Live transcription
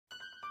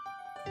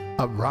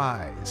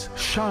Arise,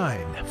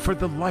 shine, for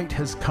the light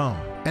has come,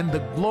 and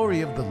the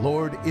glory of the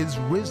Lord is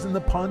risen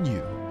upon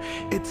you.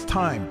 It's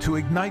time to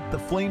ignite the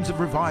flames of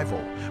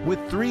revival with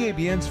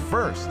 3ABN's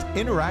first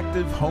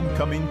interactive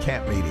homecoming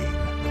camp meeting.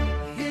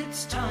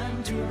 It's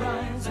time to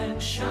rise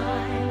and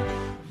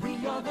shine.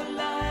 We are the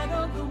light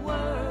of the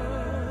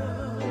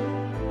world.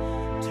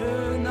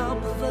 Turn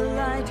up the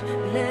light,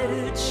 let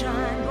it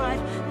shine bright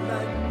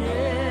like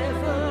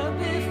never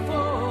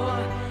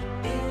before.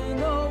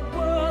 In a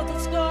world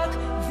that's dark,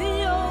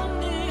 the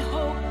only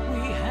hope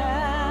we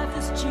have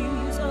is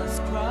Jesus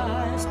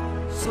Christ.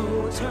 So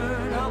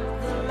turn up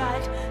the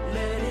light,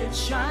 let it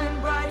shine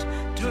bright.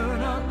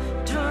 Turn up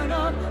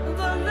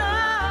the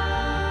light.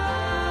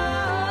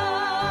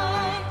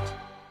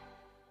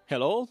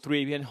 Hello,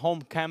 3ABN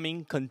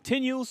Homecoming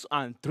continues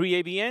on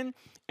 3ABN,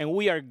 and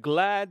we are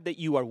glad that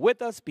you are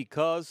with us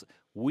because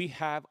we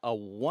have a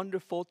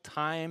wonderful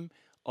time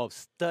of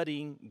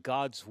studying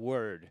God's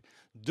Word.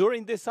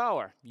 During this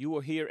hour, you will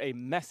hear a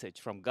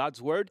message from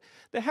God's Word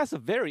that has a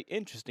very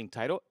interesting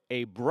title,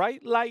 A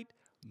Bright Light,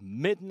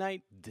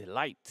 Midnight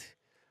Delight.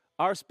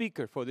 Our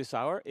speaker for this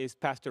hour is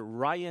Pastor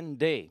Ryan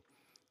Day.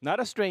 Not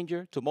a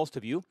stranger to most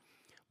of you,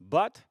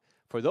 but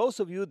for those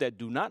of you that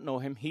do not know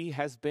him, he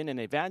has been an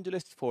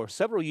evangelist for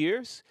several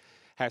years,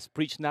 has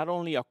preached not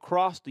only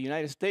across the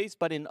United States,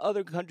 but in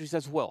other countries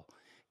as well.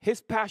 His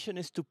passion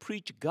is to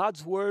preach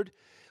God's Word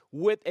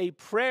with a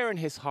prayer in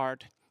his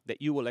heart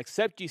that you will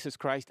accept Jesus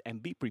Christ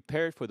and be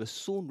prepared for the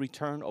soon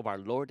return of our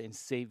Lord and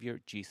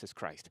Savior, Jesus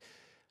Christ.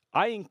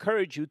 I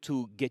encourage you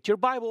to get your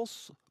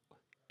Bibles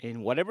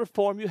in whatever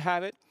form you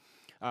have it,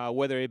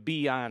 whether it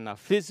be on a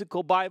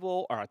physical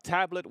Bible or a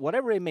tablet,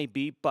 whatever it may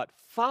be, but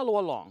follow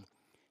along.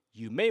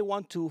 You may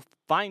want to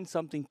find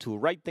something to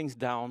write things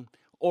down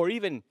or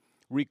even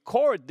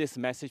record this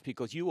message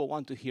because you will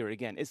want to hear it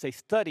again. It's a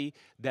study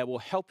that will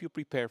help you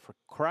prepare for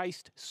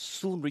Christ's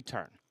soon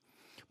return.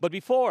 But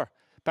before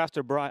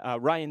Pastor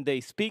Ryan Day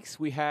speaks,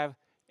 we have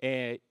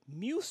a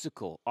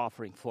musical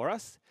offering for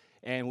us.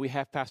 And we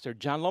have Pastor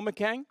John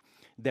Lomacang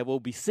that will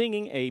be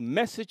singing a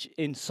message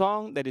in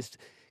song that is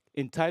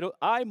entitled,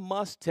 I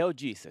Must Tell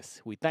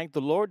Jesus. We thank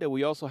the Lord that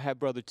we also have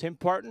Brother Tim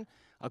Parton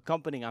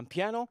accompanying on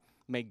piano.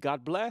 May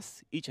God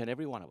bless each and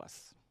every one of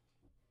us.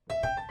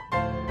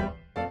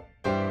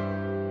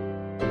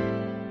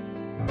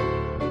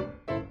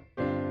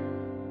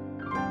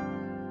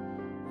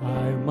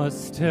 I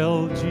must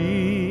tell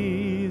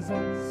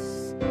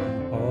Jesus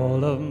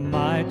all of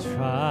my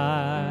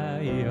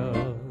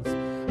trials.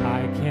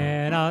 I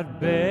cannot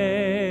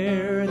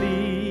bear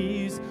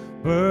these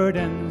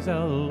burdens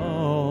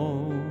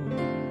alone.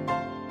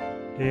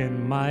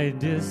 In my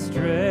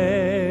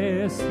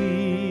distress,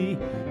 He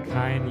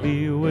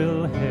kindly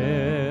will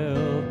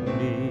help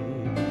me.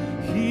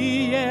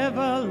 He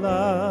ever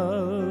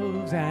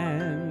loves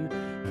and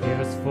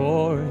cares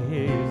for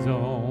His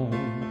own.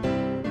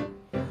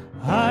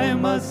 I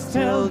must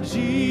tell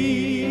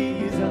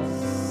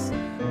Jesus,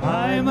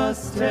 I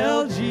must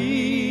tell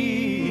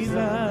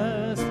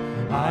Jesus,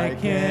 I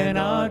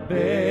cannot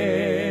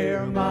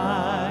bear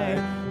my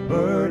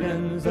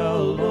burdens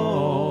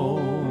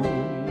alone.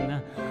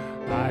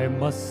 I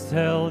must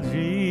tell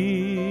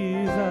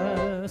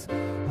Jesus,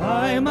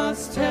 I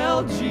must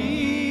tell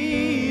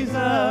Jesus,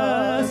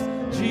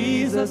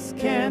 Jesus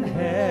can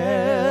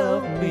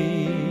help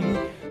me,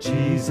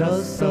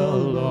 Jesus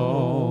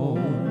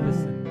alone.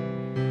 Listen,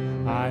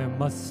 I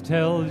must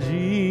tell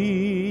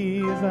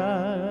Jesus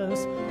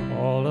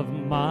all of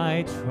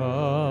my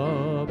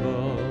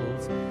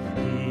troubles.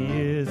 He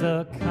is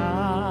a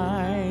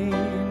kind,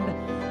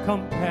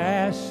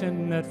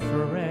 compassionate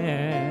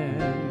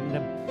friend.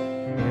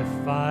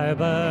 If I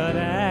but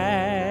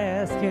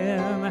ask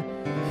Him,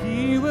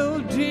 He will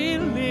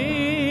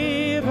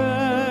deliver,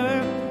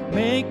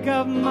 make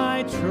up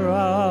my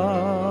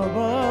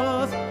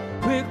troubles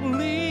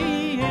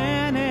quickly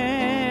and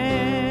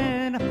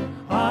end.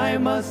 I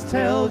must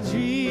tell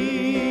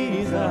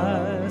Jesus,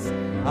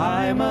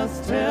 I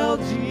must tell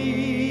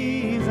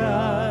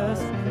Jesus,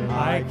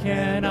 I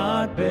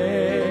cannot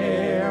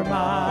bear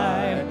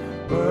my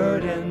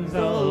burdens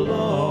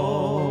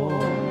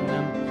alone.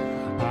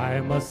 I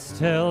must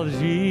tell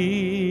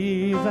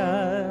Jesus,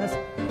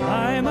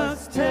 I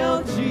must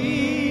tell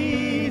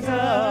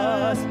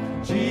Jesus,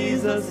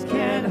 Jesus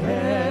can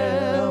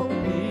help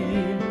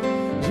me,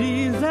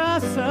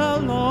 Jesus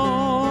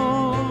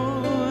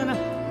alone.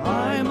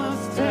 I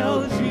must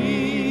tell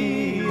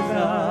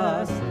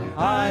Jesus,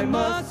 I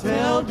must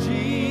tell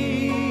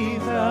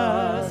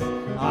Jesus,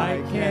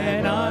 I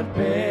cannot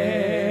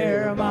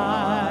bear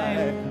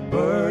my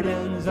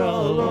burdens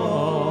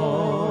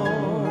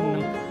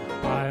alone.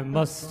 I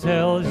must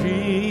tell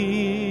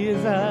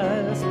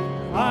Jesus,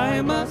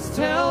 I must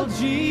tell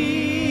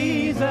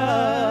Jesus,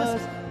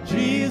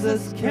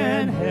 Jesus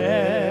can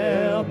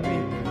help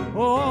me.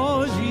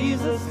 Oh,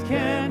 Jesus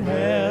can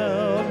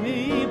help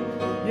me.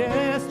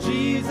 Yes,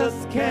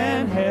 Jesus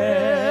can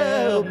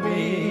help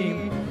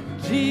me.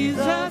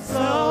 Jesus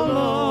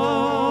alone.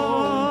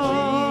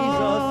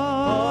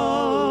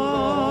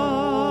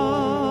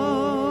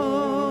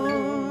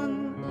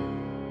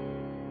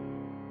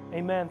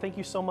 Amen. Thank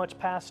you so much,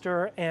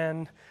 Pastor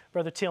and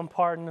Brother Tim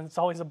Parton. It's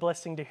always a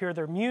blessing to hear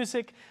their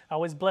music. It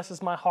always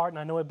blesses my heart, and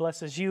I know it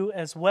blesses you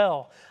as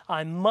well.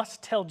 I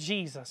must tell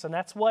Jesus, and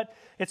that's what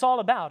it's all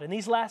about. In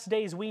these last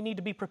days, we need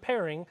to be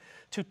preparing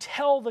to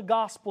tell the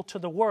gospel to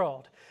the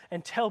world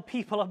and tell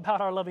people about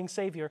our loving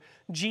Savior,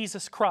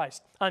 Jesus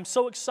Christ. I'm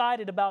so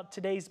excited about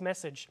today's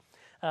message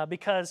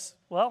because,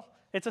 well,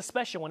 it's a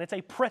special one. It's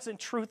a present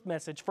truth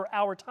message for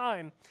our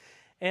time.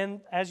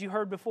 And as you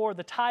heard before,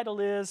 the title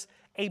is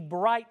A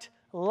Bright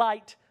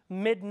Light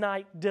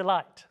Midnight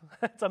Delight.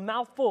 It's a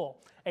mouthful.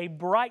 A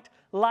bright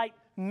light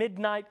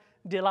midnight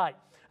delight.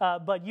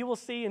 But you will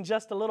see in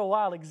just a little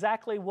while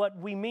exactly what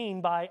we mean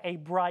by a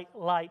bright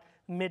light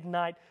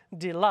midnight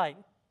delight.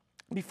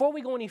 Before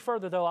we go any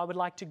further, though, I would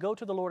like to go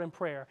to the Lord in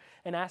prayer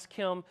and ask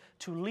Him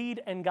to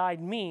lead and guide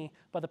me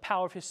by the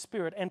power of His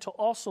Spirit and to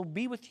also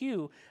be with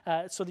you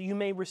so that you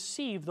may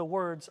receive the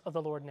words of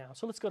the Lord now.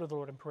 So let's go to the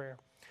Lord in prayer.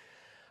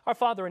 Our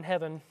Father in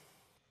heaven,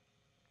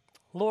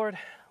 Lord,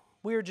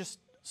 we are just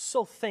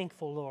so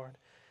thankful, Lord.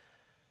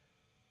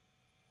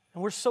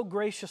 And we're so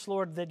gracious,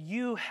 Lord, that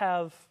you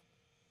have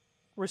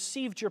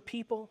received your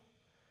people,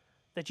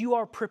 that you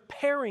are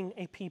preparing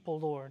a people,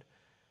 Lord,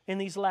 in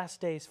these last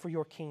days for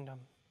your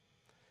kingdom.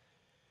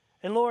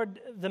 And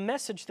Lord, the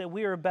message that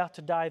we are about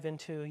to dive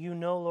into, you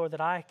know, Lord, that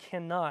I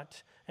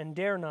cannot and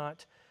dare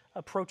not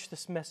approach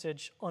this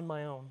message on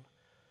my own.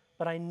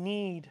 But I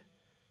need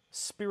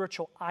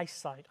spiritual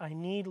eyesight. I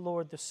need,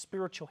 Lord, the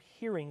spiritual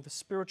hearing, the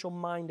spiritual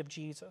mind of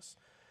Jesus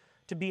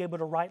to be able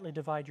to rightly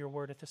divide your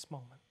word at this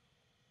moment.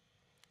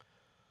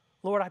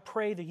 Lord, I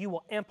pray that you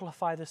will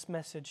amplify this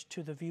message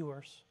to the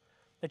viewers,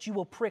 that you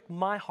will prick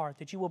my heart,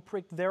 that you will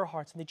prick their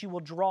hearts, and that you will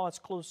draw us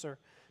closer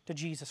to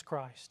Jesus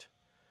Christ.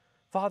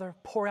 Father,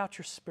 pour out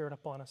your Spirit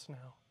upon us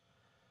now.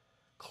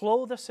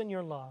 Clothe us in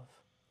your love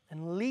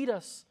and lead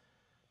us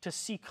to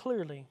see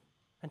clearly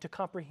and to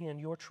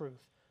comprehend your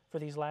truth for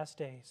these last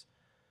days.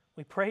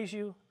 We praise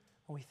you,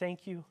 and we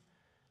thank you,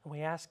 and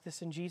we ask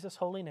this in Jesus'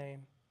 holy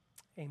name.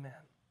 Amen.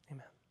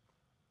 Amen.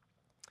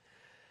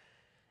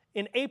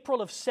 In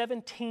April of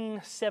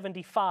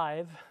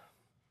 1775,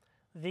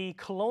 the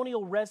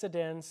colonial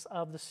residents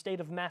of the state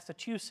of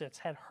Massachusetts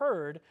had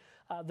heard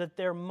that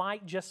there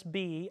might just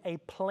be a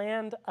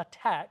planned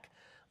attack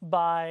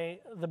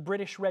by the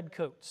British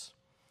Redcoats.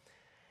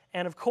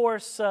 And of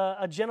course,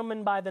 a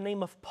gentleman by the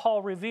name of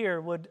Paul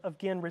Revere would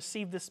again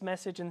receive this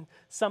message, and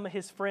some of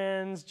his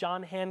friends,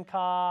 John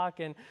Hancock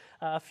and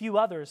a few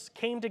others,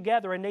 came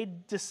together and they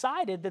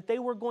decided that they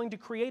were going to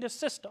create a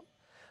system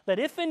that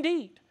if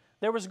indeed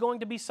there was going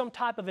to be some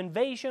type of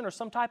invasion or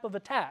some type of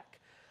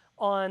attack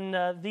on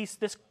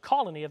this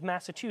colony of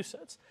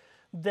Massachusetts,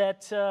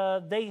 that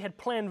they had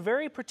planned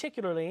very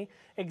particularly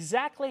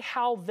exactly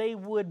how they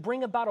would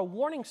bring about a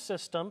warning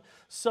system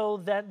so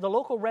that the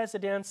local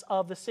residents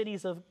of the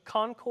cities of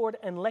Concord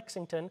and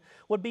Lexington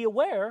would be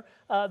aware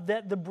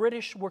that the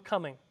British were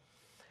coming.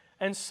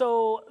 And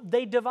so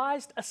they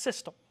devised a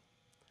system.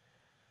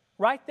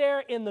 Right there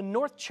in the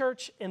North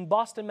Church in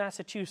Boston,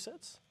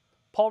 Massachusetts,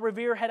 Paul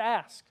Revere had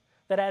asked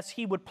that as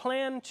he would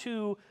plan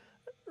to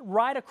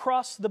ride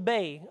across the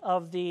bay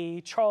of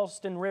the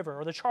Charleston River,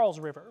 or the Charles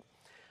River,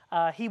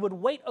 he would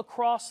wait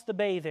across the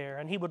bay there,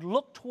 and he would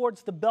look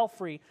towards the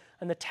belfry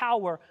and the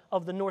tower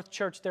of the North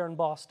Church there in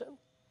Boston.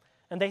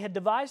 And they had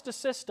devised a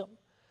system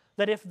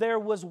that if there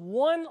was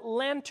one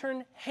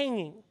lantern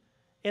hanging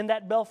in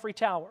that belfry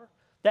tower,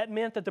 that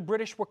meant that the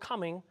British were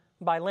coming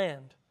by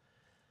land.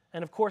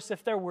 And of course,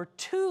 if there were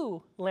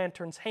two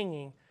lanterns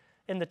hanging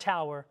in the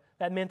tower,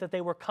 that meant that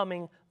they were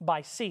coming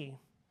by sea.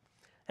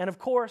 And of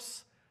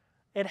course,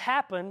 it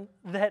happened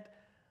that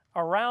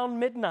around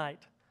midnight,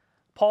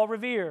 Paul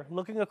Revere,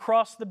 looking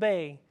across the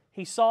bay,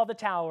 he saw the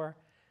tower,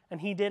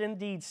 and he did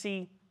indeed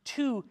see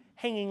two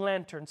hanging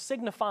lanterns,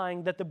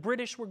 signifying that the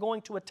British were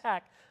going to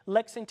attack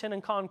Lexington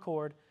and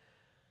Concord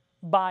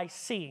by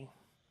sea.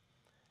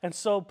 And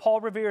so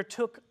Paul Revere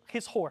took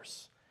his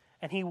horse,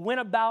 and he went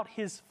about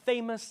his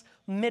famous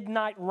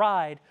midnight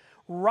ride,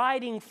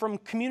 riding from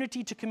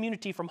community to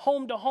community, from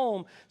home to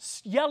home,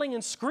 yelling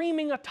and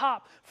screaming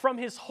atop from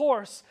his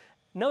horse.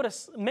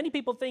 Notice, many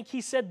people think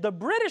he said, the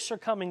British are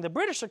coming,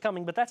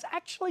 but that's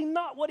actually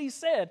not what he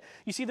said.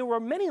 You see, there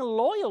were many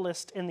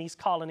loyalists in these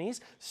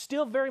colonies,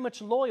 still very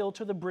much loyal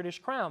to the British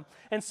crown.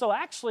 And so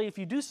actually, if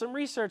you do some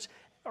research,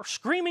 or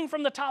screaming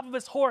from the top of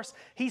his horse,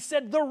 he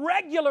said, the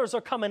regulars are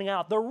coming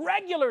out, the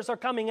regulars are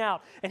coming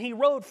out. And he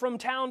rode from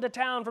town to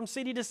town, from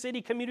city to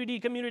city, community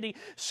to community,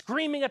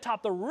 screaming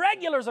atop, the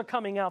regulars are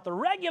coming out, the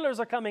regulars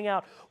are coming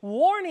out,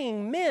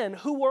 warning men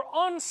who were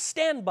on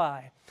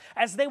standby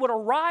as they would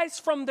arise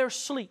from their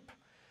sleep.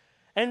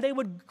 And they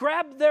would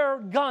grab their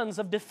guns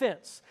of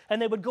defense,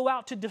 and they would go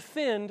out to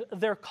defend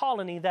their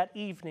colony that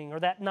evening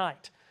or that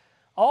night.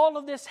 All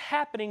of this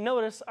happening,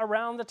 notice,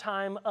 around the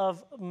time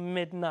of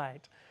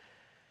midnight.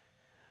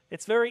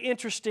 It's very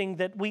interesting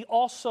that we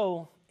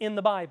also, in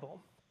the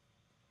Bible,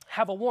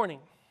 have a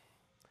warning.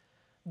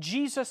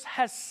 Jesus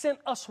has sent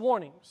us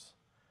warnings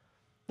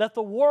that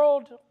the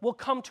world will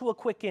come to a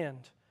quick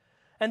end,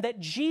 and that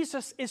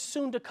Jesus is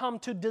soon to come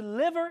to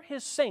deliver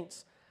his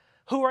saints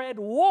who are at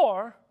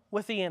war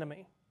with the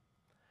enemy.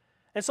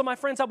 And so, my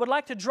friends, I would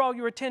like to draw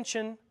your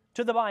attention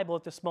to the Bible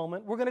at this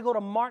moment. We're going to go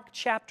to Mark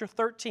chapter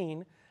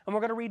 13, and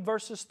we're going to read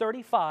verses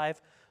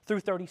 35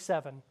 through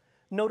 37.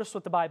 Notice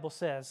what the Bible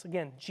says.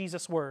 Again,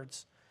 Jesus'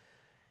 words.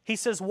 He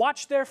says,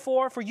 "Watch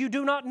therefore, for you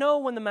do not know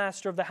when the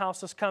master of the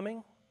house is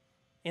coming,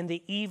 in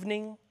the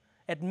evening,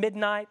 at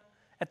midnight,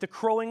 at the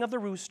crowing of the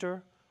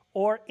rooster,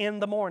 or in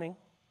the morning,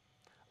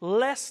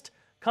 lest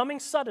coming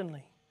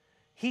suddenly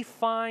he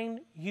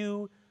find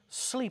you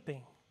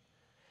sleeping.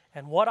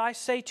 And what I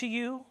say to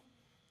you,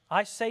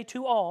 I say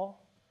to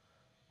all,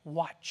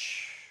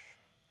 watch."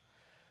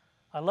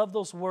 I love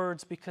those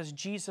words because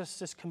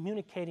Jesus is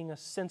communicating a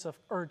sense of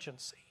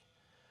urgency.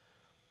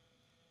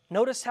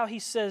 Notice how he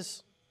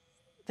says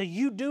that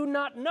you do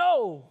not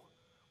know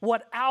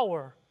what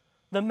hour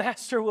the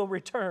master will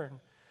return.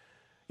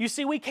 You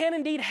see, we can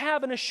indeed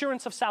have an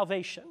assurance of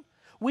salvation.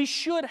 We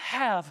should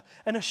have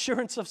an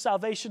assurance of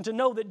salvation to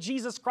know that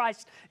Jesus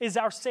Christ is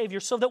our Savior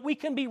so that we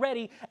can be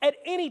ready at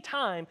any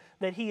time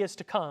that he is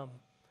to come.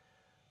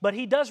 But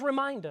he does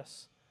remind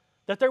us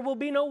that there will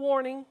be no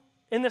warning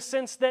in the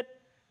sense that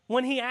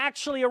when he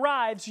actually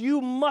arrives,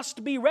 you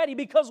must be ready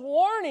because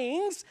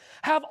warnings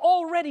have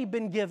already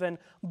been given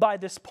by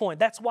this point.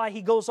 That's why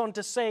he goes on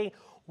to say,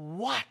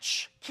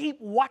 watch, keep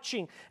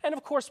watching. And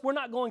of course, we're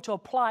not going to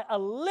apply a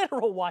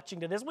literal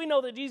watching to this. We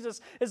know that Jesus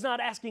is not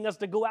asking us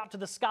to go out to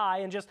the sky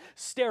and just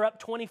stare up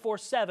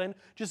 24/7,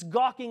 just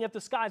gawking at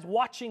the skies,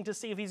 watching to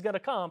see if he's going to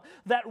come.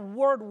 That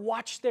word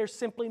watch there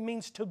simply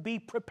means to be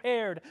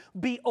prepared,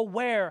 be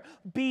aware,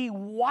 be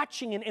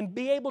watching and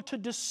be able to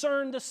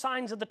discern the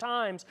signs of the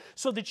times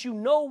so that you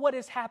know what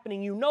is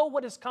happening, you know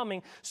what is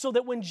coming, so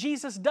that when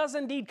Jesus does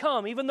indeed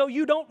come, even though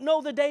you don't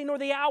know the day nor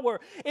the hour,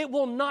 it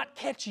will not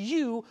catch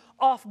you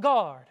off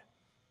guard.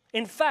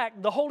 In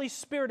fact, the Holy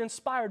Spirit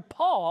inspired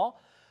Paul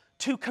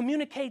to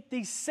communicate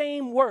these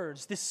same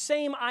words, this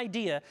same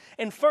idea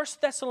in 1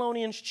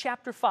 Thessalonians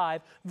chapter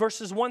 5,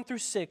 verses 1 through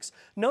 6.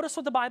 Notice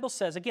what the Bible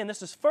says. Again,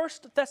 this is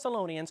 1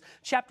 Thessalonians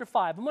chapter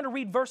 5. I'm going to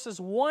read verses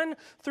 1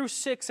 through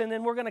 6, and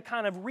then we're going to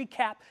kind of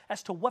recap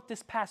as to what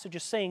this passage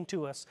is saying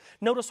to us.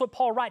 Notice what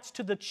Paul writes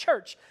to the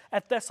church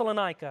at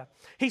Thessalonica.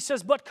 He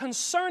says, "But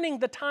concerning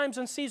the times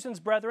and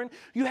seasons, brethren,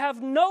 you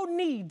have no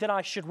need that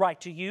I should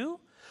write to you.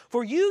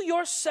 For you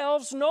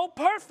yourselves know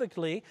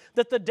perfectly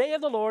that the day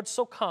of the Lord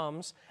so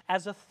comes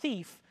as a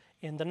thief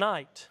in the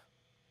night.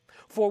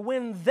 For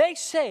when they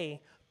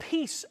say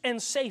peace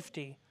and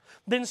safety,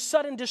 then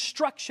sudden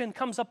destruction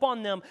comes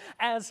upon them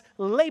as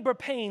labor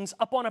pains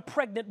upon a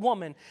pregnant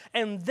woman,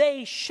 and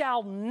they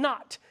shall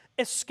not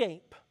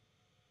escape.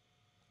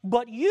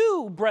 But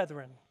you,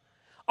 brethren,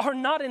 are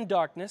not in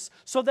darkness,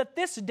 so that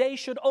this day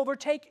should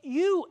overtake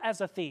you as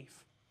a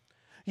thief.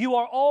 You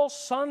are all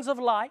sons of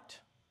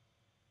light."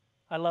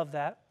 I love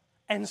that.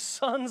 "And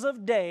sons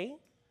of day.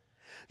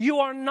 You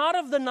are not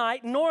of the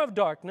night nor of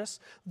darkness.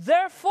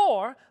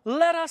 Therefore,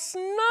 let us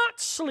not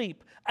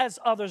sleep as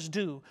others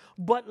do,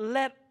 but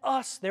let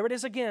us," there it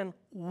is again,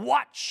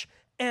 "watch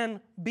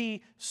and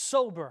be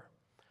sober."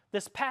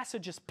 This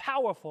passage is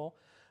powerful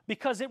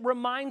because it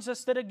reminds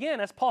us that, again,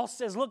 as Paul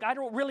says, look, I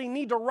don't really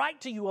need to write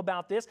to you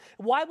about this.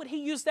 Why would he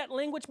use that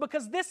language?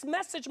 Because this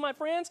message, my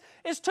friends,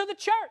 is to the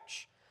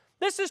church.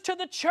 This is to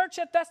the church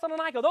at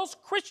Thessalonica. Those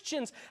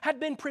Christians had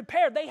been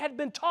prepared. They had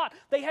been taught.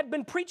 They had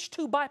been preached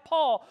to by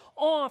Paul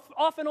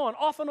off and on,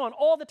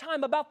 all the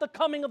time about the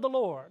coming of the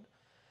Lord.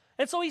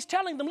 And so he's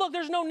telling them, look,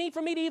 there's no need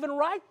for me to even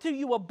write to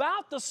you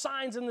about the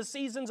signs and the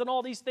seasons and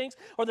all these things,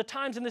 or the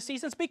times and the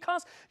seasons,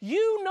 because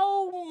you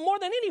know more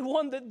than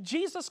anyone that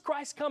Jesus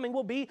Christ coming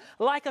will be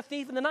like a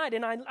thief in the night.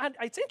 And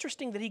it's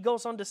interesting that he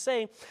goes on to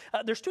say,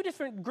 there's two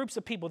different groups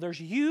of people.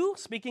 There's you,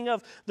 speaking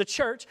of the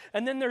church,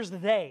 and then there's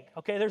they.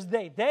 Okay, there's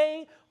they.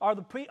 They are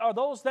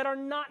those that are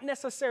not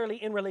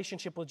necessarily in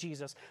relationship with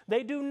Jesus.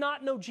 They do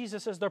not know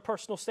Jesus as their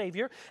personal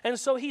Savior. And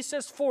so he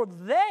says, for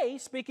they,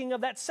 speaking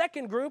of that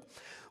second group,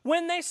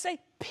 when they say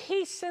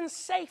peace and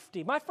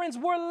safety, my friends,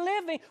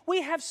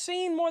 we have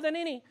seen more than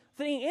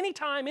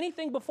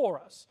anything before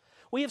us.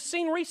 We have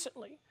seen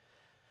recently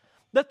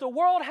that the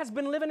world has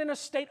been living in a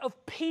state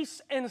of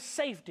peace and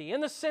safety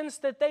in the sense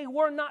that they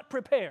were not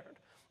prepared.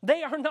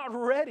 They are not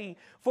ready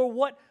for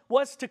what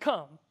was to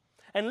come.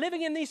 And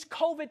living in these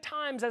COVID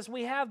times as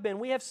we have been,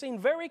 we have seen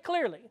very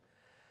clearly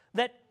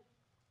that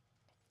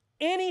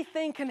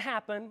anything can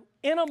happen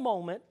in a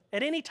moment,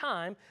 at any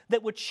time,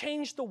 that would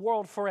change the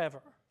world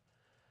forever.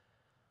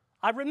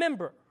 I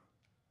remember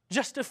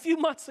just a few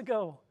months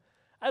ago,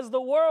 as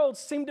the world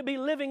seemed to be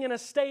living in a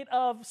state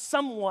of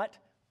somewhat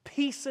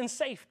peace and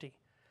safety,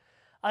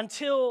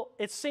 until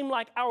it seemed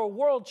like our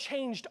world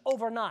changed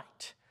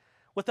overnight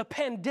with a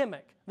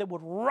pandemic that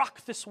would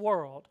rock this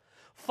world,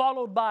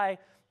 followed by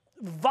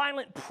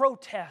violent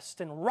protests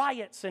and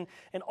riots and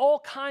all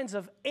kinds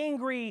of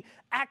angry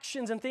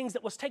actions and things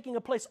that was taking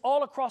place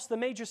all across the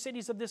major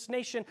cities of this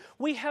nation.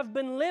 We have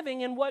been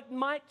living in what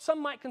some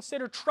might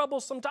consider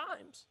troublesome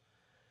times.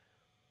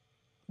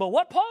 But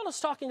what Paul is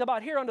talking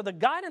about here under the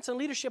guidance and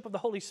leadership of the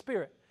Holy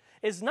Spirit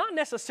is not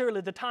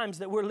necessarily the times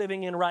that we're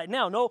living in right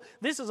now. No,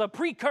 this is a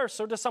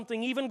precursor to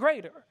something even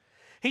greater.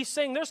 He's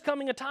saying there's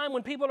coming a time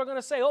when people are going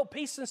to say, oh,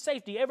 peace and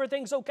safety,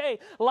 everything's okay.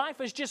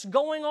 Life is just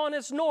going on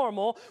as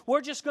normal.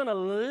 We're just going to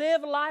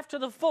live life to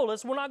the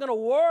fullest. We're not going to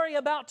worry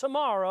about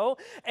tomorrow.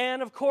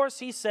 And of course,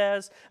 he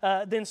says,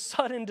 then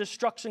sudden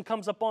destruction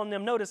comes upon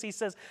them. Notice he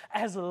says,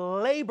 as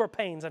labor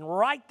pains. And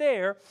right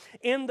there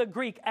in the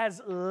Greek,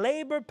 as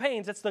labor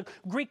pains, it's the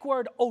Greek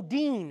word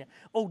odin.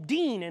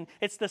 Odin. And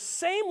it's the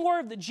same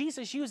word that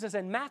Jesus uses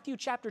in Matthew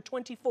chapter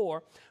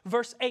 24,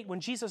 verse 8, when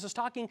Jesus is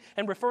talking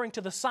and referring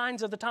to the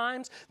signs of the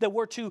times that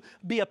were to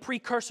be a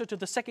precursor to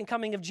the second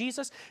coming of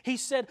Jesus. He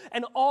said,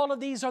 and all of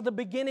these are the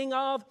beginning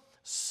of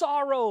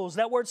sorrows.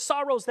 That word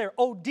sorrows there,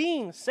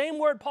 odin, same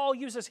word Paul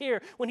uses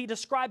here when he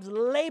describes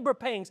labor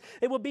pains.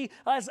 It would be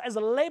as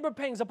labor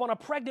pains upon a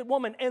pregnant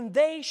woman, and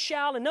they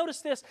shall, and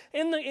notice this,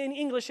 in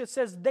English it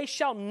says they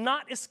shall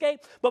not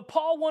escape, but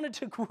Paul wanted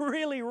to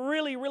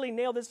really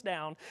nail this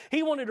down.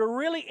 He wanted to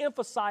really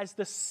emphasize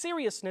the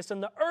seriousness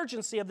and the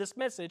urgency of this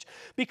message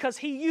because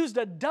he used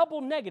a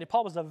double negative.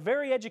 Paul was a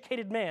very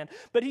educated man,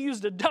 but he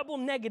used a double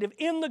negative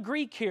in the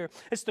Greek here.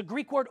 It's the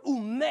Greek word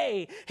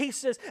ume. He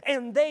says,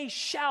 and they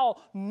shall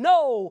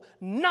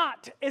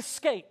not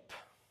escape.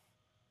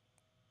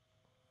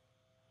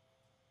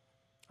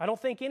 I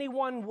don't think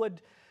anyone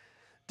would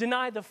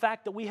deny the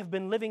fact that we have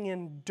been living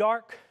in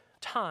dark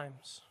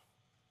times.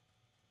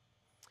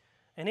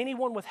 And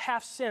anyone with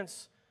half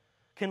sense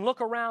can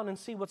look around and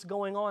see what's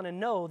going on and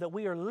know that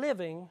we are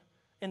living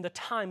in the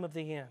time of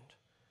the end.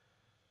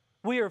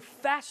 We are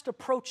fast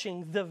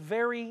approaching the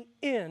very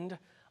end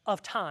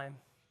of time.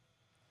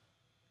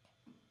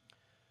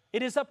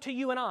 It is up to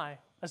you and I,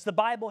 as the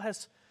Bible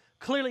has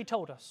clearly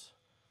told us,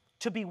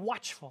 to be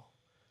watchful,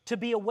 to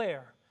be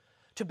aware,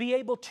 to be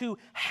able to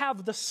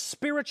have the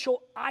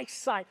spiritual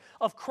eyesight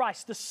of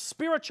Christ, the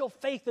spiritual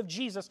faith of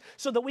Jesus,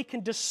 so that we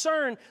can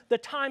discern the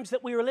times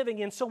that we are living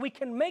in, so we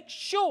can make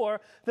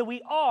sure that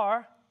we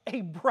are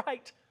a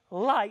bright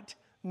light,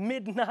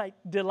 midnight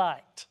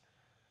delight.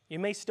 You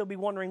may still be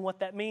wondering what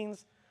that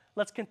means.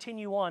 Let's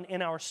continue on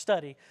in our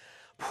study.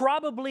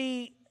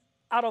 Probably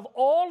out of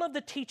all of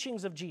the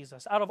teachings of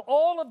Jesus, out of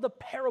all of the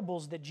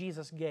parables that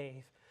Jesus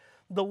gave,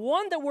 the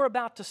one that we're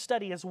about to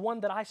study is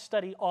one that I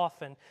study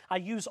often. I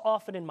use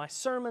often in my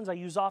sermons. I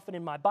use often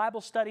in my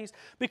Bible studies,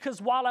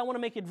 because while I want to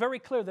make it very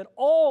clear that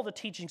all the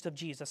teachings of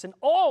Jesus and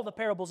all the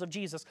parables of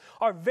Jesus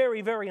are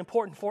very, very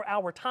important for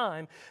our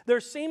time,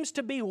 there seems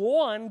to be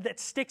one that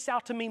sticks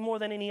out to me more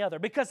than any other,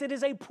 because it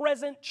is a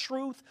present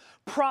truth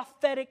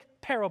prophetic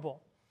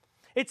parable.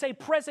 It's a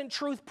present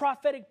truth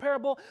prophetic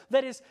parable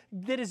that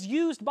is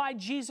used by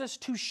Jesus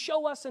to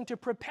show us and to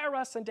prepare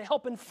us and to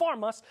help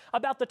inform us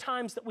about the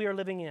times that we are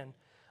living in.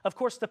 Of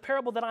course, the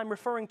parable that I'm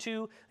referring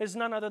to is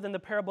none other than the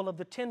parable of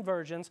the 10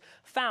 virgins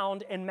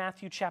found in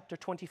Matthew chapter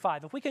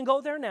 25. If we can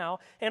go there now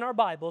in our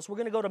Bibles, we're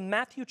going to go to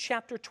Matthew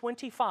chapter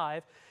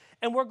 25,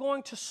 and we're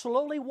going to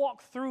slowly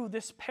walk through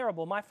this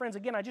parable. My friends,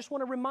 again, I just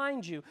want to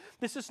remind you,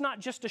 this is not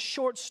just a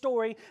short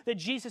story that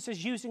Jesus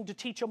is using to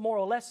teach a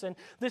moral lesson.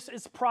 This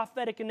is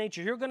prophetic in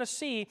nature. You're going to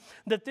see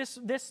that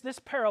this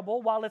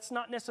parable, while it's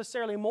not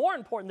necessarily more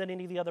important than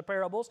any of the other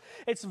parables,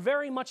 it's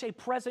very much a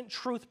present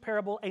truth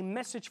parable, a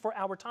message for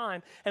our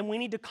time, and we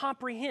need to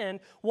comprehend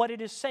what it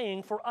is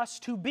saying for us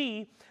to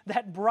be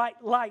that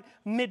bright light,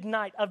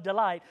 midnight of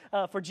delight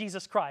for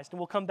Jesus Christ. And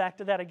we'll come back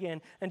to that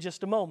again in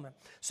just a moment.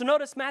 So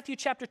notice Matthew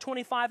chapter 25.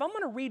 I'm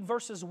going to read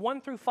verses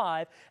 1 through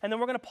 5, and then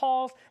we're going to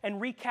pause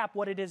and recap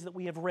what it is that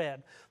we have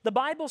read. The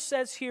Bible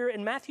says here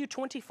in Matthew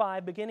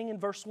 25, beginning in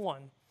verse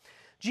 1,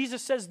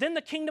 Jesus says, "Then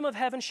the kingdom of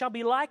heaven shall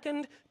be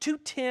likened to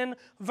 10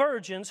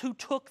 virgins who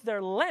took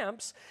their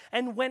lamps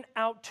and went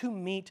out to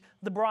meet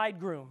the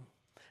bridegroom.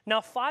 Now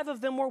 5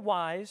 of them were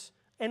wise,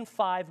 and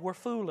 5 were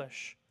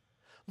foolish.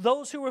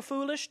 Those who were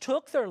foolish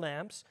took their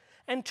lamps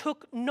and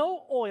took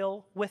no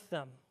oil with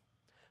them.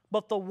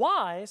 But the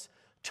wise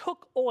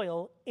took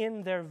oil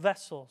in their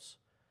vessels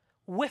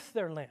with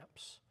their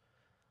lamps.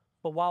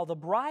 But while the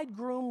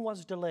bridegroom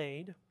was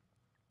delayed,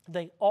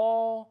 they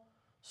all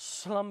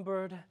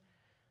slumbered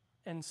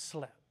and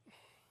slept."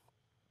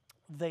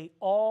 They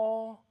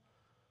all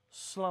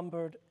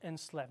slumbered and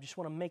slept. Just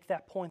want to make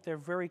that point there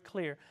very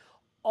clear.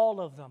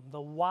 All of them, the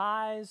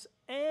wise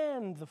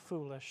and the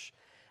foolish,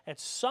 at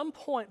some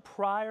point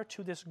prior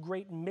to this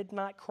great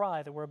midnight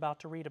cry that we're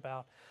about to read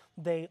about,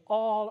 they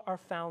all are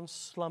found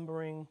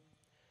slumbering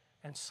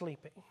and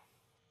sleeping.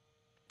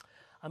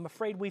 I'm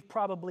afraid we've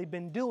probably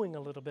been doing a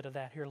little bit of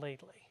that here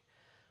lately.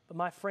 But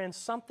my friends,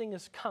 something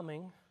is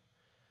coming,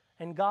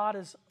 and God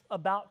is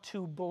about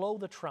to blow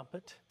the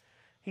trumpet.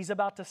 He's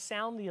about to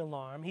sound the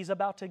alarm. He's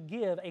about to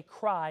give a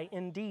cry,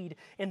 indeed,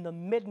 in the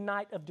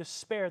midnight of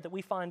despair that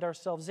we find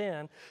ourselves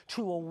in,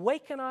 to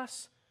awaken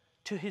us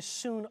to His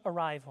soon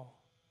arrival.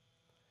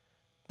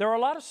 There are a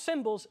lot of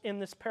symbols in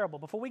this parable.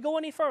 Before we go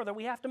any further,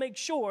 we have to make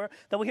sure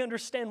that we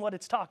understand what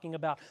it's talking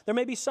about. There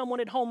may be someone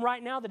at home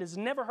right now that has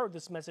never heard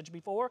this message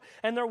before,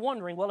 and they're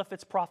wondering, well, if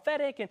it's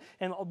prophetic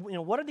and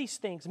what do these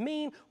things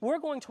mean? We're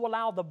going to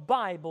allow the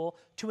Bible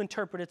to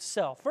interpret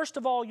itself. First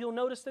of all, you'll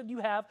notice that you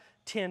have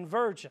 10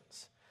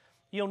 virgins.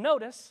 You'll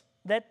notice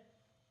that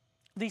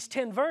these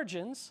 10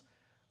 virgins,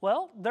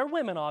 well, they're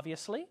women,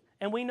 obviously,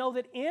 and we know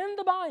that in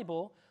the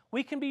Bible,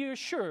 we can be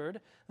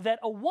assured that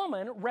a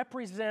woman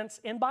represents,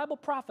 in Bible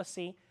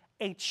prophecy,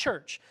 a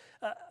church.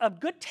 A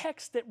good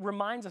text that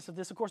reminds us of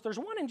this, of course, there's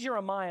one in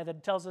Jeremiah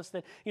that tells us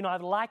that,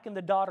 I've likened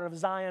the daughter of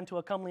Zion to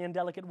a comely and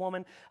delicate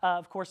woman.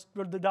 Of course,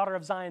 the daughter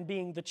of Zion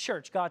being the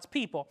church, God's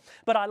people.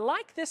 But I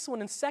like this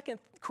one in 2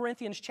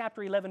 Corinthians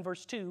chapter 11,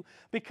 verse 2,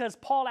 because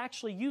Paul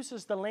actually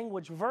uses the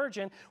language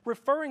virgin,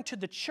 referring to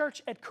the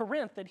church at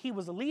Corinth that he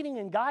was leading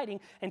and guiding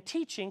and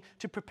teaching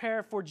to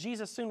prepare for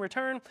Jesus' soon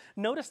return.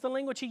 Notice the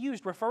language he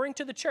used, referring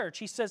to the church.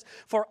 He says,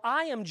 "For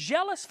I am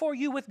jealous for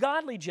you with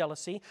godly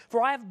jealousy,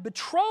 for I have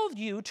betrothed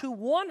you to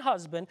one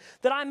husband,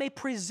 that I may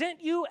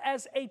present you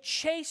as a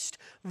chaste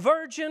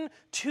virgin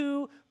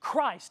to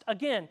Christ."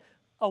 Again,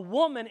 a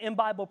woman in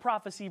Bible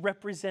prophecy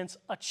represents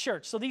a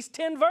church. So these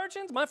 10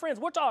 virgins, my friends,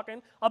 we're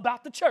talking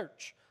about the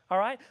church. All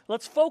right?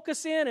 Let's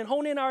focus in and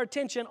hone in our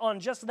attention on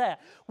just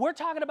that. We're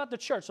talking about the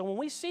church. So when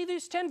we see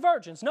these 10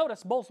 virgins,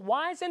 notice both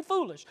wise and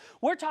foolish,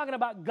 we're talking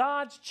about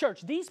God's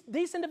church.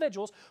 These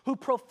individuals who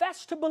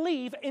profess to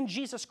believe in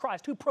Jesus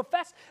Christ, who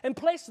profess and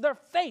place their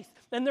faith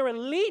and their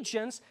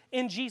allegiance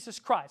in Jesus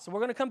Christ. So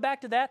we're going to come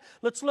back to that.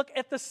 Let's look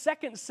at the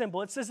second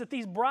symbol. It says that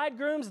these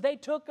bridegrooms,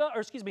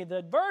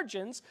 the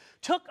virgins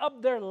took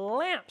up their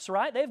lamps,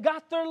 right? They've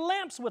got their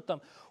lamps with them.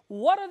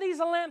 What do these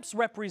lamps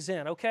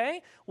represent,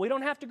 okay? We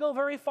don't have to go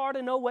very far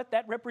to know what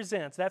that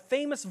represents. That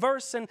famous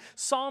verse in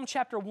Psalm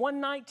chapter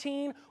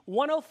 119,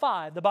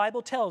 105, the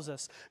Bible tells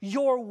us,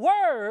 "Your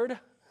word,"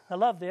 I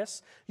love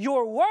this,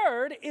 "your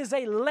word is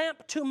a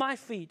lamp to my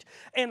feet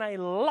and a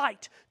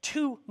light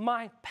to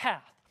my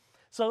path."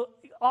 So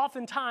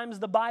oftentimes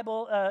the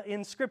Bible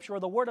in Scripture, or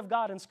the Word of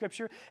God in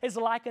Scripture, is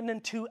likened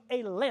into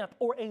a lamp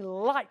or a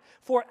light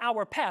for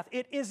our path.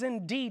 It is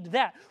indeed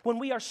that. When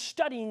we are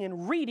studying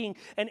and reading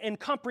and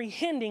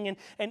comprehending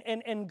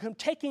and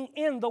taking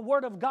in the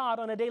Word of God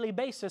on a daily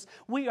basis,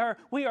 we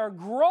are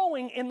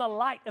growing in the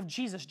light of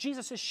Jesus.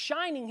 Jesus is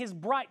shining His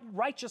bright,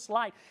 righteous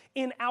light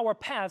in our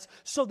paths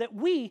so that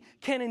we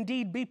can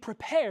indeed be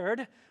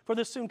prepared for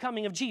the soon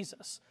coming of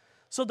Jesus.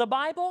 So the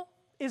Bible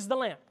is the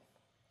lamp.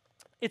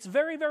 It's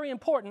very, very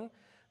important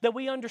that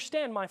we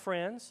understand, my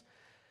friends,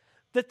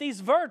 that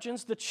these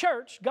virgins, the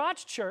church,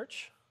 God's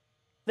church,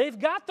 they've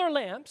got their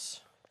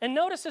lamps, and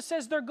notice it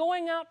says they're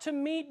going out to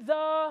meet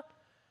the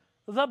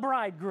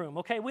bridegroom.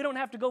 Okay, we don't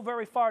have to go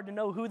very far to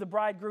know who the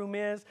bridegroom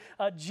is.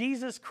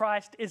 Jesus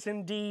Christ is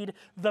indeed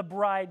the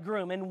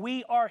bridegroom, and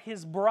we are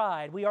His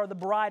bride. We are the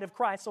bride of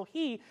Christ, so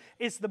He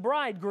is the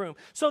bridegroom.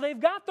 So they've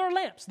got their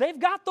lamps. They've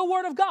got the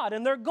Word of God,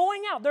 and they're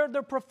going out.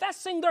 They're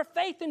professing their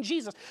faith in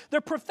Jesus. They're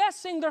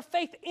professing their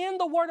faith in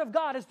the Word of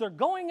God as they're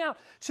going out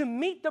to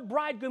meet the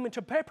bridegroom and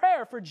to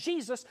prepare for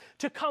Jesus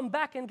to come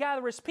back and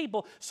gather His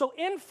people. So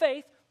in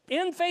faith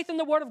in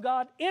the Word of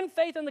God, in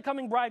faith in the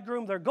coming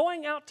bridegroom, they're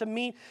going out to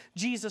meet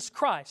Jesus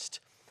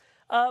Christ.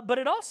 But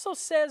it also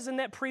says in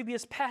that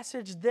previous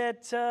passage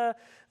that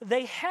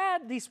they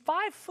had these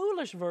 5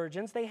 foolish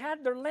virgins, they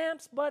had their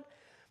lamps, but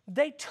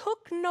they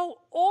took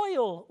no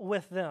oil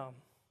with them.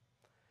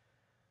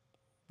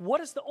 What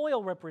does the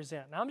oil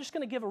represent? Now, I'm just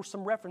going to give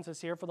some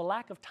references here for the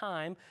lack of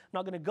time. I'm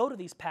not going to go to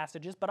these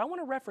passages, but I want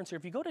to reference here.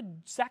 If you go to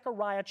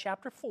Zechariah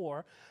chapter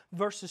 4,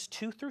 verses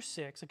 2 through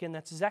 6, again,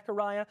 that's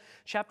Zechariah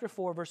chapter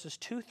 4, verses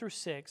 2 through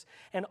 6,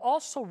 and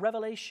also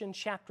Revelation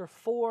chapter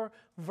 4,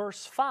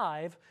 verse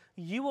 5,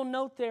 you will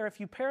note there,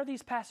 if you pair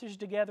these passages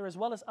together as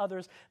well as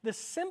others, the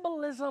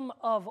symbolism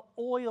of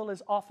oil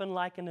is often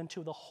likened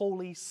unto the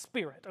Holy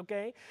Spirit,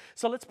 okay?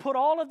 So let's put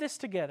all of this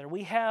together.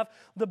 We have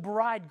the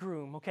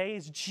bridegroom, okay,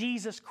 is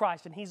Jesus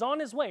Christ, and He's on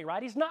His way,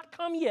 right? He's not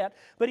come yet,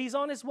 but He's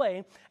on His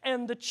way.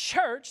 And the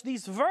church,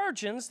 these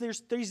virgins,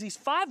 there's these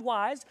 5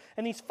 wise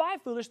and these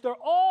 5 foolish, they're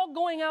all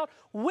going out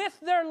with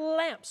their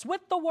lamps,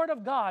 with the Word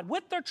of God,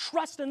 with their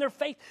trust and their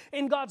faith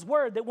in God's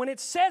Word, that when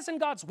it says in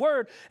God's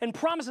Word and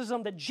promises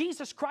them that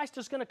Jesus Christ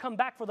is going to come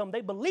back for them,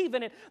 they believe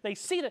in it, they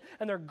see it,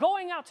 and they're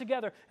going out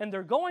together, and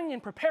they're going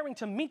and preparing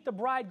to meet the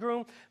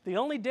bridegroom. The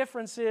only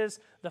difference is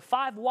the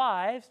 5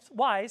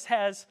 wise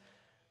has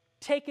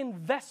taken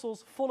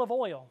vessels full of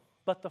oil,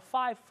 but the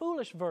 5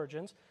 foolish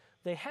virgins,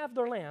 they have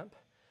their lamp,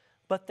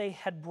 but they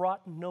had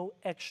brought no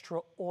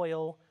extra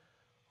oil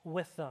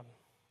with them.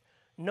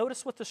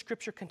 Notice what the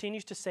Scripture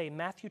continues to say,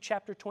 Matthew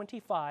chapter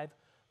 25,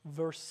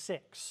 verse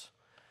 6.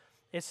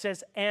 It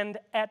says, "And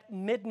at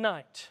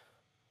midnight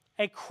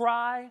a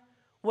cry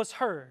was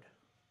heard,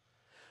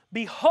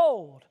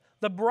 'Behold,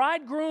 the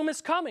bridegroom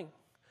is coming.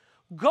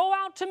 Go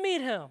out to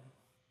meet him.'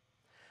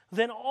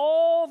 Then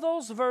all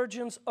those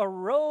virgins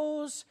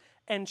arose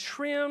and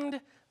trimmed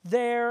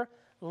their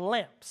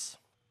lamps."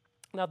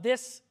 Now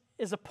this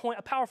is a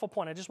powerful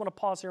point. I just want to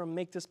pause here and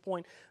make this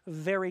point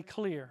very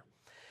clear.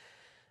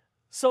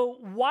 So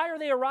why are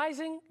they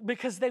arising?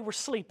 Because they were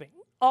sleeping,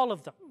 all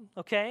of them,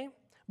 okay?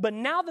 But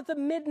now that the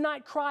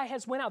midnight cry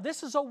has went out,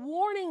 this is a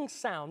warning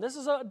sound. This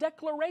is a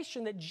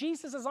declaration that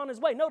Jesus is on his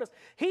way. Notice,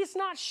 he's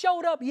not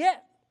showed up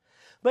yet,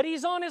 but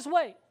he's on his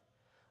way.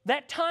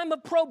 That time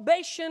of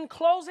probation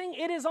closing,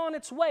 it is on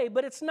its way,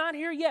 but it's not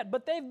here yet.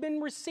 But they've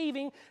been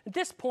receiving, at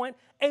this point,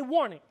 a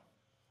warning.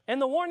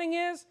 And the warning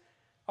is,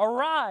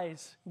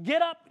 arise,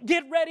 get up,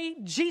 get ready.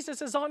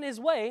 Jesus is on his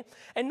way.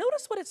 And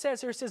notice what it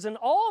says here. It says, and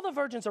all the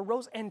virgins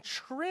arose and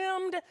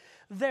trimmed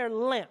their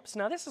lamps.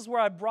 Now, this is where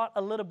I brought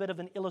a little bit of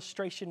an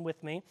illustration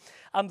with me.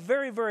 I'm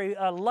very, very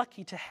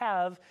lucky to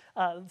have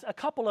a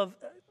couple of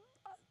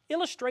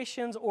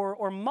illustrations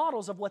or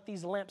models of what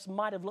these lamps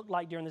might have looked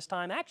like during this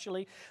time.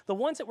 Actually, the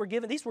ones that were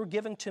given, these were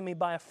given to me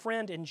by a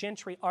friend in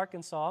Gentry,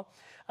 Arkansas,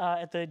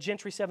 at the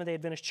Gentry Seventh-day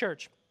Adventist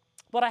Church.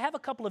 But I have a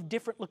couple of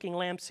different looking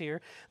lamps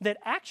here that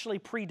actually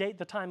predate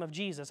the time of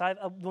Jesus.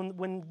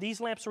 When these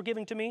lamps were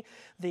given to me,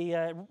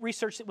 the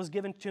research that was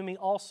given to me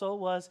also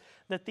was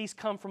that these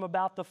come from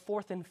about the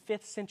 4th and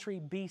 5th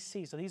century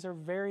BC. So these are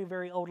very,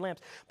 very old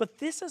lamps. But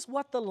this is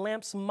what the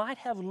lamps might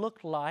have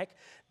looked like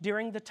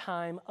during the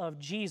time of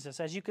Jesus.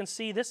 As you can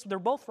see, they're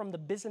both from the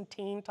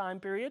Byzantine time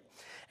period,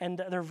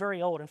 and they're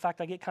very old. In fact,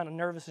 I get kind of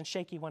nervous and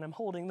shaky when I'm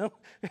holding them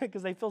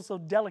because they feel so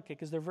delicate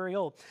because they're very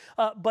old.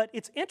 But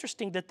it's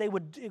interesting that they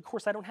would, of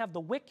course, I don't have the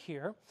wick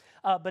here,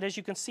 but as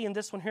you can see in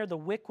this one here, the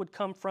wick would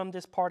come from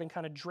this part and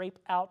kind of drape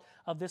out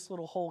of this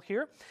little hole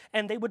here,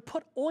 and they would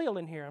put oil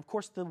in here. Of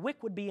course, the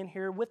wick would be in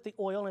here with the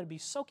oil, and it'd be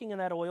soaking in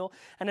that oil,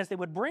 and as they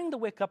would bring the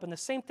wick up, and the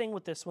same thing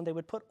with this one, they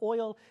would put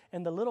oil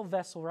in the little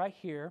vessel right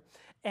here,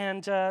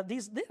 and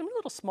these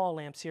little small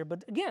lamps here,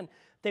 but again,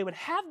 they would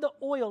have the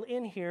oil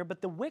in here,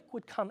 but the wick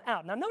would come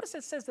out. Now, notice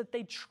it says that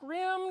they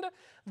trimmed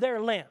their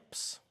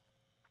lamps.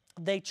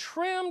 They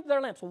trimmed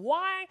their lamps.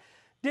 Why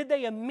did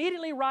they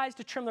immediately rise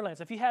to trim their lamps?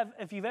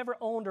 If you've ever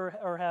owned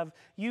or have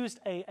used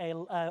a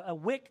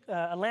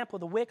lamp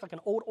with a wick, like an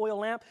old oil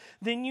lamp,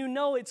 then you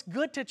know it's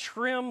good to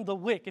trim the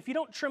wick. If you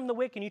don't trim the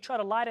wick and you try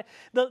to light it,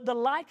 the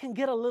light can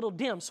get a little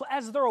dim. So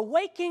as they're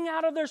waking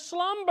out of their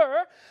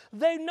slumber,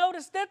 they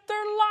noticed that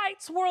their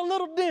lights were a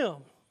little dim,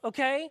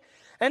 okay?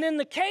 And in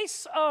the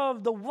case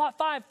of the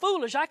 5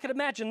 foolish, I could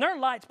imagine their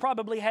lights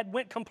probably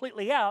went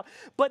completely out,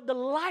 but the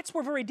lights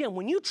were very dim.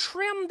 When you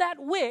trim that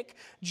wick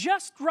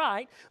just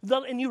right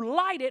and you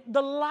light it,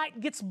 the light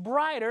gets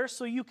brighter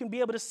so you can be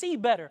able to see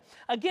better.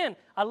 Again,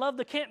 I love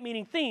the camp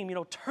meeting theme,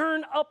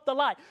 turn up the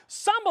light.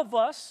 Some of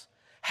us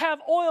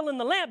have oil in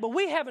the lamp, but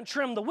we haven't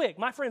trimmed the wick.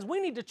 My friends,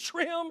 we need to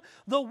trim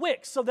the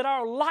wick so that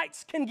our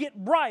lights can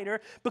get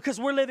brighter because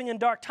we're living in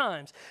dark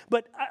times.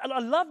 But I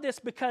love this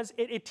because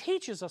it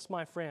teaches us,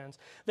 my friends,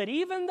 that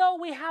even though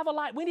we have a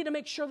light, we need to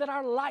make sure that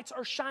our lights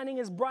are shining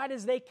as bright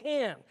as they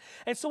can.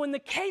 And so in the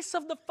case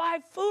of the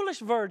 5 foolish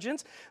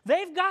virgins,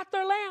 they've got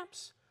their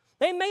lamps.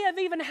 They may have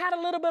even had a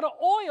little bit of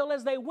oil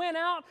as they went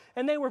out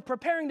and they were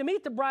preparing to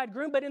meet the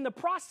bridegroom, but in the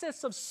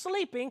process of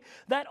sleeping,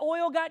 that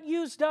oil got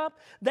used up,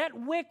 that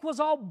wick was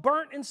all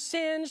burnt and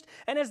singed,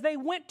 and as they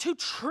went to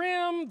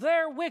trim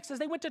their wicks, as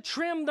they went to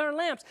trim their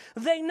lamps,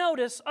 they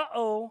noticed,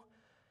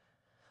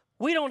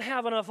 we don't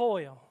have enough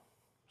oil.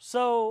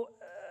 So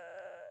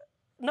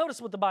notice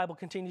what the Bible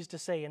continues to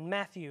say in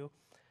Matthew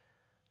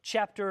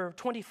chapter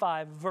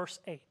 25,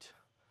 verse 8.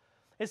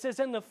 It says,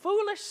 and the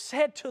foolish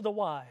said to the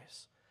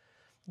wise,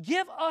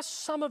 give us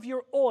some of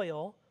your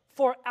oil,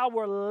 for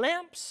our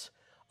lamps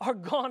are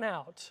gone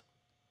out.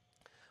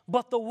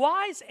 But the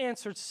wise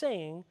answered,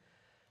 saying,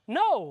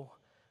 no,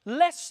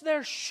 lest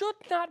there should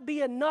not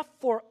be enough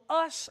for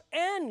us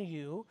and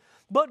you,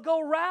 but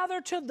go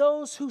rather to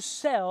those who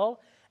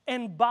sell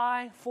and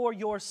buy for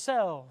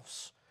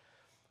yourselves.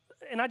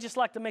 And I'd just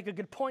like to make a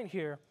good point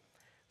here.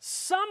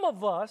 Some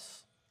of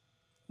us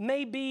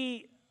may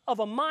be of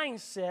a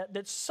mindset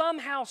that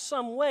somehow,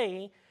 some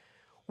way,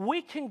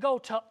 we can go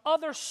to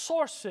other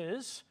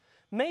sources,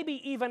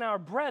 maybe even our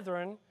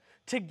brethren,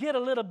 to get a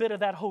little bit of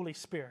that Holy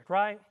Spirit,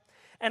 right?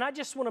 And I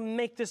just want to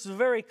make this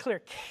very clear.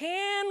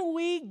 Can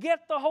we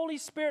get the Holy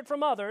Spirit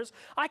from others?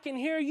 I can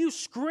hear you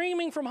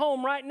screaming from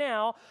home right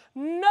now.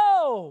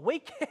 No, we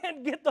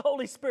can't get the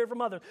Holy Spirit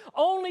from others.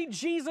 Only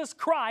Jesus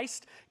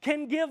Christ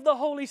can give the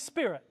Holy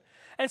Spirit.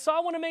 And so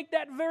I want to make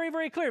that very,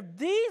 very clear.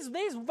 These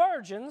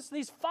virgins,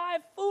 these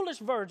 5 foolish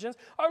virgins,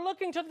 are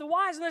looking to the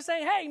wise and they're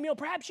saying, hey,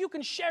 perhaps you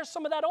can share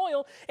some of that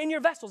oil in your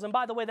vessels. And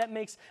by the way, that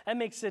makes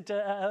it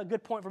a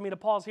good point for me to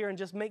pause here and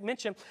just make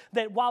mention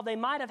that while they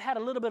might have had a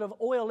little bit of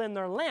oil in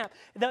their lamp,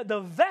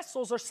 the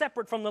vessels are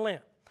separate from the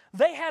lamp.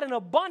 They had an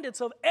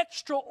abundance of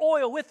extra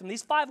oil with them,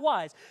 these 5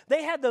 wise.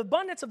 They had the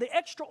abundance of the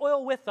extra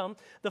oil with them,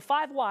 the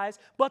 5 wise,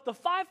 but the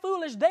 5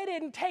 foolish, they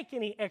didn't take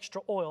any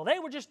extra oil. They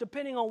were just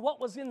depending on what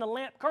was in the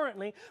lamp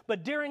currently,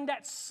 but during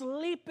that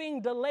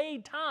sleeping,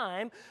 delayed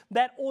time,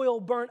 that oil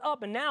burnt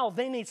up, and now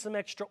they need some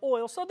extra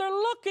oil. So they're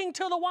looking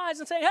to the wise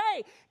and saying,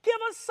 hey, give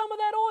us some of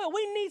that oil.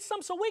 We need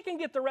some so we can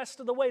get the rest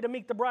of the way to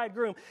meet the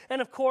bridegroom.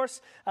 And of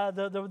course,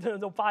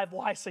 the 5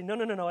 wise say, no,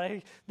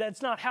 hey,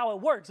 that's not how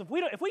it works.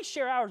 If we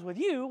share ours with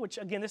you, which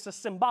again, this is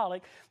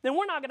symbolic, then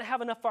we're not going to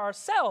have enough for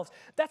ourselves.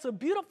 That's a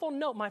beautiful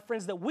note, my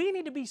friends, that we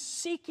need to be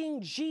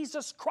seeking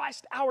Jesus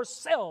Christ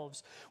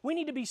ourselves. We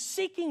need to be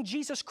seeking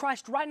Jesus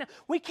Christ right now.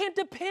 We can't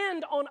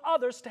depend on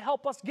others to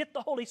help us get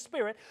the Holy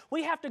Spirit.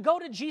 We have to go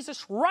to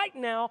Jesus right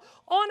now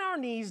on our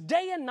knees,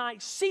 day and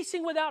night,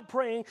 ceasing without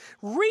praying,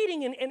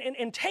 reading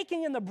and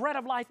taking in the bread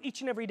of life each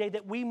and every day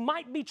that we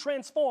might be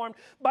transformed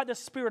by the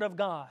Spirit of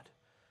God.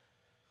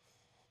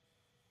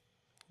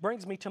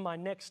 Brings me to my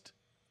next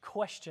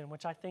question,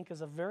 which I think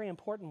is a very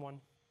important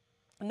one.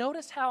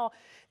 Notice how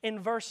in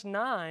verse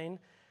 9,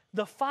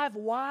 the 5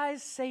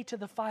 wise say to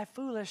the 5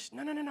 foolish,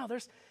 no,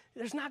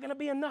 there's not going to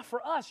be enough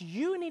for us.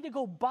 You need to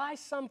go buy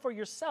some for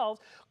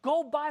yourselves.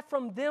 Go buy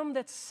from them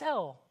that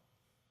sell.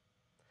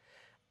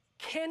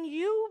 Can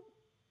you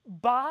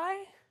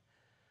buy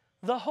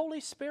the Holy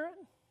Spirit?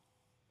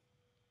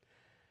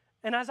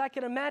 And as I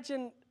can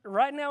imagine,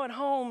 right now at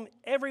home,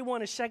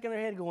 everyone is shaking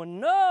their head going,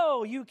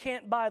 no, you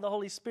can't buy the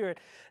Holy Spirit.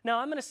 Now,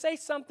 I'm going to say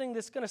something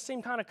that's going to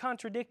seem kind of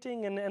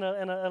contradicting and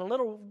a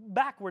little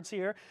backwards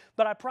here,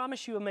 but I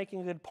promise you I'm making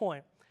a good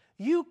point.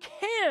 You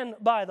can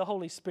buy the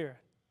Holy Spirit.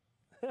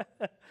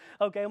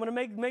 Okay, I'm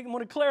going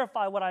to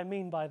clarify what I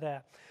mean by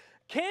that.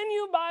 Can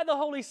you buy the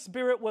Holy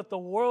Spirit with the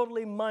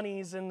worldly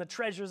monies and the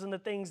treasures and the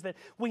things that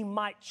we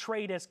might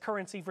trade as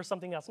currency for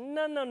something else?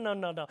 No.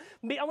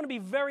 I want to be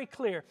very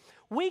clear.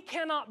 We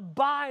cannot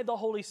buy the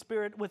Holy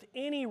Spirit with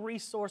any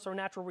resource or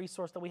natural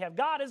resource that we have.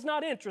 God is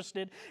not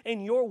interested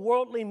in your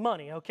worldly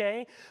money,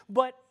 okay?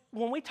 But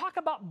when we talk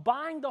about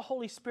buying the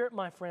Holy Spirit,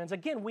 my friends,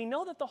 again, we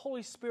know that the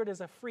Holy Spirit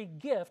is a free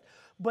gift,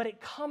 but it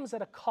comes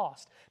at a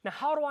cost. Now,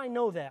 how do I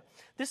know that?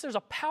 There's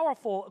a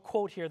powerful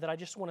quote here that I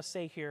just want to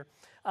say here.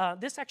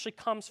 This actually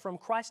comes from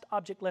Christ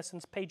Object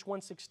Lessons, page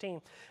 116.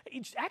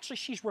 Actually,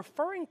 she's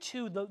referring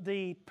to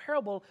the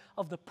parable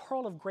of the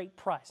pearl of great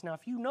price. Now,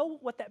 if you know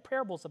what that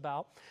parable is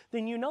about,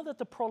 then you know that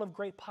the pearl of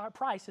great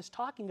price is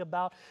talking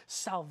about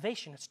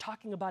salvation. It's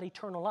talking about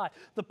eternal life.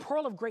 The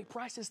pearl of great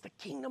price is the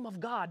kingdom of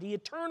God, the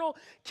eternal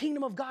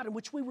kingdom of God in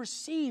which we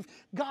receive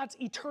God's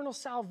eternal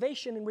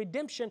salvation and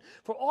redemption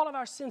for all of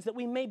our sins that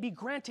we may be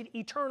granted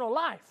eternal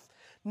life.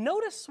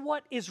 Notice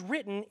what is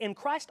written in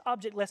Christ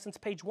Object Lessons,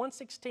 page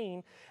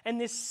 116,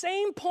 and this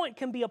same point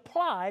can be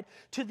applied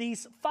to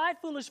these 5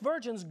 foolish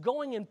virgins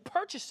going and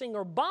purchasing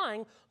or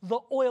buying the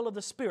oil of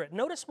the Spirit.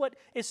 Notice what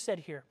is said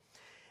here.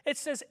 It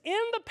says,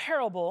 in the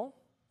parable,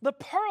 the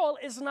pearl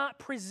is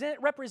not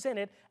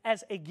represented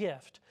as a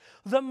gift.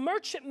 The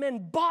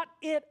merchantman bought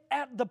it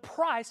at the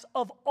price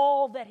of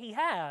all that he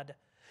had.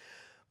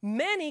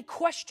 Many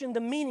question the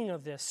meaning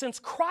of this, since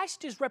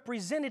Christ is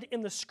represented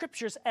in the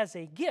Scriptures as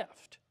a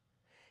gift.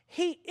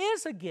 He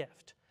is a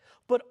gift,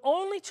 but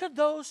only to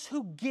those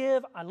who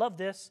give, I love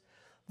this,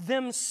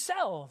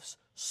 themselves,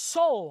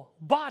 soul,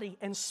 body,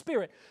 and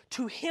spirit,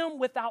 to Him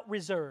without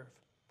reserve.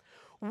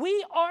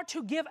 We are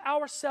to give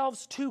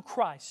ourselves to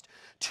Christ,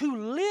 to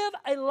live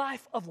a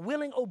life of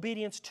willing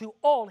obedience to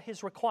all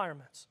His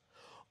requirements.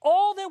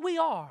 All that we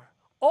are,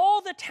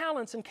 all the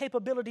talents and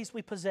capabilities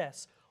we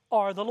possess,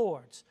 are the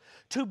Lord's.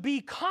 To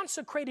be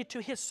consecrated to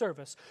His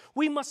service,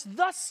 we must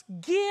thus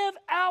give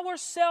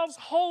ourselves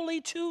wholly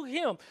to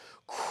Him.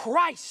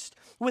 Christ,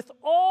 with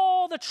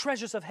all the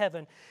treasures of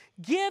heaven,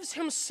 gives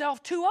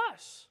Himself to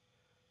us.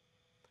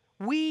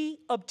 We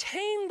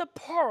obtain the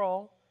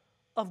pearl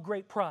of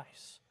great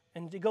price.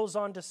 And it goes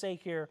on to say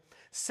here,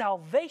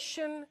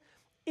 salvation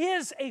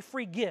is a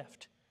free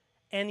gift,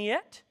 and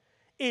yet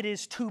it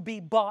is to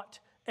be bought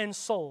and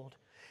sold.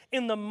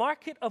 In the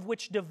market of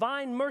which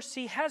divine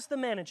mercy has the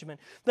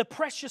management, the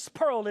precious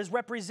pearl is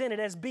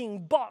represented as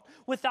being bought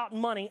without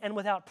money and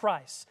without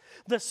price.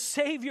 The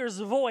Savior's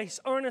voice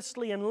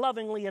earnestly and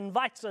lovingly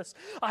invites us,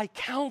 I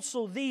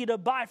counsel thee to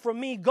buy from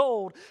me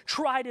gold,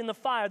 tried in the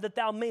fire, that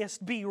thou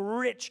mayest be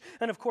rich.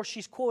 And of course,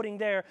 she's quoting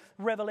there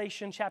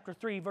Revelation chapter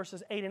 3,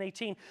 verses 8 and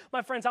 18.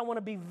 My friends, I want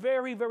to be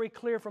very, very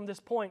clear from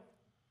this point.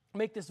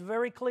 Make this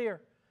very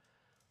clear.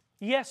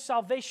 Yes,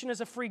 salvation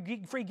is a free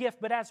gift,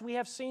 but as we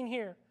have seen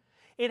here,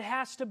 it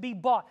has to be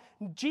bought.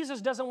 Jesus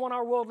doesn't want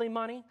our worldly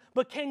money,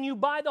 but can you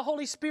buy the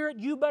Holy Spirit?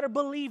 You better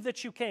believe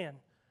that you can.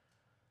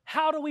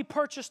 How do we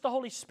purchase the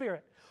Holy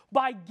Spirit?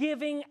 By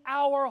giving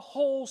our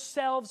whole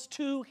selves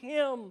to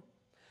Him.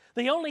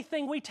 The only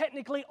thing we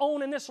technically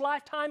own in this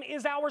lifetime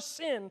is our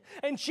sin,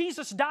 and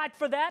Jesus died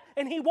for that,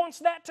 and He wants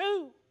that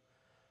too.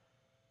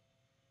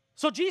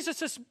 So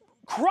Jesus is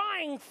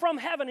crying from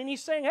heaven, and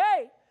He's saying,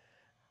 hey,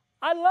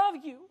 I love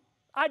you.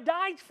 I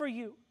died for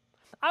you.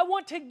 I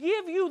want to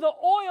give you the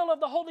oil of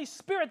the Holy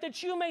Spirit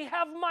that you may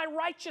have my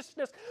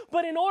righteousness.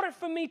 But in order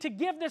for me to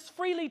give this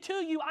freely to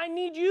you, I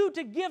need you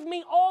to give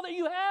me all that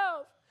you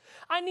have.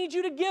 I need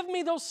you to give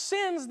me those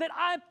sins that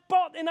I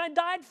bought and I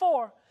died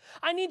for.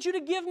 I need you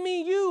to give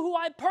me you who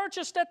I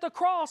purchased at the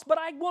cross, but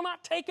I will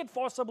not take it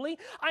forcibly.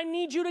 I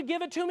need you to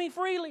give it to me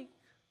freely.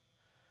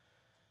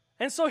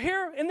 And so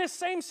here in this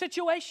same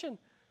situation,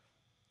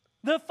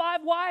 the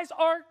 5 wise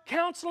are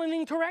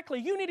counseling correctly.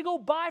 You need to go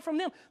buy from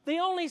them. The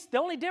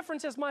only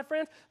difference is, my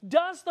friends,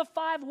 does the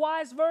 5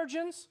 wise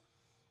virgins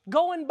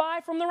go and buy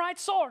from the right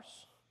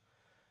source?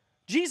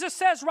 Jesus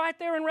says right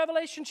there in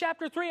Revelation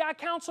chapter 3, I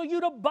counsel you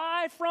to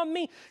buy from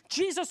me.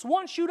 Jesus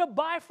wants you to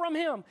buy from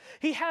Him.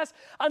 He has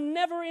a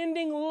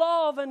never-ending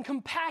love and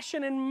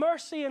compassion and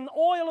mercy and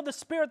oil of the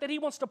Spirit that He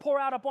wants to pour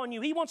out upon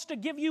you. He wants to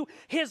give you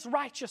His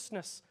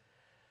righteousness.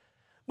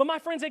 But my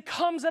friends, it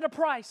comes at a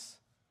price.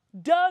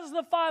 Does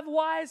the 5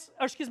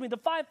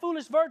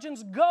 foolish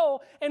virgins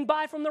go and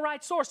buy from the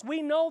right source?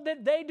 We know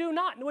that they do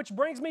not, which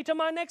brings me to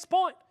my next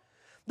point.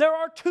 There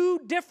are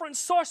 2 different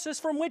sources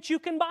from which you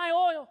can buy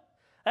oil.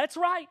 That's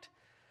right.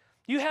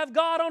 You have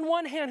God on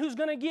one hand who's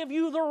going to give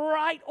you the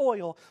right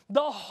oil,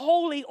 the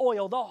holy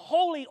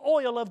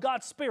oil of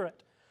God's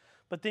Spirit.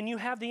 But then you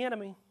have the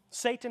enemy,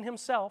 Satan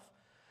himself,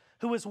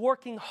 who is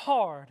working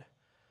hard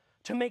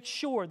to make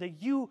sure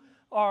that you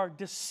are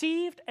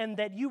deceived and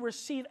that you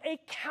receive a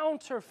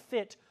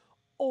counterfeit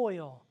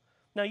oil.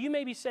 Now, you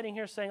may be sitting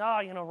here saying,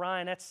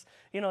 Ryan,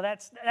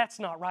 that's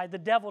not right. The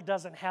devil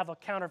doesn't have a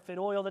counterfeit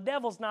oil. The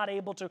devil's not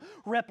able to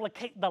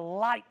replicate the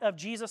light of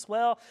Jesus.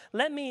 Well,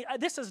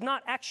 this is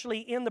not actually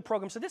in the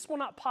program, so this will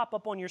not pop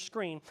up on your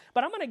screen.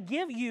 But I'm going to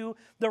give you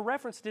the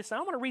reference to this, and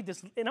I want to read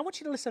this, and I want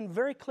you to listen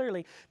very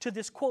clearly to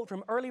this quote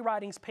from Early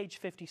Writings, page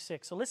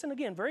 56. So listen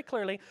again very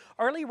clearly,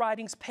 Early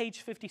Writings,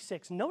 page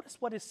 56. Notice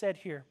what is said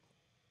here.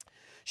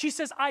 She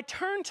says, I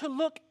turned to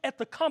look at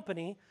the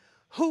company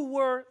who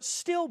were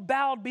still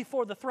bowed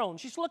before the throne.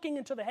 She's looking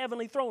into the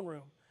heavenly throne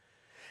room.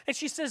 And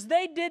she says,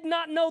 they did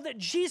not know that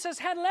Jesus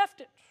had left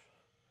it.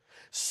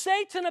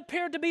 Satan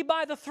appeared to be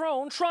by the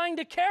throne, trying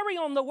to carry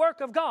on the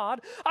work of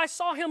God. I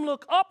saw him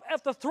look up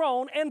at the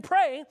throne and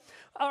pray.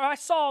 Or I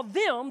saw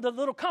them, the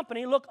little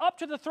company, look up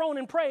to the throne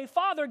and pray,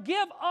 Father,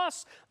 give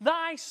us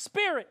thy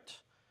Spirit.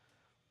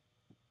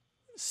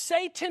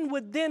 Satan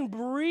would then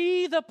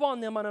breathe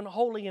upon them an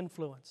unholy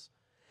influence.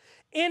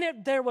 In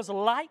it there was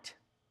light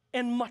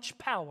and much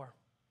power,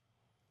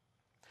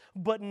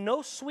 but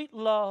no sweet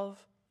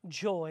love,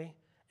 joy,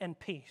 and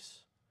peace.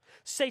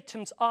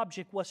 Satan's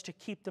object was to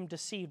keep them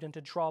deceived and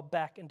to draw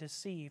back and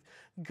deceive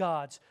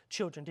God's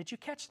children. Did you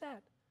catch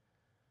that?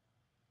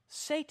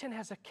 Satan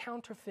has a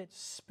counterfeit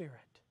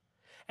spirit.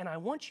 And I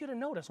want you to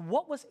notice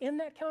what was in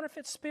that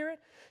counterfeit spirit.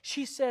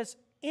 She says,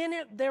 in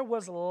it there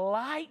was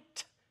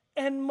light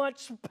and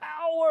much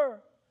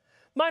power.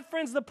 My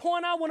friends, the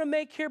point I want to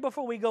make here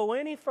before we go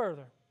any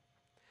further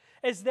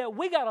is that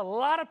we got a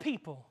lot of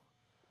people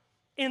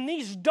in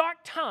these dark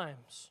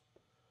times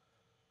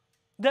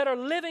that are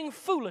living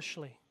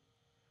foolishly,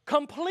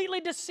 completely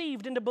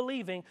deceived into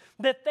believing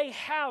that they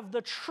have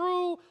the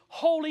true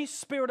Holy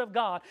Spirit of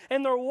God.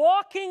 And they're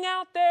walking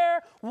out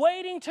there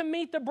waiting to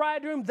meet the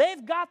bridegroom.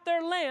 They've got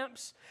their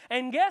lamps.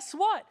 And guess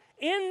what?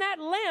 In that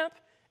lamp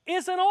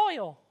is an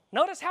oil.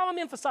 Notice how I'm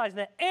emphasizing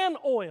that, an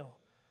oil.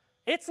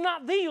 It's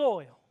not the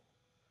oil.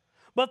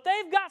 But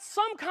they've got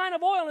some kind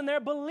of oil and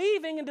they're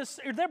believing and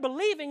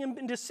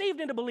deceived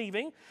into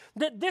believing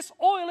that this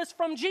oil is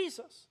from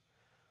Jesus.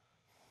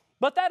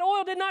 But that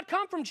oil did not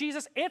come from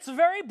Jesus. It's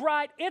very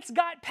bright. It's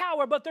got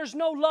power, but there's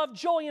no love,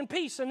 joy, and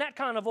peace in that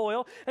kind of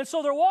oil. And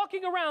so they're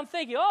walking around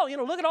thinking,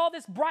 look at all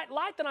this bright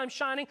light that I'm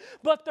shining,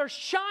 but they're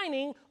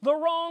shining the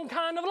wrong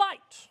kind of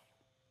light.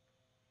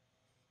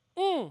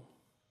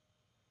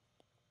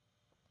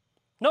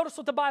 Notice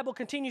what the Bible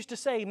continues to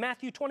say,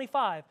 Matthew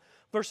 25,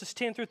 verses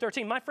 10 through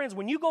 13. My friends,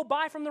 when you go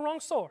buy from the wrong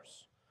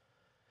source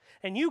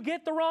and you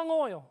get the wrong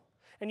oil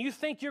and you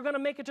think you're going to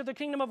make it to the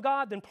kingdom of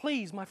God, then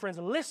please, my friends,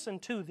 listen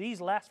to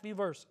these last few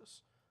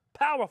verses.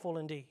 Powerful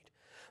indeed.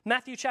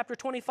 Matthew chapter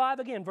 25,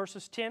 again,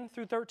 verses 10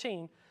 through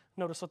 13.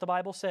 Notice what the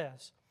Bible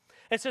says.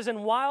 It says,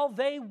 and while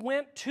they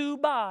went to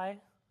buy,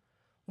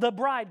 the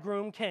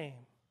bridegroom came.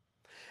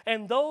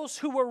 And those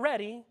who were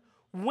ready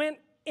went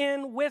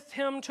in with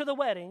him to the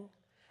wedding,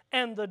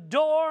 and the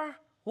door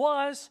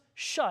was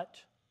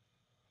shut.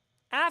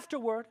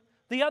 Afterward,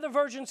 the other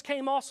virgins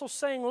came also,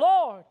 saying,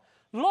 Lord,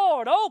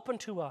 Lord, open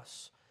to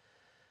us.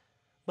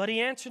 But he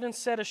answered and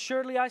said,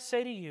 assuredly I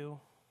say to you,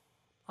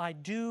 I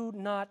do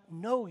not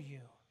know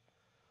you.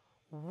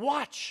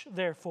 Watch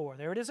therefore.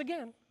 There it is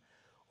again.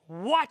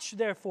 Watch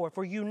therefore,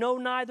 for you know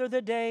neither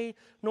the day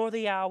nor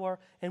the hour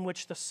in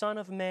which the Son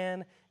of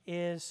Man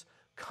is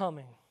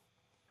coming.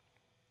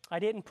 I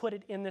didn't put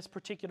it in this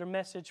particular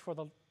message for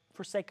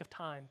sake of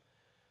time.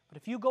 But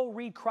if you go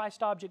read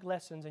Christ Object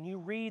Lessons and you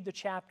read the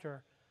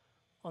chapter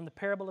on the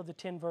parable of the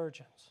 10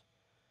 virgins,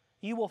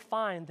 you will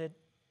find that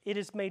it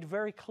is made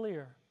very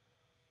clear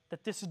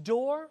that this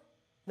door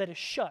that is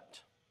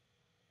shut,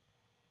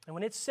 and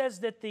when it says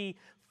that the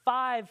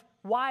 5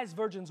 wise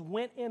virgins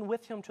went in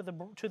with him to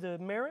the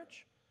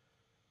marriage.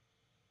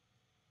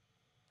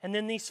 And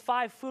then these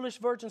 5 foolish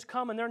virgins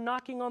come and they're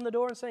knocking on the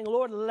door and saying,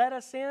 Lord, let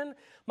us in.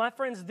 My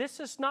friends, this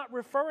is not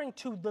referring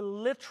to the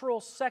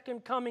literal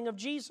second coming of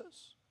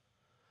Jesus.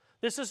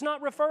 This is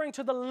not referring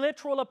to the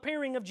literal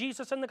appearing of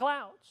Jesus in the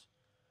clouds.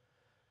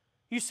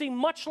 You see,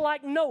 much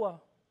like Noah,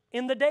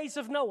 in the days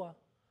of Noah,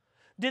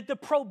 did the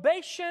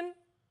probation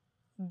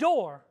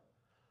door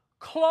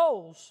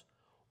close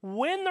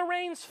when the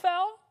rains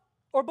fell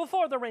or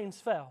before the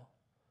rains fell?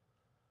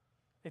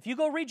 If you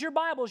go read your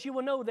Bibles, you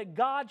will know that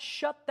God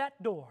shut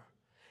that door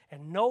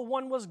and no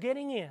one was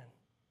getting in.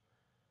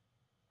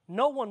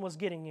 No one was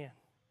getting in.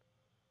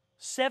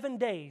 7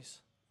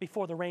 days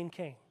before the rain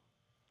came.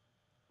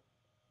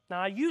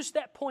 Now, I use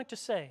that point to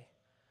say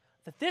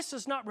that this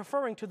is not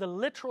referring to the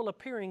literal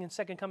appearing and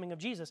second coming of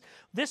Jesus.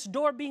 This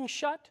door being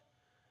shut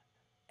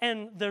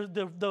and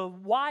the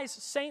wise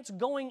saints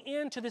going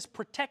into this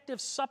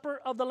protective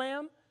supper of the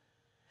Lamb,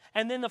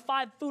 and then the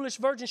 5 foolish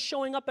virgins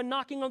showing up and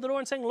knocking on the door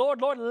and saying,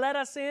 Lord, Lord, let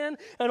us in,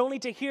 and only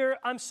to hear,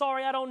 I'm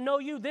sorry, I don't know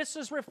you. This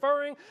is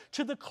referring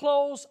to the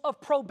close of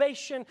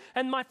probation.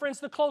 And my friends,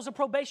 the close of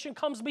probation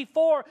comes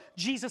before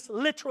Jesus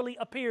literally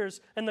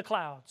appears in the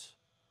clouds.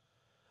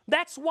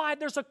 That's why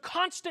there's a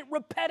constant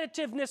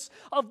repetitiveness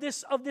of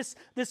this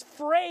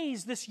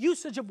phrase, this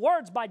usage of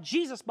words by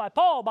Jesus, by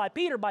Paul, by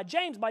Peter, by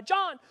James, by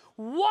John.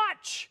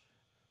 Watch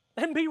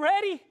and be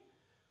ready.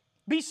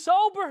 Be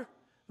sober.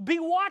 Be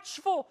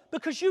watchful,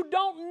 because you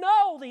don't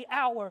know the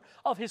hour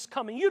of His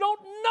coming. You don't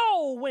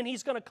know when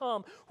He's going to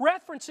come.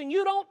 Referencing,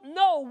 you don't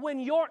know when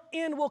your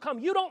end will come.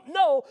 You don't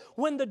know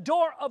when the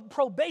door of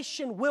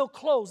probation will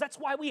close. That's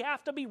why we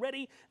have to be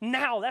ready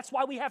now. That's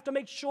why we have to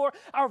make sure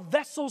our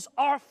vessels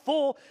are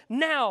full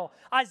now.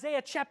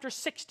 Isaiah chapter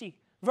 60.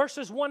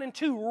 Verses 1 and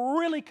 2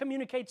 really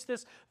communicates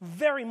this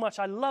very much.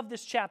 I love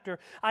this chapter.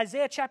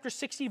 Isaiah chapter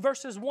 60,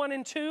 verses 1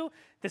 and 2.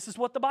 This is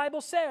what the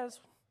Bible says.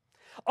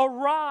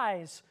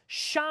 Arise,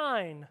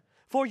 shine,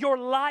 for your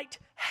light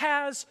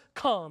has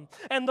come,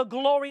 and the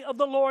glory of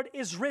the Lord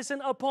is risen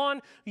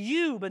upon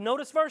you. But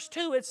notice verse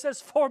 2, it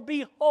says, for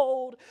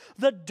behold,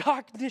 the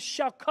darkness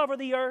shall cover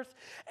the earth,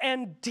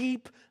 and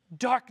deep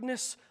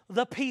darkness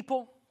the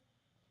people.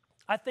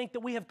 I think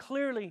that we have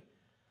clearly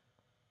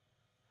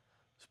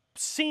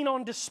seen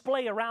on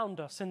display around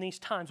us in these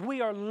times. We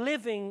are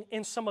living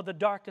in some of the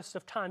darkest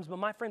of times. But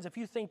my friends, if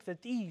you think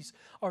that these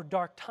are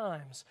dark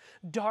times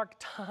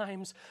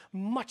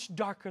much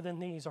darker than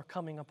these are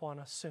coming upon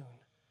us soon.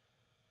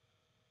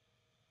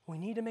 We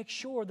need to make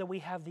sure that we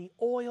have the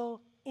oil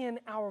in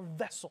our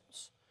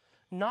vessels,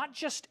 not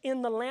just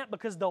in the lamp,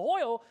 because the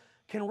oil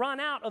can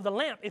run out of the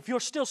lamp if you're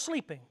still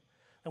sleeping.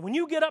 And when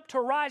you get up to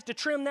rise to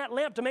trim that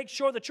lamp to make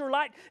sure that your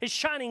light is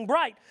shining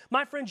bright,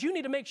 my friends, you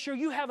need to make sure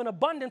you have an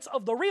abundance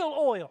of the real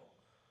oil.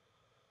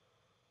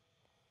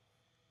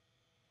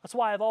 That's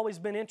why I've always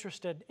been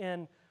interested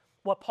in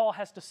what Paul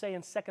has to say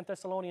in 2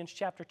 Thessalonians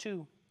chapter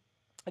 2.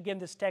 Again,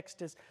 this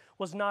text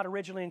was not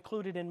originally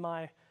included in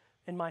my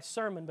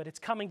sermon, but it's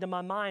coming to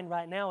my mind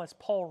right now as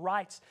Paul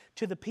writes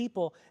to the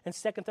people in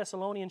 2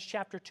 Thessalonians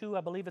chapter 2.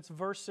 I believe it's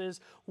verses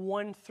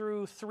 1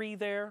 through 3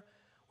 there,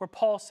 where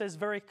Paul says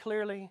very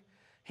clearly,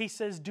 he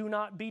says, do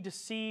not be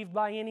deceived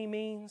by any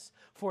means,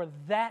 for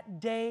that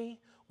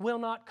day will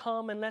not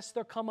come unless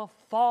there come a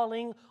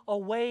falling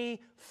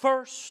away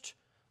first.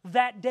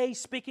 That day,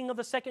 speaking of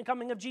the second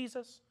coming of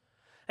Jesus.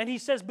 And he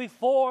says,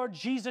 before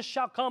Jesus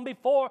shall come,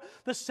 before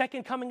the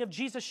second coming of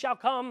Jesus shall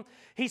come,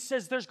 he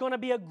says there's going to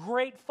be a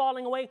great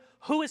falling away.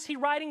 Who is he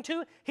writing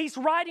to? He's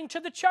writing to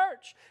the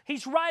church.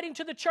 He's writing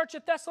to the church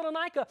at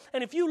Thessalonica.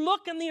 And if you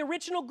look in the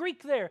original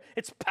Greek there,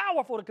 it's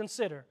powerful to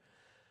consider.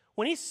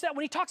 When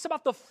he talks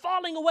about the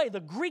falling away, the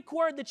Greek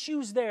word that's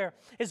used there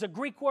is a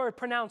Greek word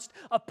pronounced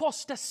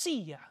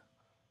apostasia.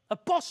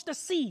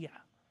 Apostasia.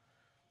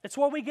 It's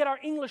where we get our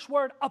English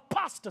word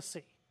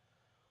apostasy.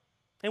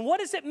 And what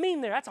does it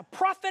mean there? That's a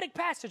prophetic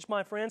passage,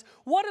 my friends.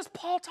 What is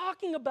Paul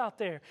talking about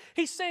there?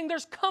 He's saying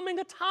there's coming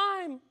a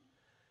time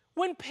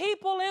when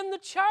people in the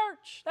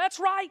church, that's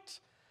right,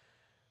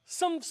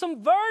 some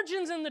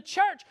virgins in the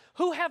church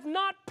who have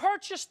not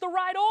purchased the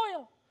right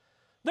oil.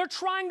 They're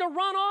trying to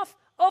run off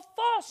a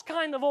false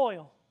kind of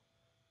oil.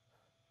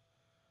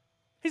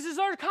 He says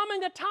there's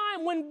coming a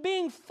time when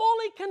being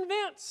fully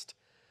convinced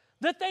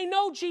that they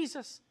know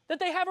Jesus, that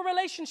they have a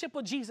relationship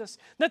with Jesus,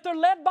 that they're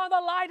led by the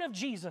light of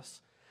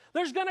Jesus,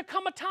 there's going to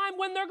come a time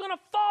when they're going to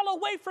fall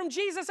away from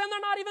Jesus and they're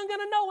not even going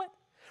to know it.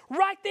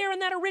 Right there in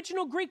that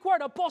original Greek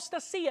word,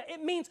 apostasia,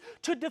 it means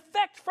to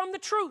defect from the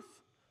truth,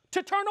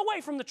 to turn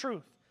away from the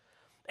truth.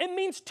 It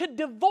means to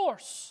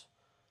divorce.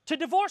 To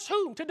divorce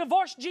whom? To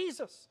divorce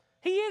Jesus.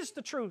 He is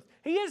the truth.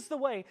 He is the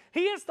way.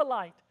 He is the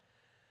light.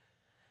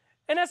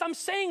 And as I'm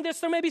saying this,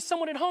 there may be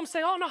someone at home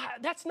saying, oh no,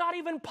 that's not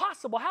even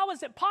possible. How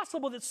is it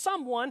possible that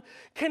someone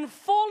can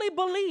fully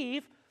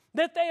believe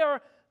that they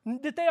are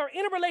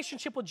in a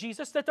relationship with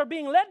Jesus, that they're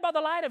being led by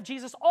the light of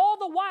Jesus, all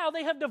the while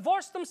they have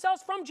divorced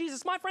themselves from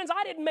Jesus? My friends,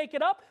 I didn't make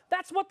it up.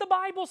 That's what the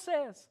Bible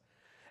says.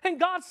 And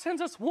God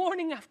sends us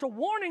warning after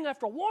warning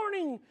after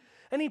warning.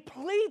 And he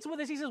pleads with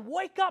us. He says,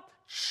 wake up,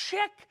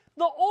 check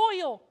the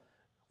oil.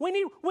 We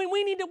need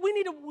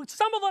to,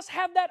 some of us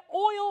have that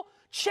oil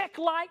check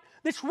light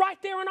that's right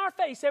there in our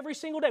face every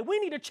single day. We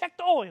need to check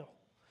the oil.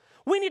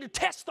 We need to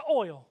test the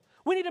oil.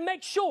 We need to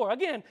make sure,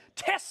 again,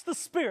 test the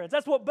spirits.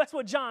 That's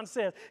what John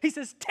says. He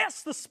says,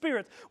 test the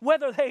spirits,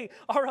 whether they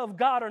are of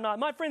God or not.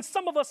 My friends,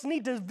 some of us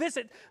need to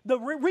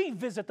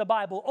revisit the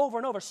Bible over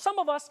and over. Some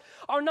of us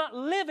are not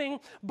living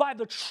by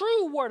the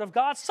true Word of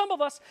God. Some of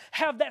us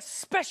have that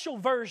special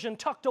version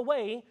tucked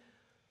away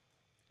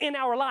in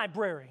our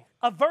library,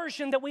 a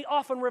version that we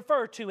often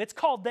refer to. It's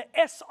called the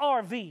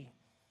SRV.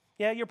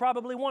 Yeah, you're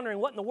probably wondering,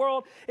 what in the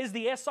world is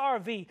the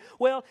SRV?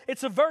 Well,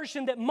 it's a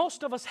version that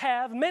most of us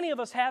have, many of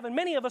us have, and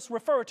many of us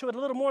refer to it a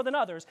little more than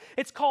others.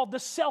 It's called the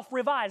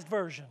self-revised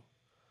version.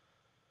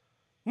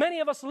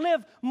 Many of us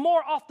live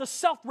more off the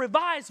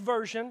self-revised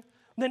version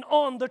than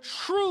on the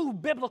true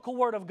biblical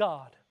Word of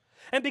God.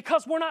 And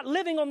because we're not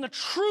living on the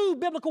true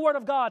biblical Word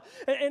of God,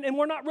 and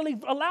we're not really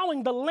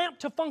allowing the lamp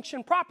to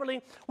function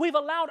properly, we've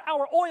allowed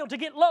our oil to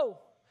get low.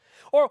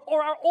 Or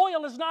our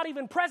oil is not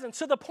even present,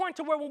 to the point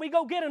to where when we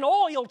go get an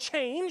oil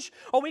change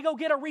or we go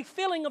get a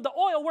refilling of the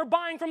oil, we're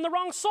buying from the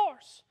wrong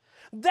source.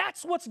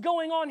 That's what's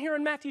going on here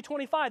in Matthew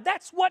 25.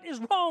 That's what is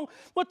wrong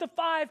with the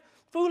 5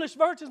 foolish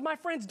virgins. My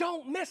friends,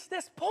 don't miss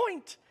this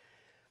point.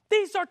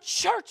 These are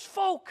church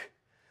folk.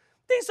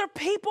 These are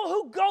people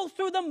who go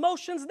through the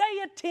motions.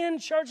 They attend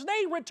church.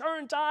 They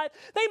return tithe.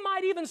 They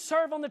might even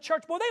serve on the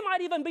church board. They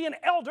might even be an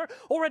elder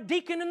or a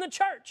deacon in the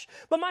church.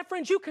 But my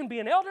friends, you can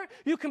be an elder.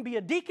 You can be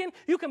a deacon.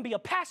 You can be a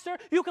pastor.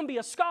 You can be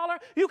a scholar.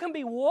 You can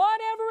be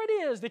whatever it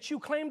is that you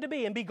claim to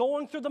be and be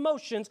going through the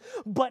motions,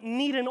 but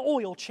need an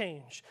oil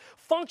change.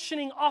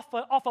 Functioning off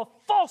a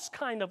false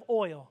kind of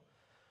oil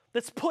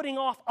that's putting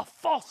off a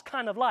false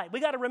kind of light. We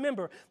got to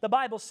remember, the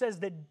Bible says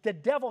that the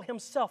devil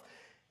himself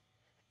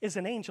is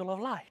an angel of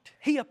light.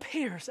 He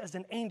appears as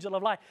an angel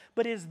of light.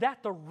 But is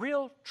that the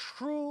real,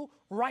 true,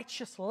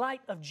 righteous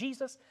light of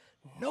Jesus?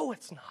 No,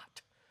 it's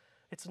not.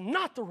 It's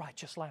not the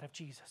righteous light of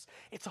Jesus.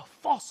 It's a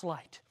false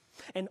light.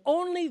 And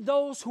only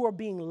those who are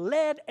being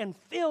led and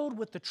filled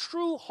with the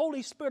true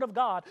Holy Spirit of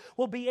God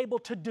will be able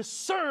to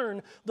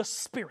discern the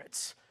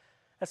spirits,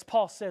 as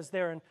Paul says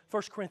there in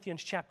 1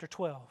 Corinthians chapter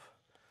 12.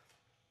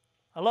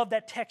 I love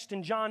that text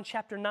in John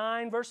chapter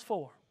 9, verse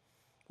 4.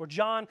 Where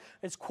John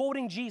is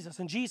quoting Jesus,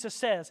 and Jesus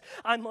says,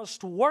 I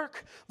must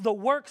work the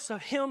works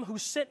of him who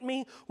sent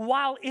me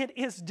while it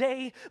is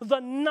day. The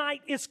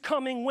night is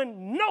coming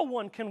when no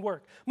one can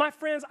work. My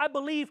friends, I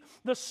believe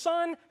the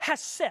sun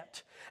has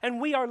set, and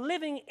we are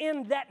living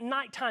in that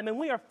nighttime, and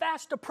we are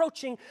fast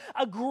approaching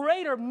a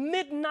greater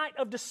midnight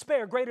of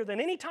despair, greater than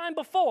any time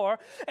before,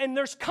 and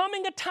there's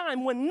coming a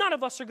time when none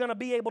of us are going to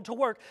be able to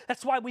work.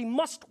 That's why we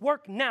must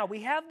work now.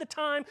 We have the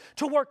time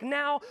to work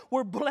now.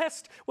 We're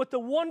blessed with the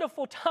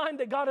wonderful time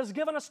that God has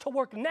given us to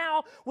work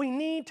now. We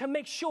need to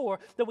make sure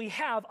that we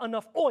have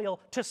enough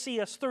oil to see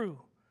us through.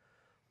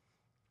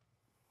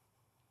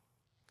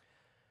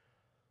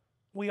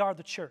 We are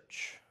the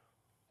church.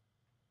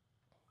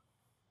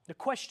 The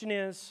question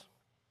is,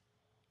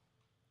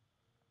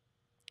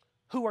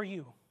 who are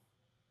you?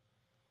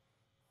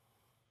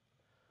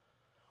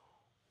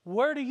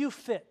 Where do you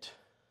fit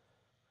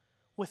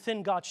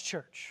within God's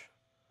church?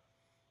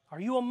 Are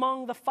you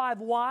among the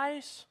 5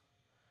 wise?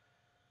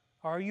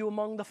 Or are you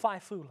among the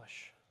 5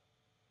 foolish?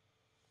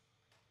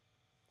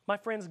 My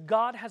friends,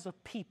 God has a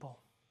people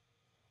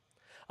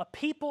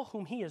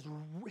whom He's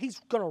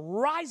going to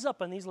rise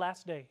up in these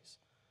last days.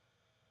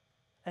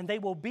 And they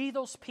will be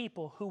those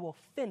people who will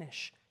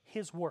finish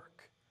His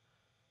work.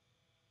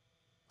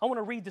 I want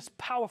to read this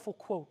powerful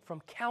quote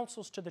from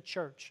Counsels to the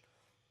Church,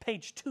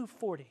 page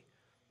 240.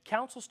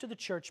 Counsels to the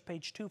Church,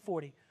 page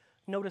 240.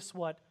 Notice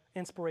what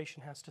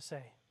Inspiration has to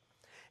say.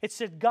 It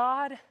said,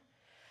 God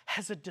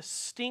has a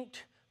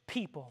distinct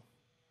people,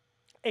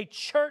 a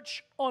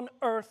church on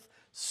earth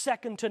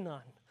second to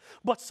none,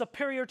 but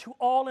superior to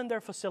all in their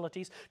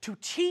facilities, to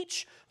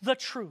teach the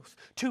truth,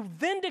 to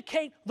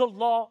vindicate the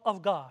law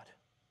of God.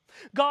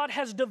 God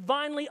has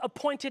divinely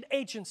appointed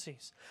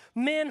agencies,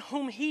 men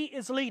whom He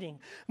is leading,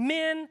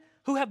 men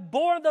who have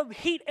borne the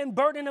heat and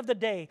burden of the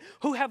day,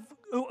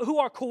 who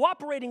are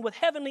cooperating with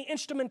heavenly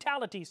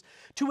instrumentalities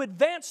to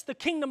advance the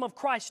kingdom of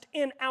Christ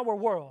in our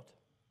world.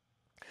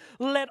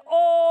 Let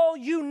all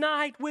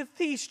unite with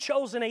these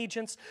chosen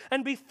agents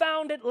and be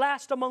found at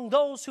last among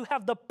those who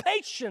have the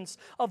patience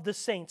of the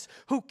saints,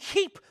 who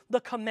keep the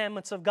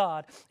commandments of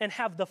God and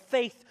have the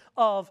faith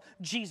of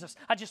Jesus.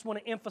 I just want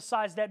to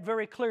emphasize that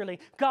very clearly.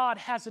 God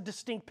has a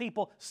distinct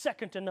people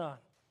second to none,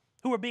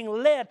 who are being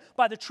led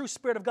by the true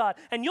Spirit of God.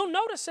 And you'll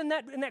notice in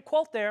that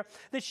quote there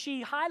that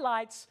she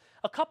highlights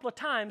a couple of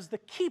times the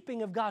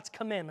keeping of God's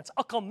commandments,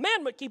 a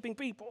commandment-keeping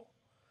people.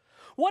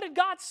 What did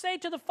God say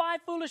to the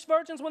 5 foolish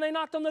virgins when they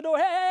knocked on the door?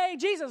 Hey,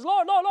 Jesus,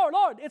 Lord, Lord, Lord,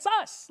 Lord, it's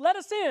us. Let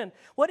us in.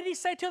 What did He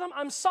say to them?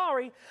 I'm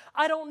sorry,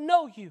 I don't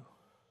know you.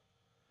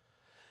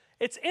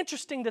 It's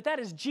interesting that that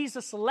is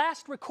Jesus'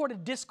 last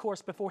recorded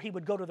discourse before he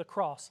would go to the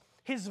cross.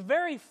 His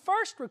very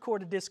first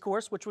recorded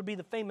discourse, which would be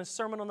the famous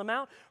Sermon on the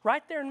Mount,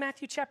 right there in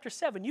Matthew chapter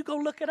 7. You go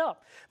look it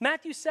up.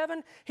 Matthew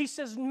 7, he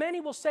says, many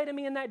will say to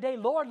me in that day,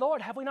 Lord,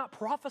 Lord, have we not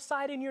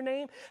prophesied in your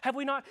name? Have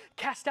we not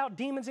cast out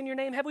demons in your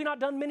name? Have we not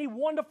done many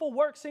wonderful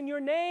works in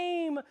your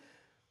name?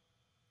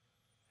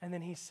 And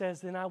then he says,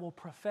 then I will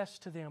profess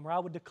to them, or I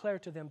will declare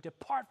to them,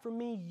 depart from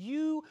me,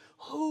 you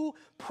who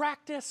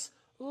practice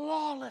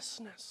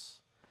lawlessness.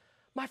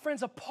 My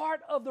friends, a part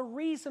of the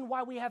reason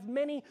why we have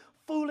many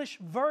foolish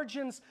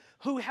virgins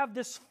who have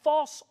this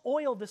false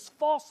oil, this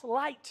false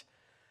light,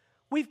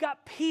 we've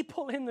got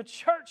people in the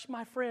church,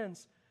 my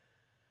friends,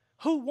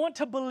 who want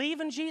to believe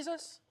in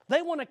Jesus.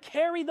 They want to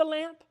carry the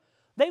lamp.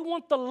 They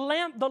want the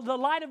lamp, the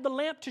light of the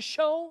lamp to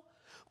show,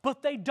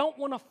 but they don't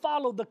want to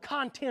follow the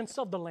contents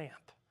of the lamp.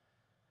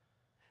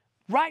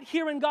 Right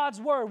here in God's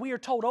Word, we are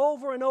told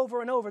over and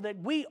over and over that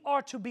we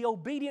are to be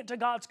obedient to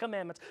God's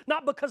commandments,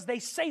 not because they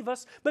save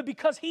us, but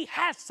because He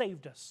has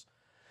saved us.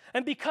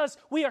 And because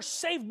we are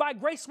saved by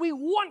grace, we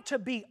want to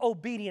be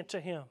obedient to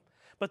Him.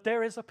 But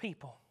there is a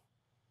people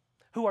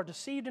who are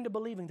deceived into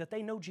believing that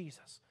they know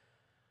Jesus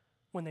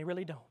when they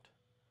really don't.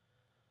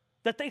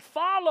 That they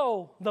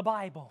follow the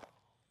Bible,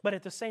 but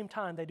at the same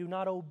time, they do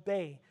not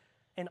obey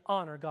and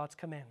honor God's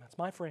commandments.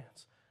 My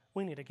friends,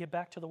 we need to get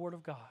back to the Word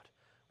of God.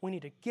 We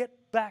need to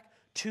get back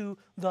to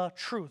the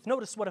truth.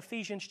 Notice what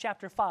Ephesians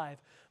chapter 5,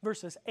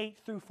 verses 8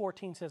 through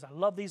 14 says. I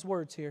love these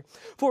words here.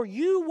 For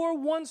you were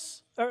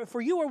once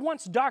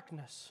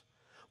darkness,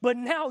 but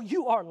now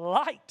you are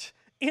light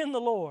in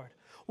the Lord.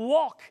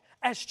 Walk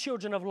as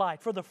children of light.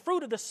 For the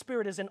fruit of the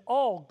Spirit is in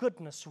all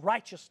goodness,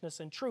 righteousness,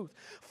 and truth,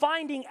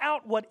 finding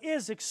out what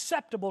is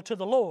acceptable to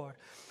the Lord.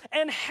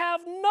 And have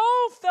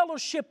no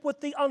fellowship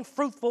with the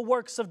unfruitful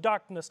works of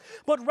darkness,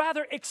 but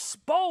rather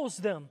expose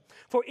them.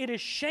 For it is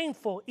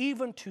shameful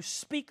even to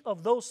speak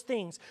of those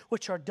things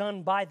which are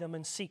done by them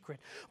in secret.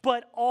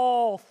 But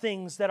all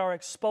things that are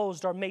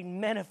exposed are made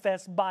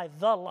manifest by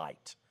the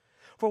light.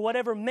 For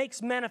whatever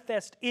makes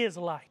manifest is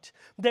light.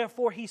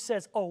 Therefore he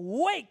says,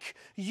 awake,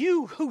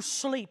 you who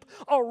sleep.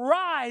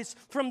 Arise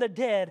from the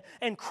dead,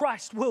 and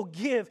Christ will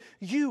give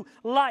you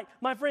light.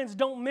 My friends,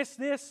 don't miss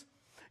this.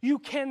 You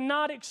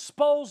cannot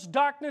expose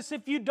darkness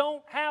if you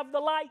don't have the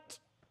light.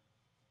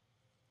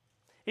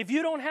 If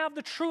you don't have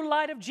the true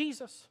light of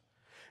Jesus.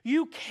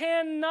 You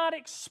cannot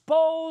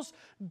expose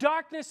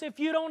darkness if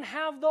you don't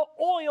have the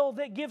oil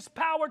that gives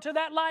power to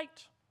that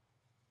light.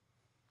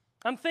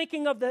 I'm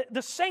thinking of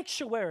the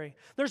sanctuary.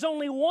 There's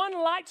only one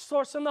light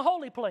source in the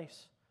holy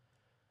place.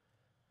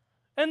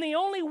 And the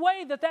only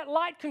way that that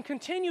light can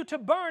continue to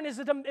burn is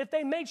if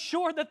they made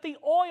sure that the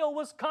oil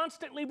was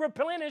constantly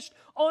replenished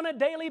on a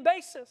daily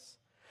basis.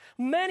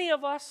 Many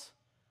of us,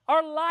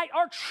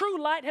 our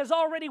true light has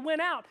already went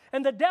out,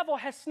 and the devil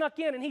has snuck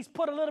in, and he's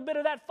put a little bit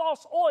of that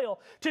false oil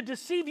to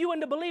deceive you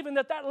into believing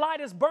that that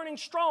light is burning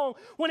strong,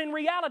 when in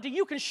reality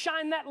you can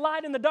shine that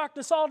light in the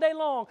darkness all day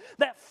long,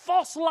 that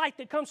false light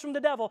that comes from the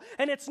devil,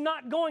 and it's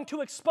not going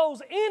to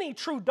expose any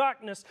true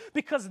darkness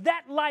because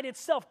that light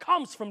itself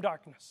comes from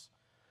darkness.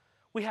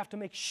 We have to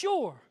make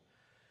sure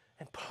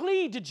and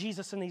plead to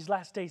Jesus in these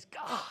last days,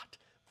 God,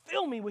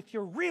 fill me with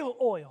your real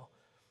oil.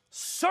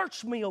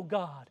 Search me, O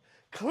God.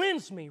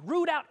 Cleanse me.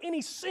 Root out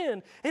any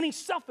sin, any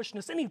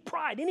selfishness, any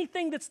pride,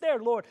 anything that's there,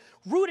 Lord.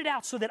 Root it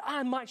out so that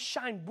I might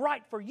shine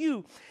bright for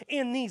you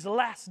in these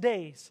last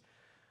days.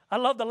 I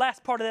love the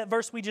last part of that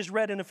verse we just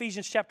read in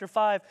Ephesians chapter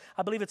 5.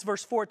 I believe it's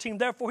verse 14.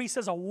 Therefore, he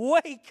says,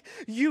 awake,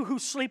 you who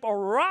sleep,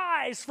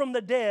 arise from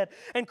the dead,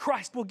 and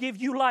Christ will give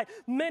you light.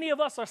 Many of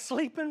us are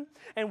sleeping,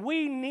 and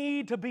we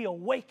need to be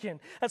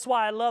awakened. That's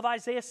why I love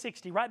Isaiah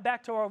 60. Right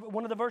back to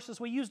one of the verses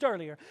we used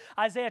earlier.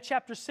 Isaiah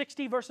chapter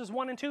 60, verses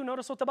 1 and 2.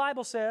 Notice what the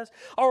Bible says.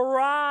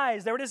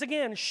 Arise, there it is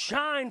again,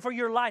 shine, for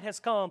your light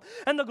has come,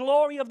 and the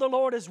glory of the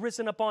Lord is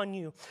risen upon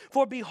you.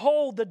 For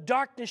behold, the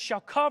darkness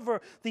shall cover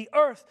the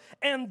earth,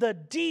 and the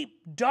deep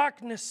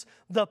darkness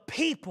the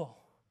people.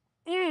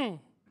 But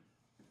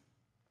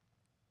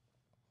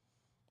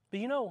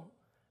you know,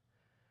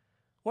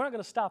 we're not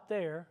going to stop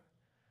there.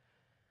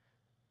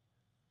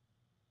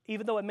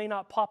 Even though it may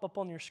not pop up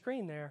on your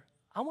screen there,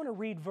 I want to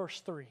read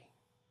verse 3.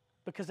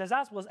 Because as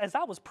I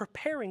was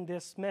preparing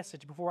this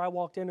message before I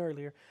walked in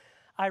earlier,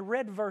 I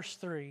read verse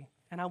 3,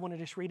 and I want to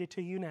just read it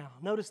to you now.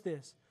 Notice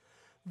this.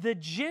 The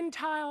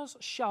Gentiles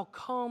shall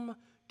come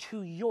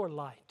to your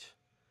light,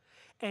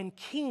 and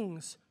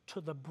kings to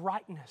the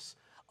brightness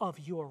of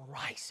your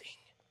rising.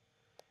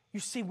 You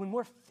see, when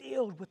we're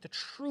filled with the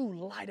true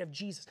light of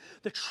Jesus,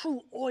 the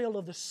true oil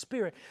of the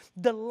Spirit,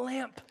 the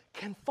lamp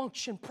can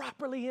function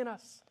properly in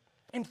us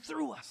and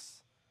through us.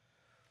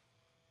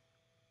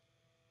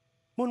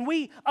 When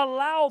we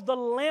allow the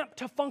lamp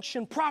to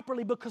function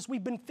properly because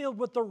we've been filled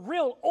with the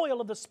real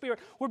oil of the Spirit,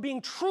 we're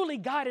being truly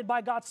guided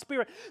by God's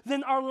Spirit,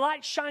 then our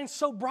light shines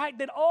so bright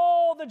that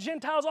all the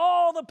Gentiles,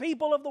 all the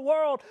people of the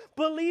world,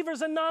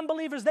 believers and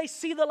non-believers, they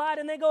see the light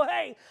and they go,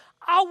 hey,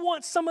 I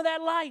want some of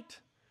that light.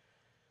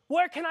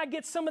 Where can I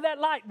get some of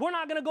that light? We're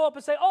not going to go up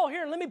and say, oh,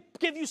 here, let me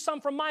give you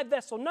some from my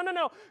vessel. No, no,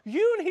 no.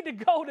 You need to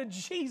go to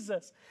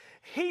Jesus.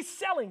 He's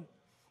selling.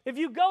 If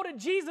you go to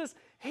Jesus,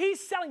 He's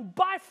selling.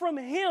 Buy from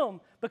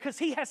Him, because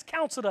He has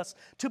counseled us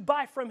to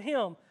buy from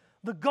Him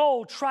the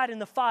gold tried in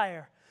the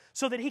fire,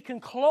 so that He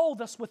can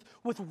clothe us with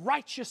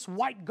righteous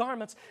white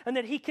garments, and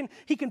that He can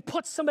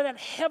put some of that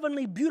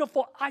heavenly,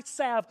 beautiful eye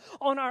salve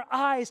on our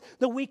eyes,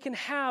 that we can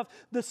have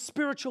the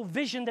spiritual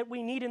vision that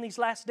we need in these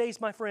last days,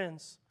 my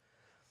friends.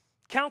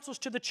 Counsels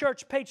to the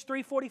Church, page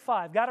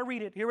 345. Got to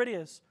read it. Here it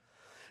is.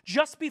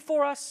 Just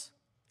before us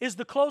is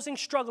the closing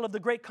struggle of the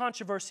great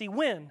controversy,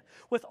 when,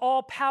 with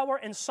all power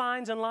and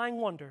signs and lying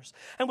wonders,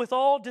 and with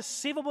all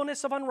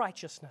deceivableness of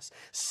unrighteousness,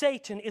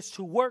 Satan is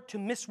to work to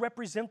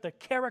misrepresent the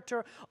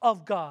character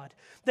of God,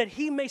 that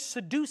he may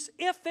seduce,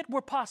 if it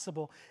were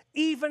possible,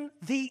 even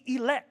the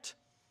elect.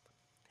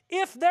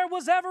 If there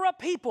was ever a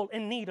people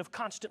in need of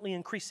constantly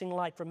increasing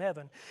light from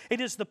heaven, it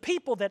is the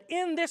people that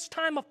in this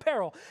time of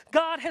peril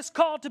God has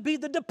called to be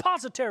the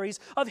depositaries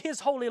of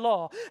His holy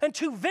law and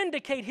to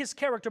vindicate His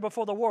character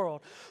before the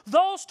world.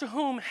 Those to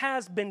whom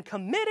has been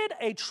committed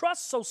a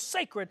trust so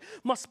sacred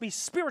must be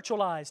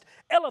spiritualized,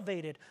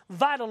 elevated,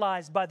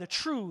 vitalized by the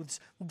truths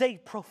they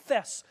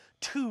profess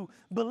to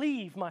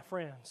believe, my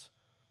friends.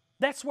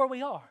 That's where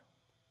we are.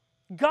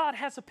 God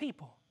has a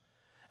people.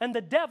 And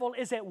the devil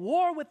is at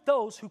war with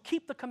those who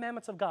keep the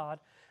commandments of God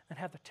and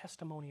have the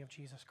testimony of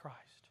Jesus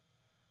Christ.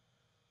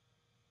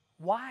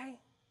 Why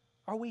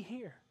are we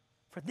here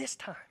for this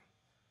time?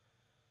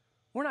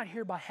 We're not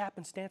here by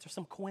happenstance or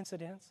some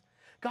coincidence.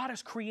 God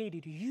has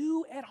created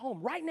you at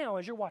home right now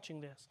as you're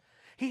watching this.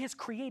 He has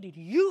created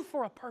you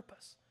for a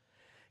purpose.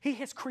 He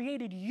has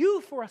created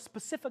you for a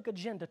specific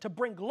agenda, to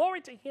bring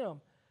glory to Him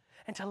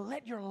and to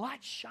let your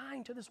light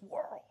shine to this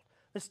world,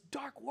 this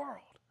dark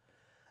world.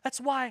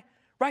 That's why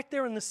right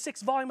there in the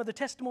 6th volume of the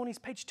Testimonies,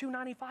 page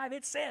 295,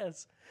 it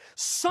says,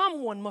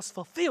 someone must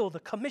fulfill the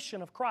commission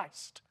of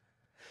Christ.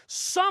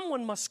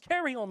 Someone must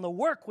carry on the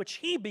work which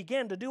He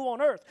began to do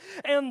on earth.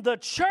 And the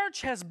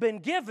church has been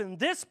given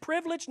this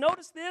privilege,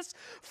 notice this,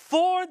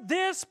 for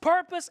this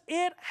purpose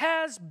it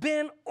has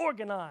been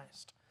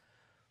organized.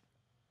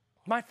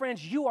 My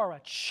friends, you are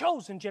a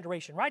chosen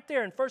generation. Right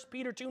there in 1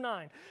 Peter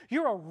 2:9,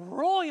 you're a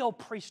royal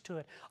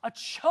priesthood, a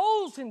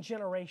chosen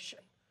generation.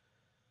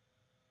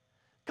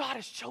 God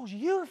has chosen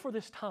you for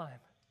this time.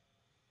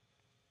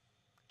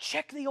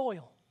 Check the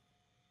oil.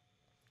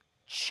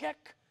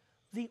 Check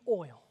the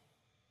oil.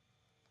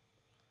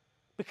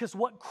 Because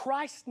what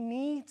Christ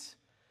needs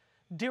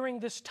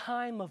during this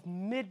time of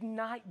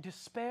midnight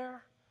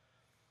despair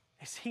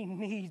is He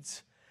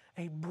needs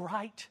a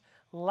bright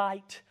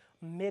light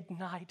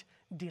midnight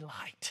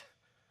delight.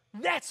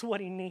 That's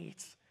what He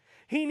needs.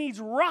 He needs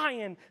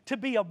Ryan to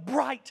be a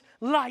bright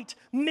light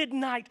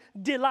midnight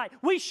delight.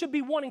 We should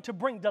be wanting to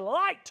bring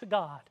delight to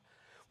God.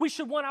 We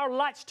should want our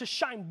lights to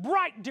shine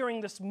bright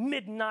during this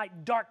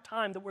midnight dark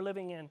time that we're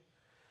living in.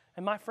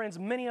 And my friends,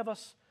 many of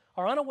us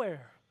are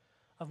unaware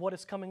of what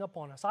is coming up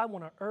on us. I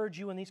want to urge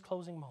you in these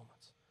closing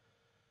moments.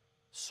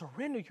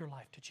 Surrender your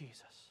life to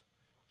Jesus.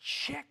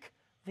 Check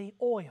the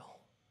oil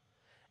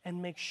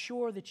and make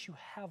sure that you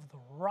have the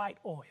right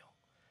oil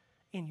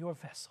in your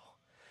vessel,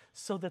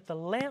 so that the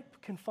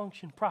lamp can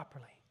function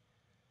properly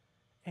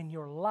and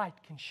your light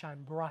can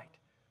shine bright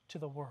to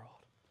the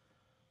world.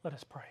 Let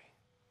us pray.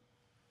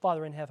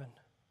 Father in heaven,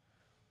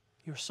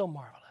 You're so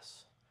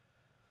marvelous.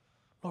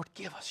 Lord,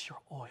 give us Your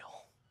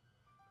oil.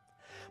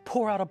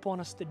 Pour out upon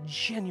us the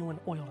genuine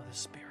oil of the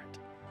Spirit.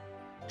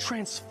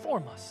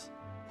 Transform us.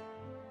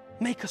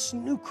 Make us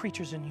new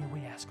creatures in You, we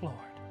ask, Lord.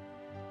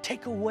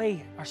 Take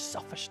away our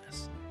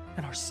selfishness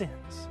and our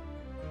sins.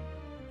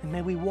 And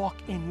may we walk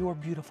in Your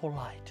beautiful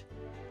light.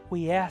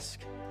 We ask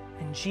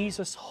in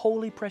Jesus'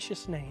 holy,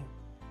 precious name.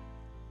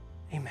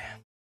 Amen.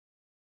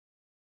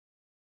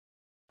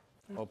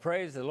 Well,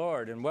 praise the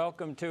Lord, and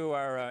welcome to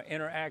our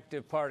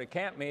interactive part of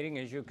camp meeting.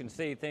 As you can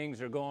see,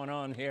 things are going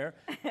on here.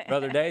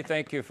 Brother Day,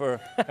 thank you for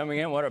coming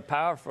in. What a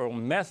powerful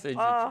message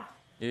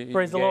you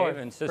praise gave. the Lord.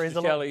 And Sister Praise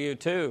the Shelley, Lord. you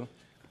too.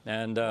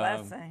 And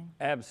Blessing.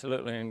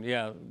 absolutely, and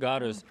yeah,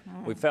 God is,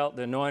 we felt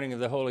the anointing of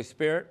the Holy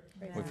Spirit.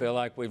 We feel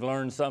like we've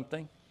learned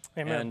something.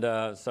 Amen.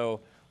 And so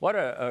what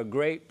a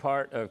great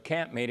part of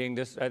camp meeting.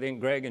 This, I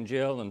think Greg and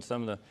Jill and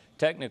some of the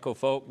technical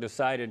folk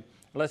decided,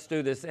 let's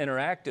do this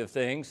interactive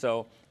thing.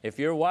 So if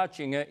you're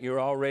watching it, you're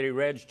already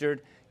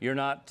registered. You're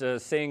not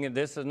seeing it.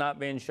 This is not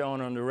being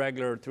shown on the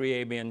regular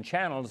 3ABN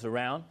channels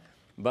around,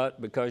 but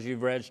because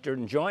you've registered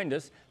and joined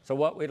us. So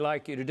what we'd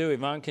like you to do,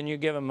 Yvonne, can you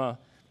give them a,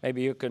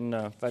 maybe you can,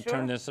 if I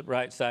turn this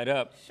right side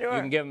up, Sure. you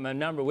can give them a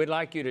number. We'd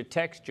like you to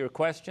text your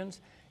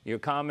questions, your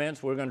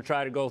comments. We're going to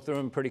try to go through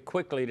them pretty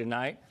quickly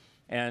tonight.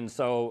 And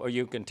so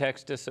you can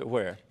text us at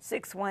where?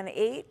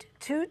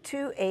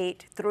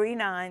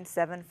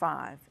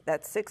 618-228-3975.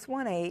 That's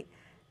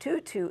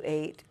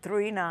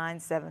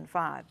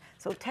 618-228-3975.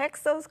 So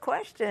text those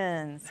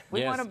questions.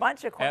 We want a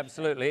bunch of questions.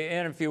 Absolutely.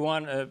 And if you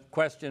want a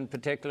question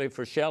particularly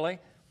for Shelley,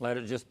 let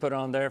it just put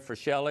on there for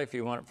Shelley. If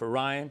you want it for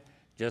Ryan,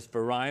 just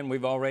for Ryan.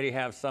 We've already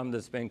have some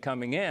that's been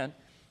coming in.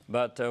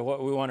 But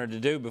what we wanted to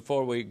do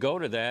before we go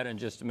to that in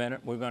just a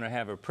minute, we're going to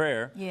have a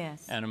prayer.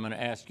 Yes. And I'm going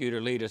to ask you to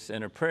lead us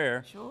in a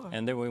prayer. Sure.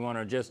 And then we want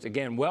to just,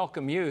 again,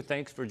 welcome you.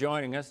 Thanks for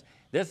joining us.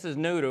 This is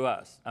new to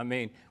us. I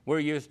mean, we're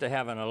used to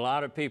having a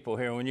lot of people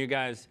here. When you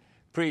guys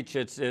preach,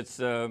 it's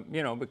you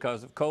know,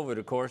 because of COVID,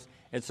 of course,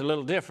 it's a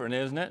little different,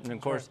 isn't it? And,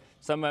 of course,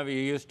 some of you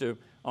are used to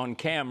on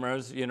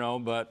cameras, you know,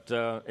 but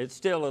it's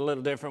still a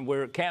little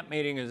different. Camp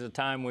meeting is a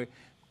time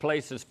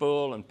place is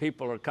full and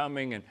people are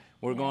coming, and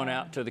we're going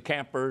out to the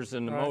campers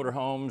and the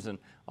motorhomes and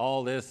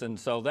all this. And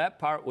so that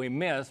part we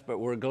miss, but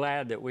we're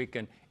glad that we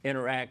can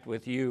interact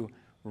with you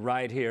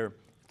right here,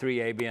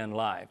 3ABN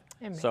Live.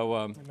 Amen.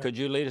 So could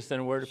you lead us in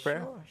a word of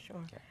prayer? Sure.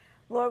 Okay.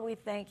 Lord, we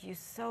thank you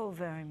so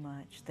very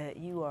much that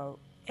you are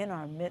in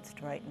our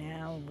midst right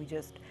now. And we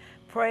just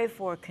pray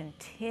for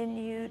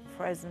continued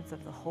presence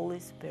of the Holy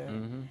Spirit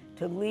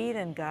to lead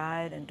and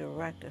guide and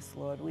direct us,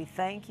 Lord. We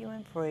thank you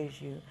and praise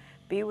you.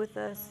 Be with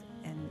us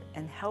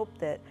and help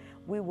that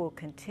we will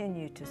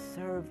continue to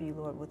serve you,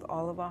 Lord, with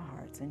all of our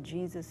hearts. In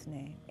Jesus'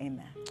 name,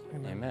 amen.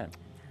 Amen.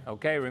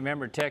 Okay,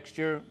 remember, text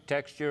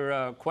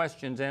your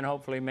questions in.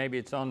 Hopefully, maybe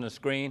it's on the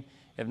screen.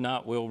 If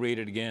not, we'll read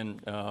it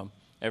again.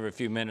 Every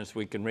few minutes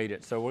we can read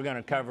it. So we're going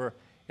to cover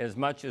as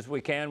much as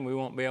we can. We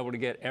won't be able to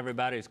get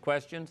everybody's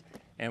questions.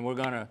 And we're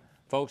going to,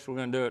 folks, we're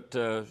going to do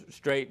it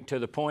straight to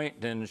the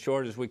point and as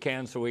short as we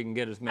can so we can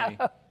get as many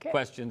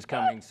questions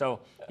coming.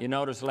 So you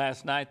noticed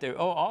last night there,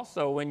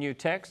 also when you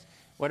text,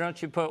 why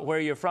don't you put where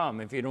you're from?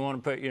 If you don't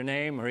want to put your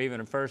name or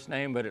even a first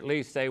name, but at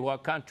least say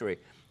what country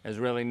is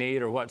really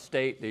neat or what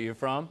state that you're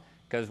from,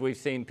 because we've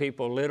seen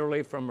people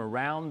literally from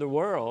around the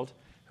world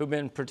who've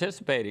been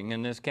participating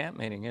in this camp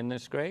meeting. Isn't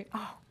this great?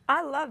 Oh,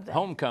 I love that.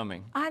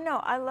 Homecoming. I know.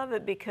 I love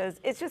it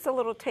because it's just a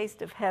little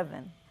taste of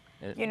heaven.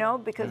 You know,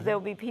 because there'll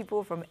be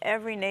people from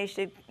every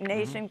nation,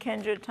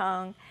 kindred,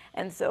 tongue.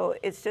 And so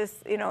it's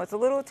just, you know, it's a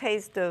little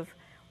taste of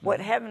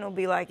what heaven will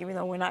be like, even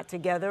though we're not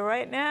together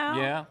right now.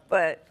 Yeah.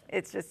 But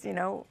it's just, you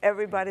know,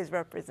 everybody's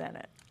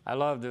represented. I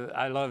love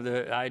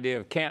the idea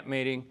of camp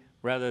meeting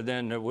rather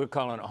than we're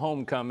calling it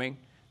homecoming.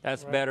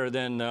 That's better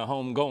than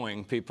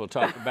homegoing. People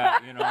talk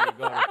about, you know, you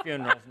go to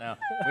funerals now.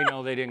 We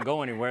know they didn't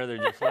go anywhere. They're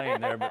just laying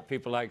there, but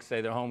people like to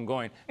say they're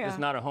homegoing. Yeah. It's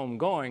not a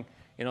homegoing.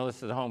 You know,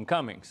 this is a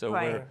homecoming, so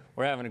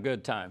we're having a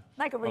good time.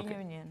 Like a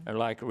reunion. Or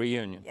like a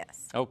reunion.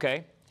 Yes.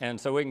 Okay, and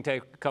so we can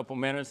take a couple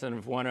minutes, and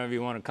if one of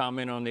you want to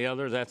comment on the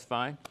other, that's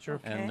fine. Sure.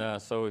 Okay.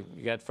 And so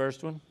you got the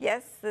first one?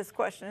 Yes, this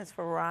question is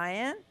for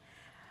Ryan.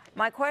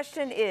 My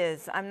question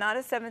is, I'm not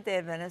a Seventh-day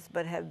Adventist,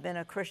 but have been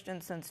a Christian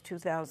since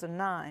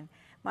 2009.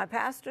 My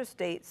pastor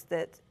states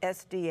that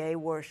SDA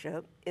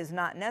worship is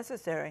not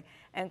necessary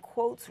and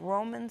quotes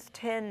Romans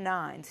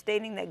 10:9,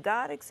 stating that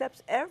God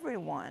accepts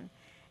everyone.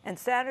 And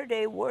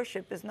Saturday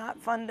worship is not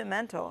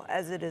fundamental,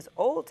 as it is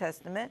Old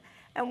Testament,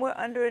 and we're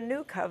under a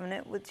new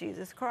covenant with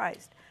Jesus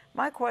Christ.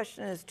 My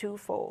question is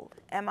twofold.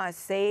 Am I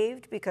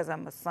saved because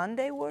I'm a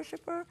Sunday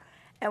worshiper?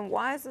 And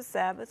why is the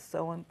Sabbath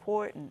so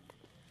important?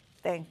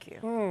 Thank you.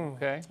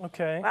 Okay.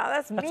 Okay. Wow,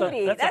 that's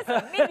meaty. That's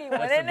a meaty one,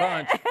 That's a isn't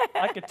bunch. it?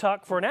 I could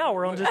talk for an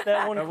hour on just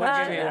that one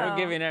question. We'll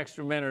give you an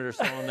extra minute or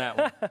so on that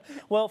one.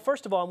 Well,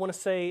 first of all, I want to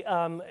say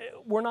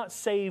we're not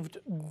saved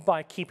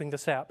by keeping the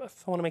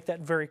Sabbath. I want to make that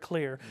very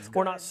clear.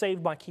 We're not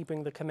saved by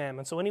keeping the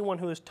commandments. So anyone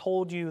who has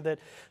told you that,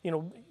 you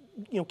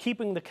know,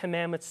 keeping the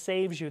commandments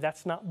saves you,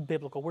 that's not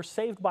biblical. We're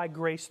saved by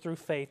grace through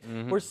faith.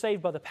 We're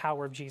saved by the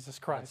power of Jesus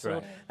Christ. That's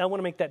right. So I want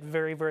to make that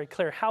very, very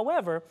clear.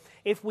 However,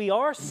 if we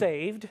are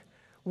saved,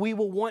 we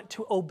will want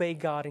to obey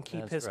God and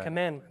keep His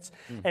commandments.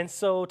 And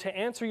so to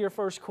answer your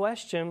first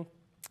question,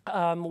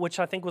 which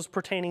I think was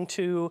pertaining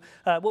to,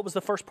 what was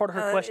the first part of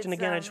her question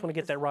again? I just want to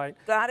get that right.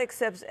 God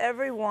accepts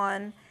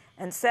everyone,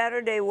 and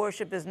Saturday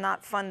worship is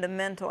not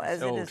fundamental,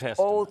 as it is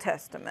Old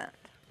Testament.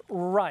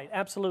 Right,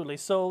 absolutely.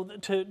 So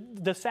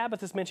the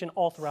Sabbath is mentioned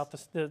all throughout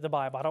the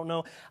Bible. I don't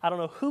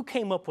know who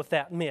came up with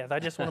that myth. I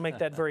just want to make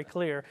that very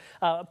clear.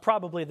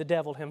 Probably the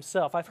devil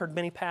himself. I've heard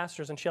many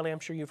pastors, and Shelley,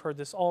 I'm sure you've heard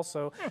this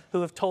also,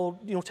 who have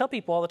tell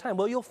people all the time,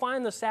 well, you'll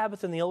find the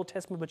Sabbath in the Old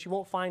Testament, but you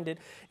won't find it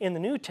in the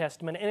New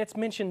Testament. And it's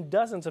mentioned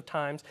dozens of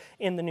times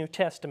in the New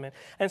Testament.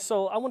 And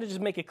so I want to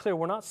just make it clear,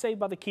 we're not saved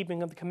by the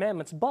keeping of the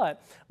commandments,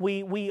 but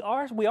we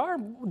are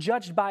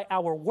judged by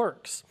our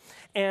works.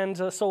 And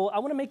so I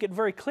want to make it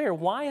very clear,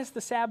 why is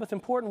the Sabbath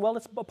important? Well,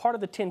 it's a part of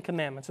the Ten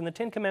Commandments, and the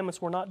Ten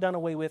Commandments were not done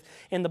away with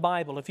in the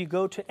Bible. If you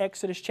go to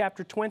Exodus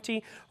chapter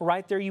 20,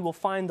 right there you will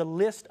find the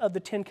list of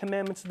the Ten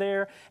Commandments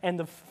there, and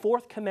the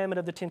fourth commandment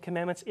of the Ten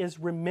Commandments is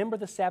remember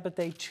the Sabbath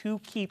day to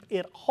keep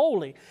it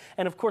holy.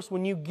 And of course,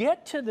 when you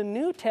get to the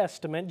New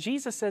Testament,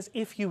 Jesus says,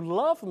 if you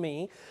love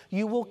me,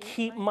 you will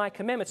keep my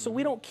commandments. So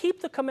we don't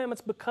keep the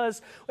commandments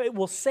because it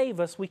will save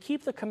us. We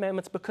keep the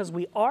commandments because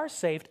we are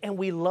saved and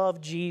we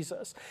love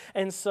Jesus.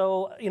 And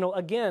so,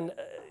 again,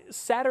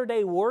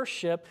 Saturday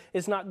worship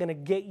is not going to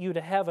get you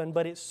to heaven,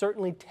 but it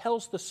certainly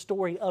tells the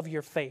story of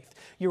your faith.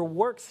 Your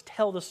works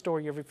tell the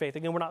story of your faith.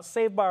 Again, we're not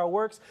saved by our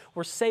works.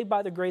 We're saved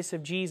by the grace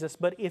of Jesus.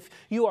 But if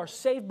you are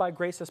saved by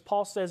grace, as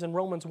Paul says in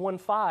Romans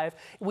 1:5,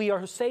 we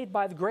are saved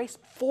by the grace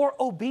for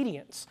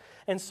obedience.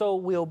 And so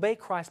we obey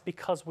Christ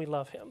because we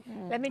love him.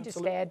 Let me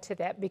just add to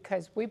that,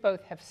 because we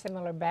both have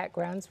similar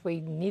backgrounds. We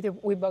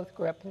both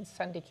grew up in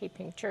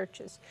Sunday-keeping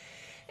churches.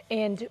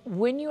 And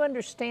when you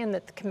understand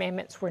that the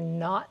commandments were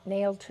not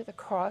nailed to the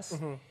cross,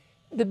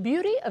 the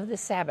beauty of the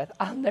Sabbath,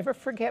 I'll never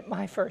forget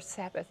my first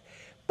Sabbath.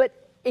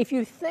 But if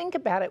you think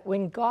about it,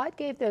 when God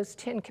gave those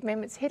 10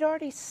 commandments, he'd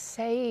already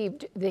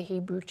saved the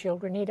Hebrew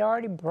children. He'd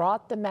already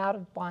brought them out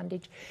of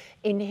bondage.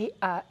 In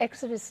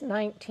Exodus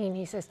 19,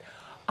 he says,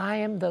 I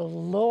am the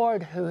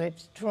Lord who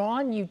has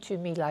drawn you to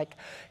me like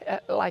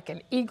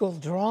an eagle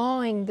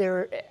drawing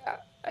their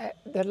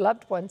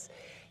loved ones.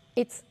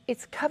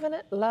 It's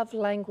covenant love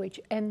language,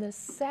 and the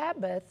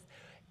Sabbath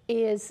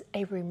is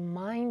a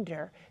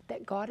reminder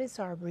that God is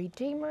our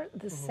Redeemer.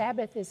 The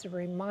Sabbath is a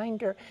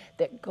reminder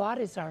that God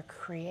is our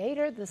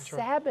Creator. The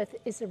Sabbath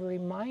is a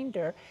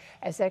reminder,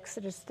 as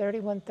Exodus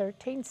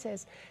 31:13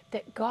 says,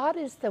 that God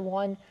is the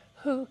one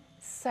who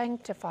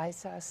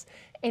sanctifies us.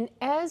 And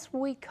as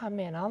we come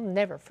in, I'll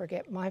never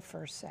forget my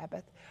first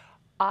Sabbath,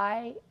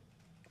 I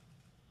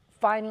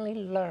finally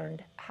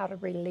learned how to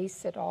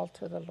release it all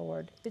to the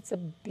Lord. It's a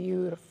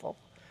beautiful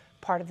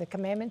part of the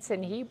commandments.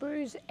 In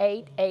Hebrews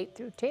 8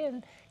 through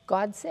 10,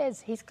 God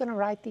says he's going to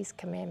write these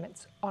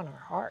commandments on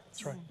our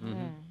hearts. That's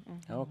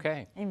right.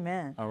 Okay.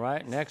 Amen. All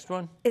right, next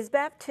one. Is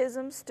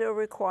baptism still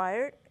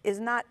required? Is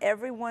not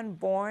everyone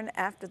born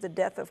after the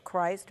death of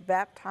Christ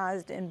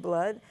baptized in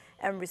blood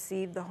and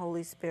received the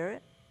Holy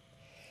Spirit?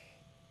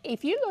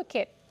 If you look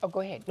at,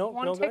 go ahead. No, you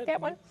want no, to go take ahead.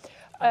 that one?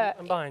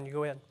 I'm behind you.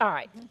 Go ahead. All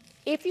right.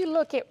 If you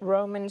look at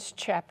Romans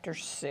chapter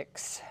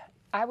 6,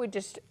 I would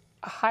just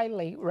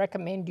highly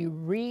recommend you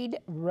read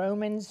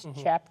Romans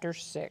chapter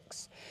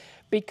 6,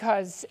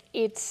 because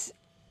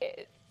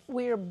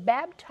we're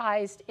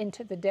baptized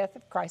into the death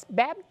of Christ.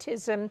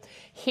 Baptism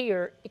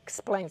here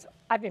explains,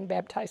 I've been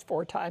baptized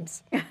 4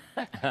 times.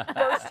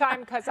 First time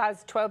because I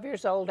was 12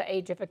 years old,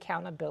 age of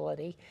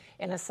accountability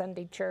in a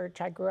Sunday church.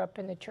 I grew up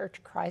in the Church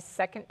of Christ.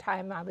 Second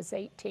time I was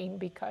 18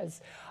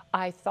 because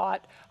I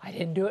thought I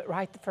didn't do it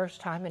right the first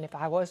time, and if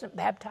I wasn't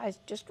baptized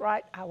just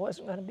right, I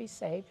wasn't going to be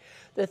saved.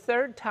 The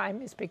third time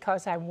is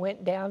because I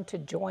went down to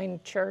join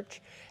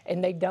church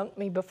and they dunked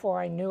me before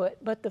I knew it.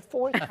 But the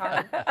fourth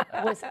time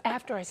was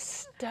after I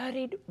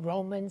studied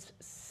Romans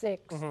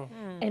 6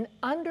 and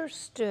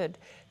understood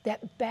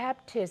that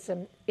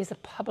baptism is a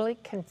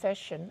public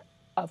confession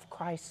of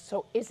Christ.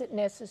 So is it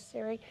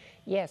necessary?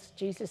 Yes,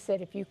 Jesus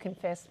said, if you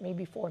confess me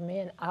before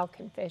men, I'll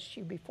confess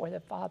you before the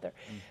Father.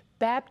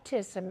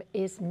 Baptism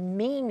is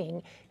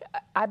meaning,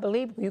 I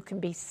believe you can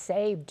be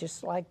saved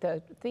just like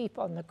the thief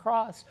on the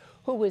cross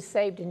who was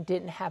saved and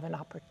didn't have an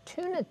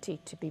opportunity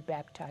to be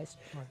baptized.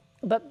 Right.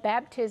 But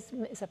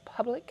baptism is a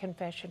public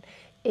confession.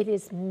 It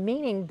is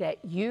meaning that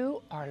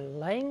you are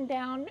laying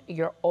down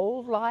your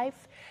old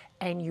life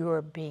and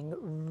you're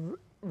being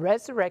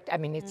resurrected. I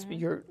mean, it's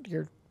you're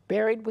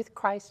buried with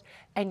Christ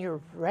and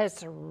you're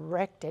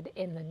resurrected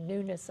in the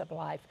newness of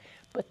life.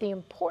 But the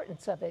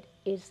importance of it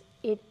is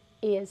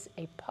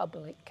a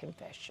public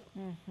confession.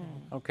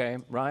 Okay,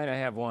 Ryan, I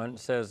have one. It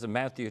says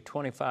Matthew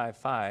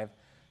 25:5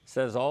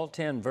 says all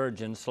 10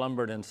 virgins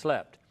slumbered and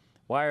slept.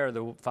 Why are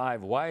the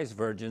 5 wise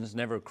virgins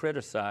never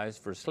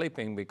criticized for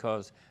sleeping?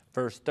 Because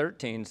verse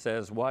 13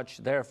 says, watch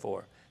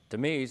therefore. To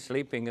me,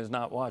 sleeping is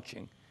not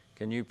watching.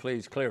 Can you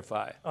please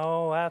clarify?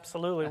 Oh,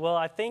 absolutely. Well,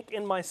 I think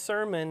in my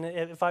sermon,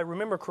 if I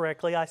remember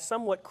correctly, I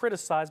somewhat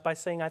criticized by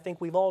saying I think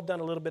we've all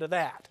done a little bit of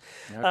that.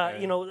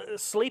 Okay.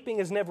 Sleeping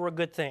is never a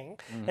good thing.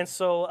 And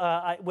so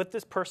with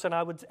this person,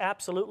 I would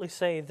absolutely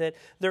say that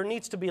there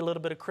needs to be a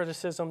little bit of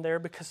criticism there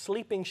because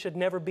sleeping should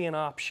never be an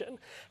option.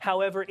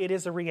 However, it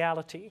is a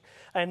reality.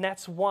 And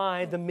that's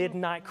why the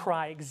midnight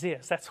cry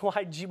exists. That's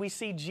why we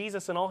see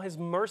Jesus in all his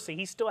mercy.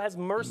 He still has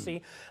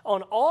mercy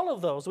on all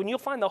of those. When you'll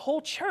find the whole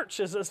church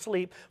is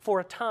asleep for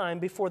a time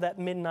before that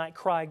midnight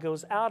cry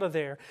goes out of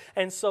there.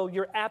 And so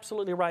you're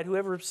absolutely right.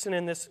 Whoever sent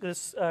in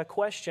this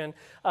question,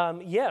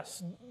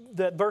 yes,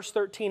 that verse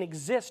 13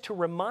 exists to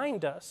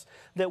remind us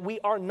that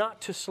we are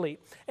not to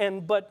sleep.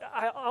 But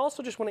I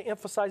also just want to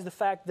emphasize the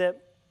fact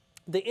that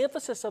the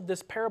emphasis of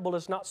this parable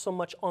is not so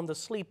much on the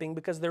sleeping,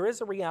 because there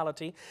is a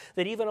reality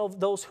that even of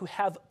those who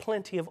have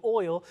plenty of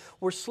oil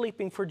were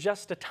sleeping for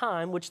just a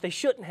time, which they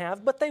shouldn't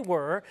have, but they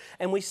were,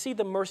 and we see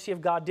the mercy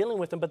of God dealing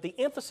with them. But the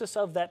emphasis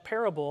of that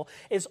parable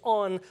is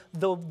on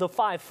the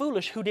 5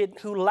 foolish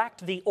who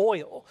lacked the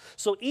oil.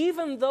 So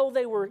even though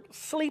they were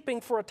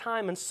sleeping for a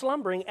time and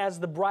slumbering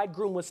as the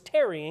bridegroom was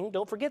tarrying,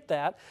 don't forget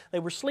that, they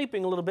were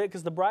sleeping a little bit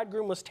because the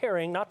bridegroom was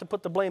tarrying, not to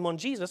put the blame on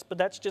Jesus, but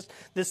that's just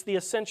the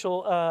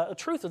essential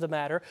truth of the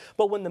matter.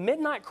 But when the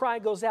midnight cry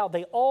goes out,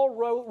 they all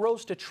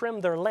rose to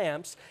trim their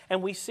lamps.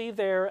 And we see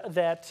there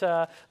that,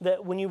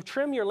 that when you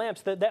trim your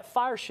lamps, that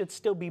fire should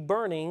still be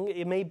burning.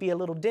 It may be a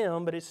little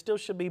dim, but it still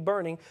should be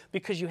burning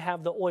because you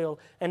have the oil.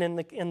 And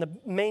in the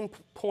main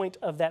point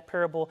of that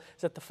parable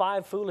is that the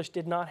 5 foolish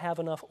did not have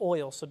enough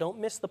oil. So don't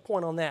miss the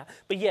point on that.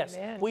 But yes,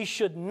 we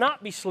should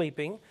not be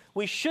sleeping.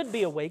 We should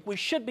be awake. We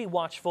should be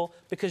watchful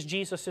because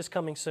Jesus is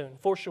coming soon,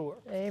 for sure.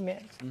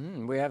 Amen.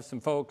 We have some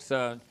folks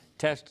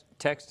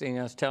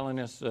texting us, telling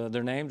us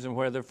their names and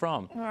where they're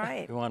from. All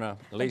right. You want to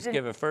at least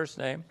give a first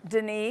name?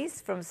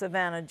 Denise from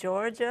Savannah,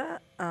 Georgia,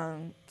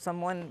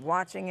 someone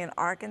watching in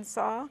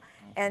Arkansas,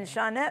 and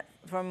Shawnette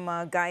from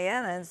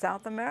Guyana in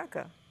South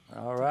America.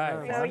 All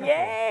right. So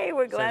yay,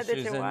 we're glad that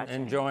she's you're watching.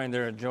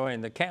 They're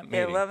enjoying the camp meeting.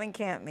 They're loving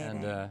camp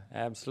meeting. And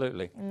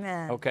absolutely.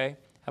 Amen. Okay.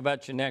 How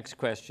about your next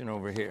question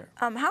over here?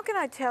 How can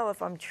I tell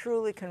if I'm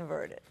truly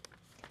converted?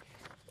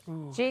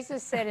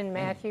 Jesus said in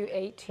Matthew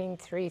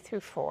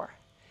 18:3-4,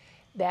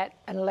 that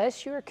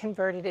unless you are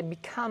converted and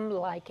become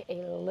like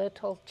a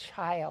little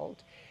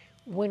child,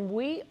 when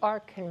we are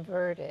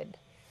converted,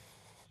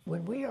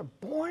 when we are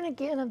born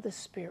again of the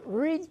Spirit,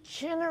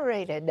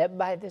 regenerated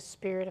by the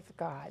Spirit of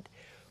God,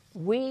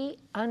 we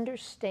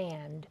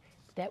understand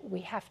that we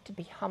have to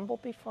be humble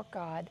before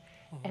God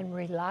and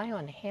rely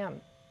on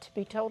Him, to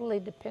be totally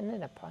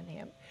dependent upon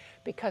Him,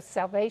 because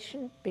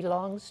salvation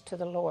belongs to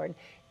the Lord.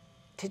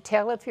 To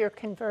tell if you're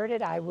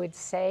converted, I would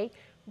say,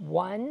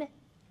 1,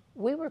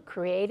 we were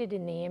created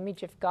in the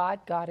image of God.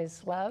 God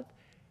is love.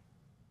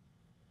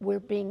 We're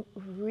being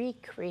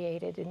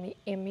recreated in the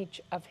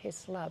image of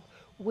His love.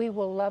 We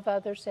will love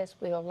others as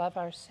we will love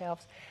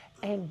ourselves,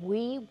 and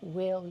we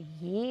will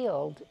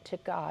yield to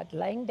God,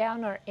 laying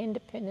down our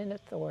independent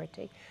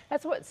authority.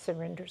 That's what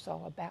surrender's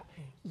all about,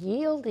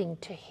 yielding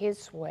to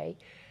His way.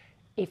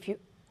 If you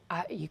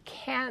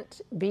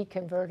can't be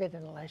converted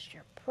unless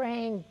you're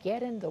praying,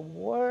 get in the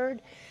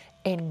Word,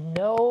 and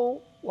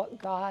know what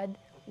God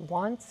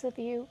wants of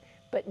you,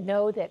 but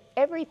know that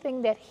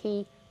everything that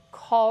He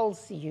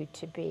calls you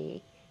to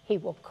be, He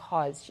will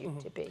cause you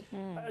to be.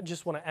 I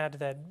just want to add to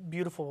that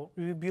beautiful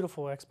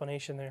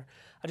explanation there.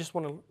 I just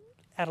want to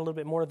add a little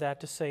bit more to that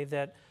to say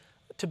that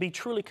to be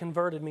truly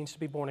converted means to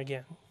be born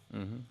again.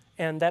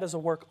 And that is a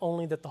work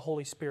only that the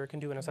Holy Spirit can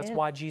do in us. That's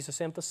why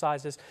Jesus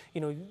emphasizes,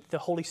 the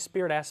Holy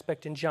Spirit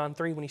aspect in John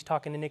 3 when He's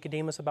talking to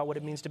Nicodemus about what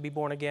it means to be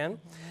born again.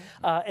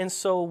 And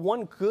so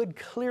one good,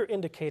 clear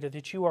indicator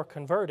that you are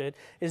converted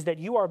is that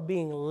you are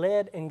being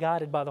led and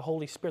guided by the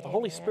Holy Spirit. The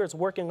Holy Spirit's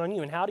working on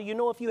you. And how do you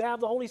know if you have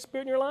the Holy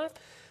Spirit in your life?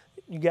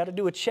 You got to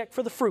do a check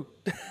for the fruit.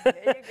 There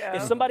you go.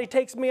 If somebody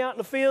takes me out in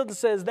the field and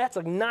says, that's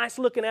a nice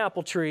looking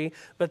apple tree,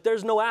 but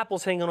there's no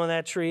apples hanging on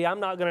that tree, I'm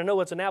not going to know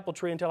it's an apple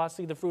tree until I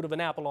see the fruit of an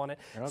apple on it.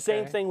 Okay.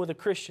 Same thing with a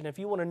Christian. If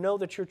you want to know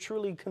that you're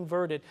truly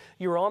converted,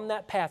 you're on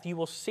that path, you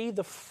will see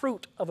the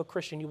fruit of a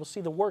Christian. You will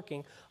see the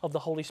working of the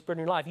Holy Spirit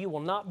in your life. You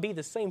will not be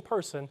the same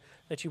person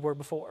that you were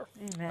before.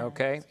 Amen.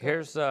 Okay.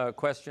 Here's a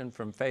question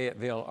from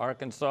Fayetteville,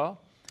 Arkansas.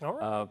 All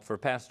right. For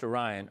Pastor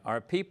Ryan.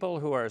 Are people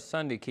who are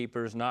Sunday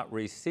keepers not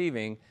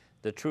receiving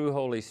the true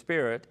Holy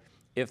Spirit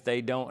if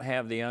they don't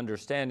have the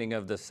understanding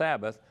of the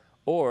Sabbath,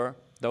 or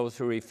those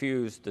who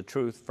refuse the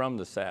truth from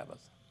the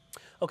Sabbath?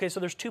 Okay, so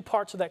there's 2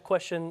 parts of that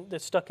question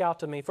that stuck out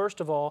to me.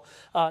 First of all,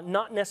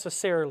 not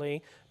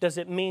necessarily does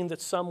it mean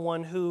that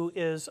someone who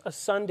is a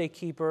Sunday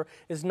keeper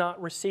is not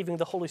receiving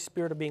the Holy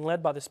Spirit or being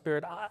led by the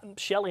Spirit.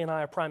 Shelley and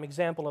I are a prime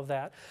example of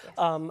that.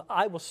 Yes.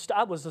 I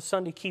was a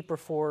Sunday keeper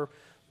for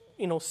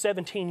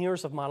 17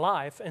 years of my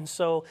life. And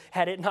so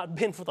had it not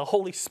been for the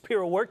Holy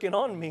Spirit working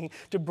on me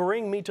to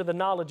bring me to the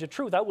knowledge of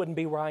truth, I wouldn't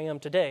be where I am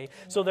today.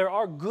 So there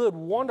are good,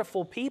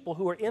 wonderful people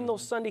who are in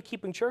those Sunday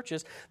keeping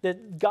churches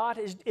that God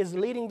is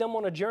leading them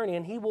on a journey,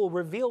 and He will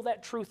reveal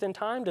that truth in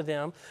time to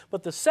them.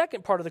 But the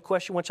second part of the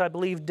question, which I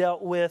believe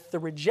dealt with the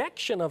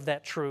rejection of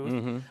that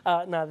truth,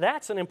 now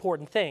that's an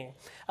important thing.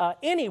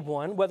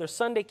 Anyone, whether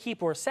Sunday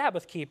keeper or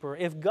Sabbath keeper,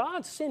 if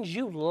God sends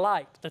you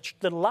light,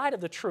 the light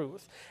of the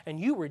truth, and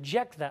you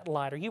reject that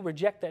light or you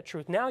reject that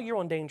truth, now you're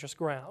on dangerous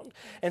ground.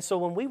 And so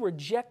when we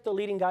reject the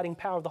leading, guiding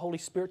power of the Holy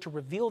Spirit to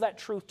reveal that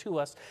truth to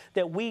us,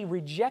 that we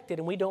reject it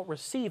and we don't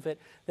receive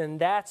it, then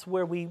that's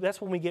when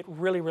we get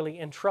really, really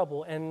in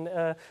trouble, and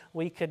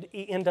we could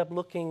end up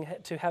looking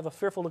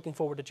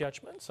forward to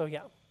judgment. So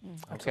yeah.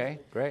 Okay,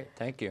 great.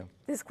 Thank you.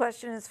 This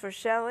question is for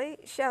Shelley.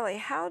 Shelley,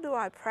 how do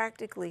I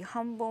practically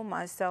humble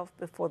myself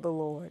before the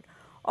Lord?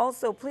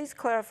 Also, please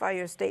clarify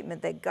your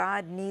statement that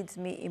God needs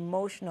me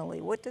emotionally.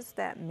 What does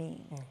that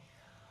mean?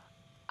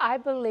 I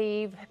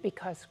believe,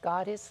 because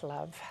God is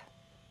love,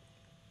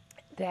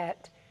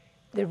 that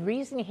the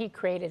reason He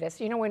created us,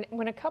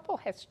 when a couple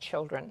has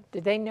children, do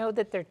they know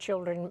that their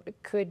children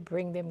could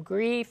bring them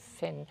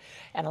grief and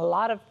a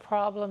lot of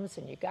problems,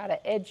 and you got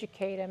to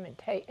educate them and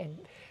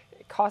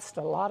it costs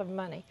a lot of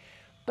money.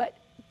 But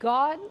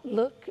God,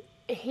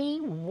 He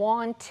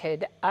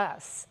wanted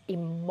us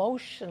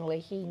emotionally.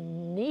 He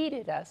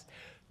needed us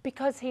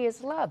because He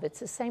is love. It's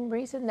the same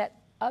reason that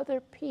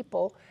other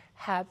people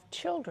have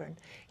children.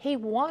 He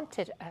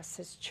wanted us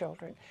as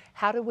children.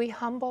 How do we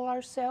humble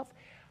ourselves?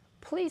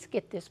 Please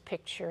get this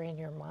picture in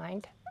your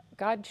mind.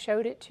 God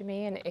showed it to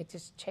me and it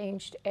just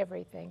changed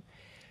everything.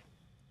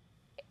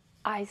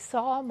 I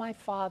saw my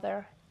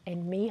father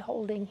and me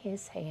holding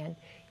his hand.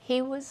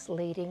 He was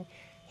leading.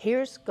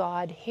 Here's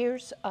God,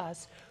 here's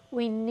us.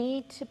 We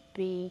need to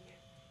be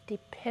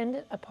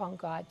dependent upon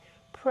God.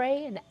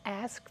 Pray and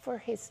ask for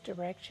his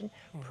direction.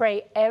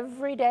 Pray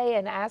every day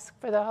and ask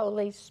for the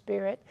Holy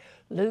Spirit.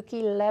 Luke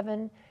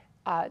 11,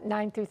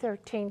 9 through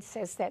 13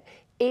 says that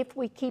if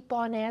we keep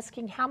on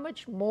asking, how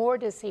much more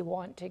does he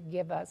want to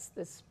give us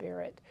the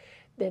Spirit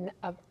than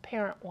a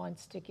parent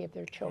wants to give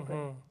their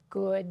children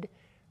good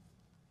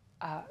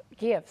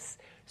gifts?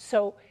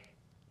 So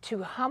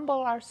to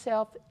humble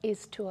ourselves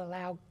is to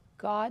allow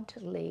God to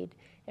lead.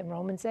 And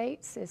Romans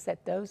 8 says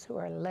that those who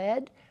are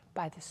led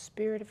by the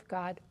Spirit of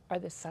God are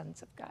the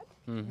sons of God.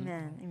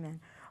 Amen, amen.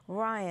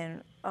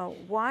 Ryan,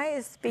 why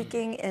is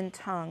speaking in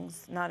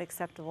tongues not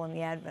acceptable in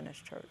the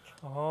Adventist church?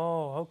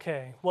 Oh,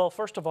 okay. Well,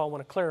 first of all, I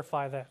want to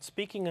clarify that.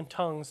 Speaking in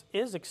tongues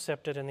is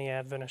accepted in the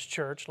Adventist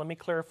church. Let me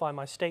clarify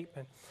my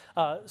statement.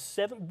 As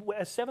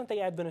Seventh-day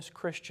Adventist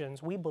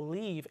Christians, we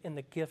believe in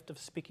the gift of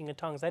speaking in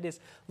tongues. That is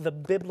the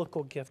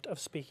biblical gift of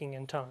speaking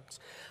in tongues.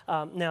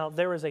 Now,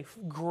 there is a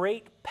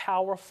great,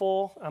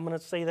 powerful, I'm going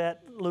to say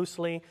that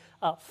loosely,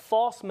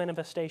 false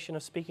manifestation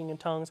of speaking in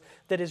tongues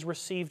that is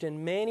received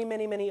in many,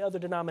 many, many other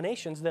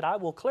denominations that I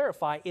will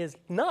clarify is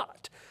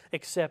not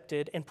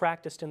accepted and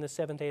practiced in the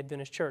Seventh-day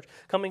Adventist church.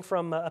 Coming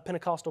from a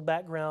Pentecostal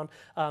background,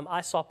 I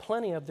saw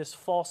plenty of this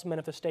false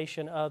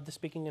manifestation of the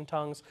speaking in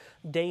tongues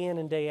day in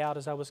and day out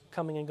as I was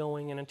coming and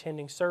going and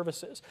attending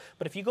services.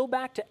 But if you go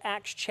back to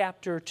Acts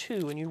chapter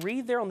 2 and you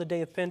read there on the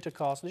day of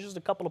Pentecost, there's just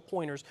a couple of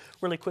pointers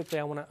really quickly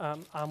I'm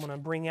going to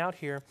bring out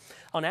here.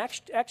 On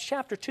Acts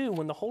chapter 2,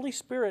 when the Holy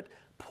Spirit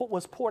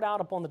was poured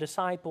out upon the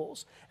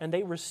disciples and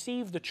they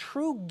received the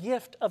true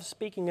gift of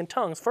speaking in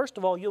tongues. First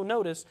of all, you'll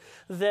notice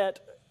that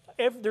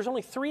there's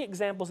only 3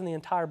 examples in the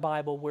entire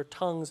Bible where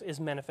tongues is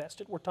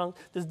manifested, where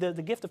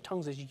the gift of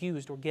tongues is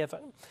used or given.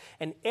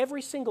 And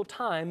every single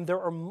time there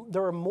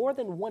are more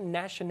than one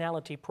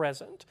nationality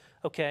present,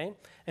 okay?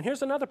 And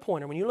here's another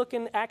pointer. When you look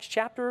in Acts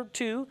chapter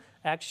 2,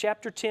 Acts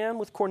chapter 10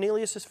 with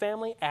Cornelius'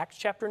 family, Acts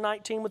chapter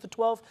 19 with the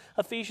 12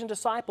 Ephesian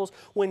disciples,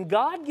 when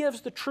God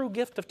gives the true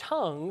gift of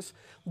tongues,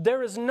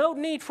 there is no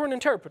need for an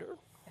interpreter.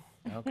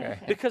 Okay.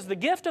 Because the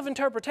gift of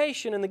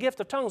interpretation and the gift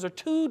of tongues are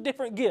 2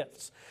 different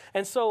gifts.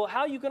 And so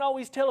how you can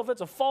always tell if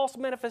it's a false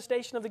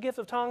manifestation of the gift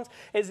of tongues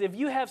is if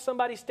you have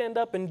somebody stand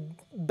up and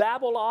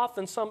babble off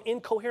in some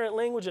incoherent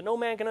language that no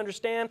man can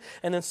understand,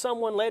 and then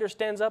someone later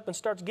stands up and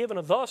starts giving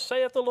a thus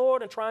saith the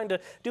Lord and trying to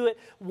do it.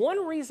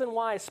 One reason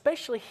why,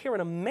 especially here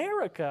in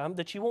America,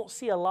 that you won't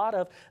see a lot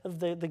of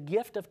the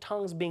gift of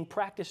tongues being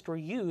practiced or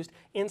used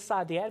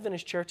inside the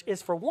Adventist church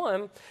is, for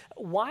one,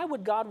 why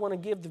would God want to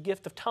give the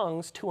gift of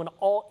tongues to an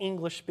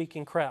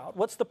all-English-speaking crowd?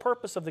 What's the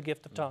purpose of the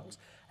gift of tongues?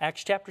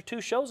 Acts chapter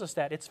 2 shows us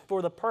that. It's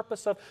for the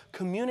purpose of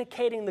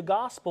communicating the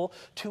gospel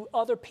to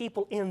other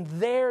people in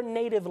their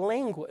native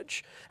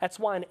language. That's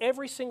why in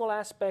every single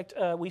aspect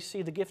we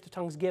see the gift of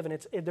tongues given.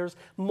 There's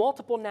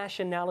multiple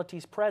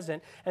nationalities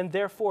present, and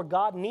therefore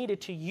God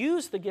needed to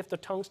use the gift of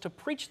tongues to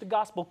preach the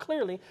gospel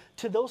clearly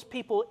to those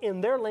people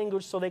in their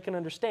language so they can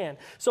understand.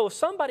 So if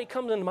somebody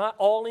comes into my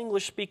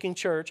all-English speaking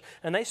church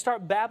and they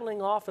start babbling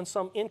off in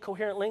some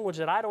incoherent language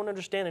that I don't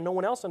understand and no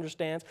one else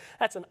understands,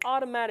 that's an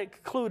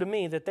automatic clue to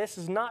me that this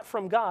is not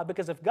from God,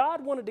 because if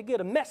God wanted to get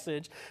a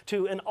message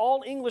to an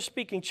all-English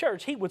speaking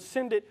church, he would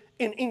send it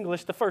in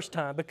English the first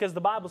time, because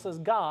the Bible says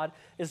God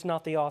is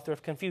not the author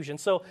of confusion.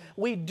 So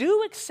we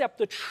do accept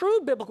the true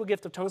biblical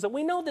gift of tongues, and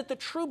we know that the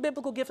true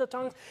biblical gift of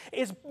tongues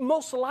is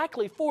most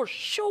likely, for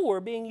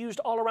sure, being used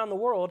all around the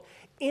world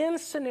in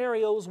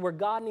scenarios where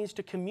God needs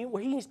to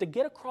where he needs to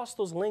get across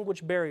those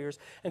language barriers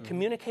and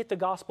communicate the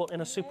gospel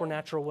in a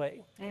supernatural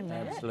way.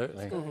 Amen.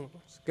 Absolutely.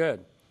 It's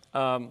good.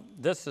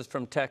 This is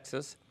from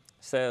Texas.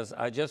 Says,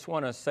 I just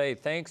want to say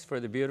thanks for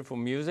the beautiful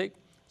music,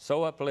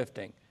 so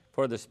uplifting.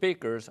 For the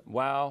speakers,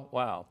 wow,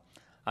 wow.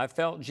 I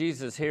felt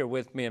Jesus here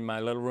with me in my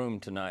little room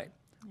tonight.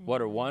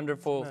 What a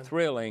wonderful,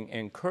 thrilling,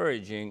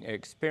 encouraging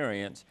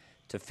experience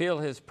to feel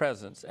his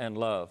presence and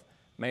love.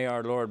 May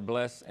our Lord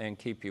bless and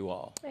keep you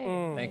all.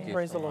 Thank you.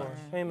 Praise so the Lord. much.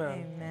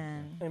 Amen.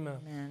 Amen. Amen.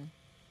 Amen.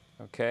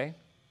 Okay.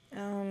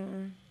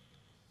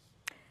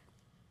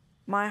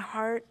 My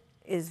heart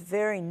is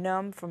very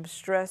numb from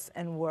stress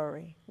and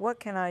worry. What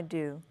can I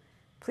do?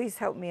 Please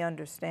help me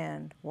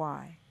understand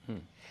why.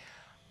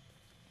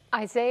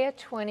 Isaiah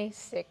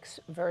 26,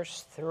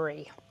 verse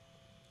 3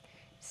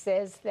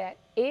 says that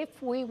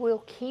if we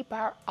will keep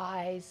our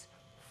eyes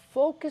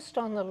focused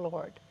on the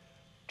Lord,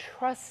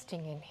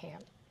 trusting in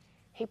him,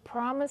 he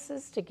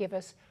promises to give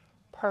us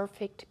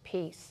perfect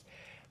peace.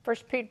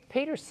 First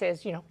Peter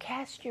says,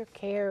 cast your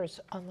cares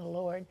on the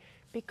Lord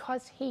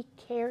because he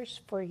cares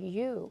for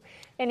you.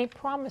 And he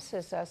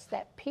promises us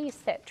that peace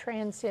that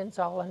transcends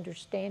all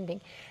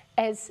understanding.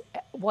 As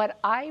what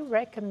I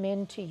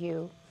recommend to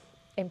you,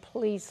 and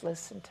please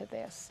listen to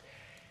this,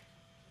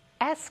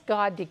 ask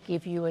God to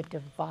give you a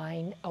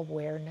divine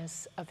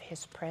awareness of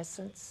His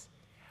presence.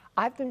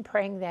 I've been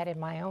praying that in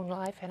my own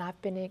life, and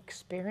I've been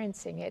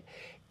experiencing it.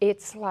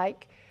 It's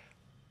like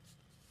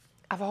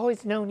I've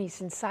always known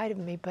He's inside of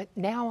me, but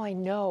now I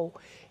know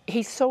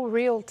He's so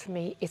real to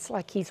me. It's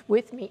like He's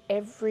with me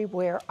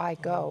everywhere I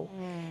go.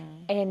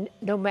 And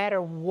no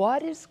matter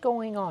what is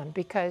going on,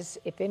 because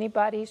if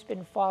anybody's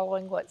been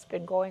following what's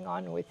been going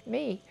on with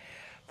me,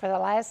 for the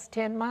last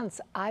 10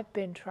 months, I've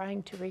been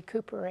trying to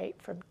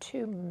recuperate from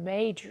 2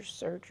 major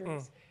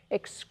surgeries,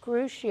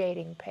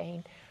 excruciating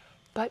pain.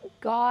 But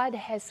God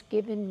has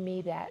given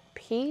me that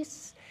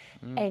peace,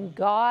 and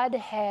God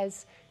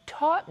has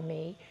taught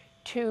me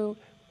to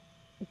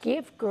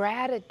give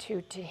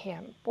gratitude to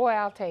Him. Boy,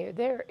 I'll tell you,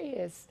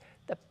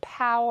 the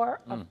power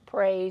of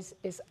praise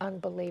is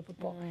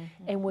unbelievable.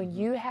 And when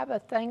you have a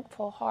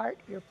thankful heart,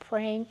 you're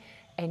praying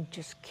and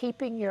just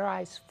keeping your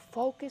eyes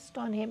focused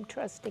on Him,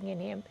 trusting in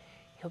Him,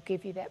 He'll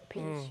give you that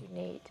peace you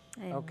need.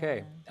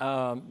 Okay,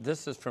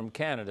 this is from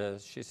Canada.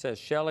 She says,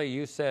 Shelley,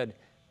 you said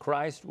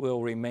Christ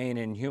will remain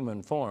in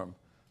human form.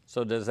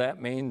 So does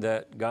that mean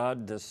that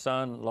God the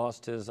Son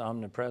lost His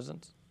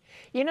omnipresence?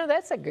 You know,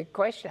 that's a good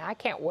question. I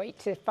can't wait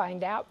to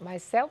find out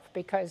myself,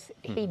 because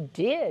He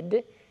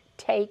did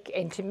take,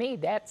 and to me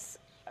that's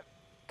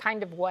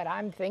kind of what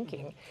I'm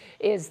thinking,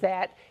 is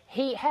that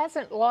He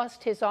hasn't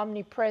lost His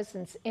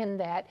omnipresence in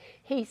that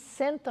He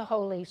sent the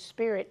Holy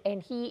Spirit,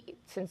 and He,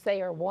 since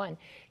they are one,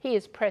 He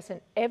is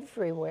present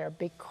everywhere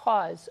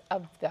because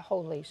of the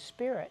Holy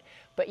Spirit.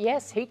 But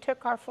yes, He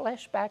took our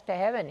flesh back to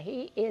heaven.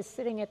 He is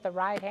sitting at the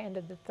right hand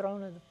of the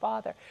throne of the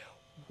Father.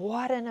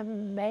 What an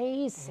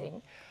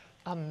amazing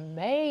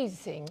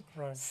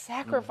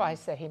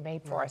sacrifice that He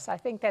made for us. I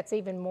think that's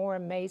even more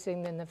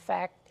amazing than the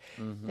fact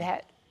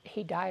that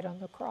He died on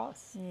the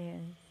cross. Yeah,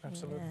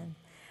 Absolutely. amen.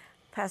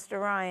 Pastor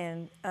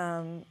Ryan,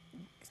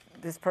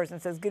 this person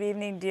says, good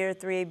evening, dear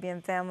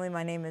 3ABN family.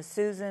 My name is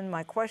Susan.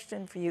 My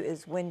question for you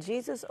is, when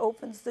Jesus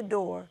opens the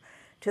door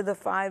to the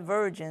 5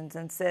 virgins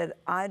and said,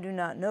 I do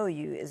not know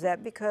you, is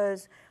that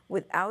because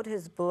without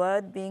His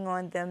blood being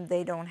on them,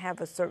 they don't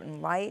have a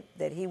certain light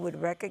that He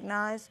would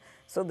recognize,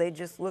 so they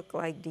just look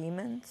like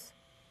demons?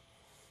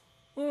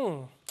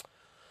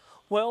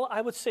 Well,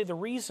 I would say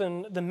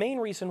the main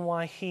reason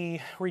why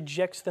He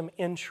rejects them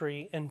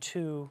entry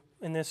into,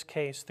 in this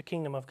case, the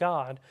kingdom of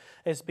God,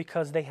 is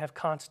because they have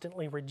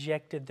constantly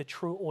rejected the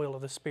true oil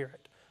of the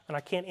Spirit. And I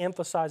can't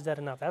emphasize that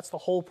enough. That's the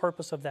whole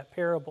purpose of that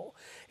parable.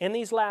 In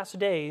these last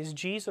days,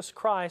 Jesus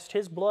Christ,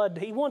 His blood,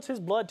 He wants His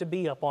blood to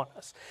be upon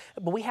us.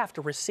 But we have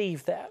to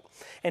receive that.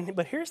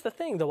 But here's the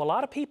thing, though. A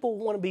lot of people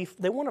want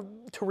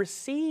to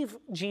receive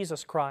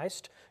Jesus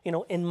Christ,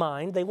 in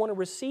mind. They want to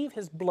receive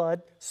His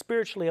blood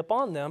spiritually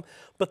upon them,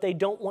 but they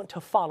don't want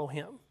to follow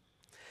Him.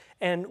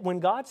 And when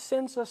God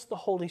sends us the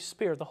Holy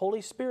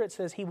Spirit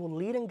says He will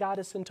lead and guide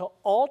us into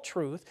all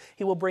truth.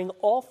 He will bring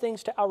all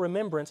things to our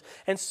remembrance.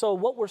 And so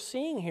what we're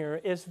seeing here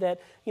is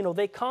that,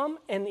 they come,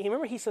 and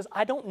remember He says,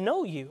 I don't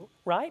know you,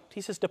 right?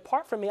 He says,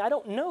 depart from me, I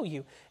don't know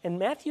you. In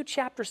Matthew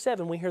chapter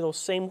 7, we hear those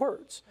same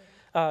words.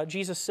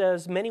 Jesus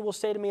says, many will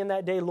say to me in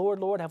that day, Lord,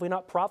 Lord, have we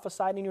not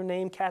prophesied in your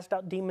name, cast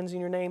out demons in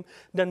your name,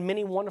 done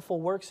many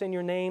wonderful works in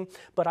your name?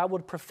 But I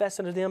would profess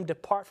unto them,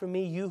 depart from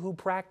me, you who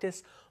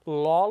practice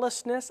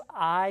lawlessness,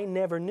 I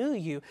never knew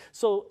you.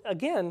 So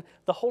again,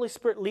 the Holy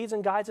Spirit leads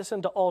and guides us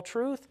into all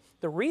truth.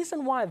 The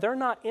reason why they're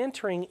not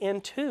entering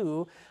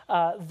into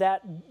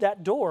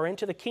that door,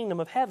 into the kingdom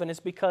of heaven, is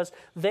because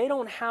they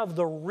don't have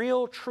the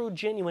real, true,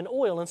 genuine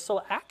oil. And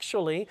so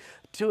actually,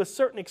 to a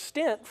certain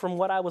extent, from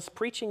what I was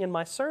preaching in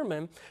my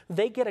sermon,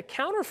 they get a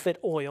counterfeit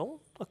oil,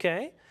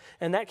 okay?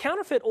 And that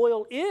counterfeit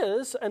oil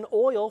is an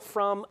oil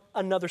from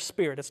another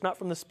spirit. It's not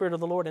from the Spirit of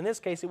the Lord. In this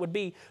case, it would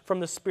be from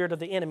the spirit of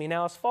the enemy.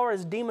 Now, as far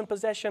as demon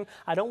possession,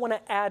 I don't want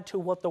to add to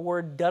what the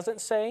Word doesn't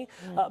say,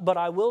 but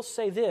I will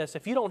say this.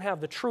 If you don't have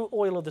the true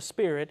oil of the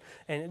Spirit,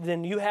 and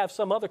then you have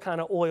some other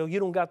kind of oil, you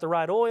don't got the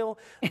right oil,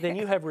 then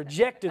you have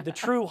rejected the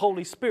true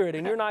Holy Spirit,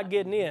 and you're not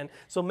getting in.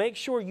 So make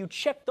sure you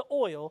check the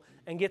oil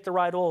and get the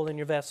right oil in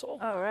your vessel.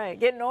 All right,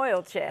 get an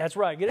oil check. That's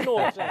right, get an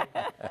oil check.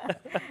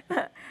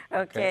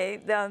 Okay,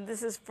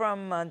 this is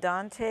from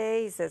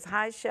Dante. He says,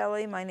 hi,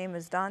 Shelley. My name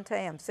is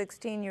Dante. I'm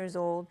 16 years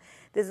old.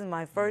 This is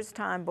my first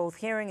time both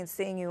hearing and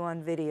seeing you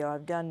on video.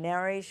 I've done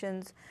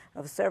narrations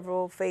of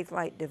several Faith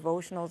Light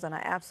devotionals, and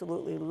I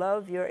absolutely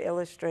love your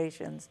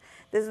illustrations.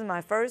 This is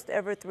my first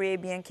ever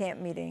 3ABN camp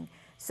meeting,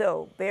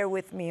 so bear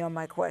with me on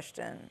my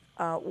question.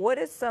 What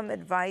is some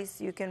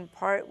advice you can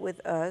part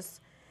with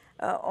us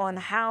on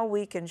how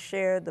we can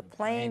share the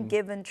plain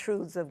given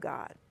truths of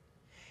God?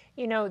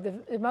 You know,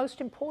 the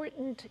most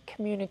important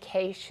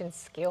communication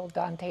skill,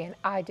 Dante, and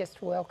I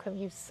just welcome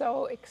you,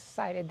 so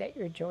excited that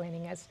you're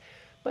joining us,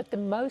 but the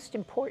most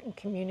important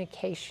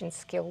communication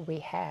skill we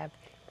have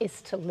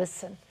is to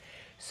listen.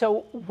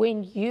 So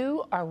when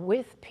you are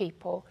with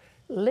people,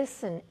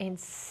 listen and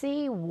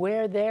see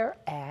where they're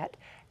at,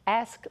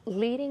 ask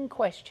leading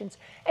questions,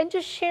 and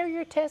just share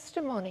your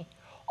testimony.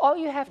 All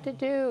you have to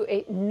do,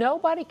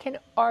 nobody can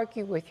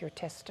argue with your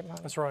testimony.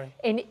 That's right.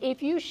 And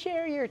if you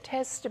share your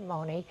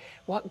testimony,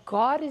 what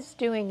God is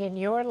doing in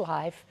your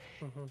life,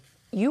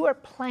 you are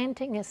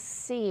planting a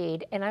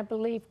seed, and I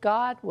believe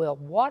God will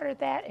water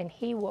that, and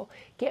He will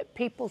get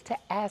people to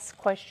ask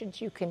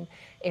questions. You can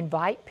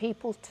invite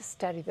people to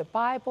study the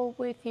Bible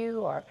with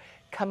you or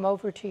come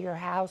over to your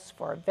house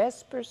for a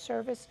Vesper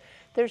service.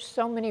 There's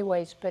so many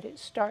ways, but it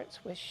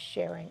starts with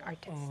sharing our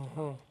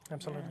testimony.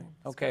 Absolutely.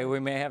 Okay, we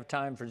may have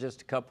time for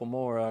just a couple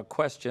more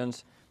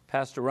questions.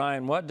 Pastor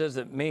Ryan, what does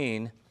it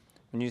mean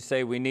when you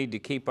say we need to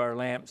keep our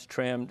lamps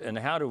trimmed, and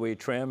how do we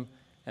trim,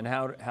 and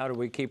how do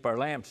we keep our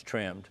lamps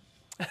trimmed?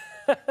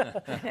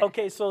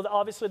 Okay, so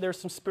obviously there's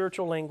some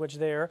spiritual language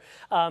there.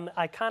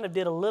 I kind of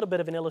did a little bit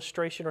of an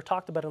illustration, or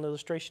talked about an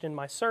illustration in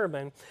my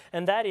sermon,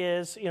 and that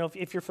is, you know,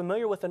 if you're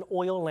familiar with an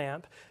oil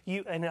lamp,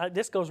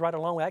 this goes right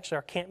along with actually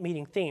our camp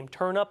meeting theme,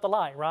 turn up the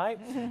light, right?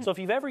 So if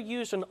you've ever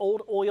used an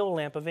old oil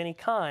lamp of any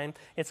kind,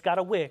 it's got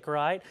a wick,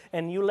 right?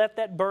 And you let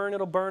that burn,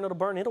 it'll burn, it'll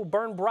burn. It'll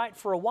burn bright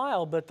for a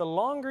while, but the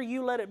longer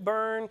you let it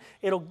burn,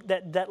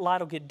 that light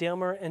will get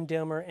dimmer and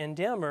dimmer and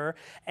dimmer,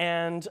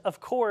 and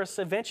of course,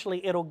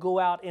 eventually it'll go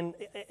out in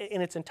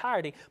its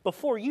entirety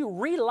before you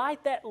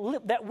relight that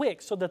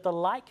wick so that the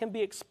light can be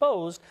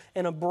exposed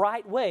in a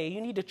bright way. You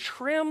need to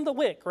trim the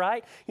wick,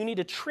 right? You need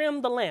to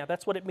trim the lamp.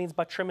 That's what it means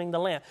by trimming the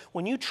lamp.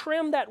 When you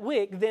trim that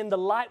wick, then the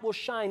light will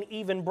shine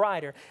even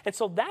brighter. And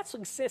so that's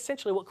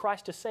essentially what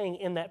Christ is saying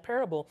in that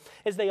parable,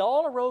 is they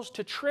all arose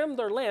to trim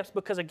their lamps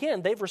because,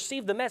 again, they've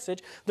received the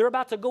message. They're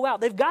about to go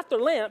out. They've got their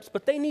lamps,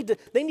 but they need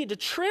to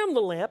trim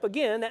the lamp.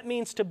 Again, that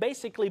means to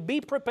basically be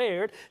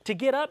prepared, to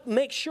get up,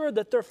 make sure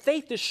that their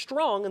faith is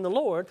strong in the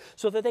Lord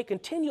so that they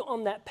continue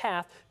on that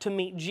path to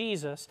meet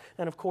Jesus.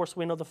 And of course,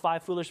 we know the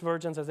 5 foolish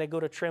virgins, as they go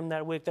to trim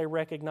that wick, they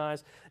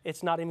recognize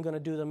it's not even going to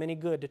do them any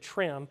good to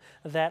trim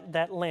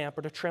that lamp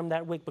or to trim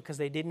that wick because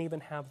they didn't even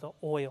have the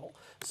oil.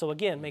 So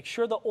again, make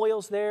sure the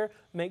oil's there,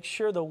 make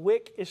sure the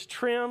wick is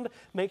trimmed,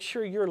 make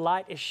sure your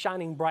light is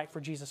shining bright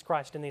for Jesus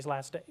Christ in these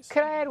last days.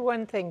 Could I add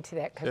one thing to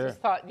that? Because Sure. I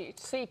thought,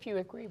 see if you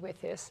agree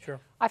with this. Sure.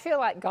 I feel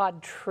like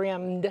God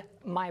trimmed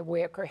my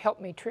wick, or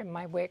helped me trim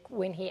my wick,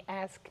 when He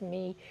asked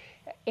me,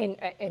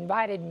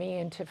 invited me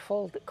into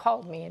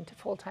called me into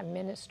full-time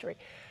ministry.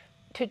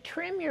 To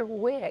trim your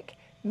wick,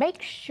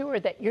 make sure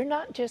that you're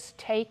not just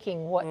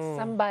taking what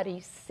somebody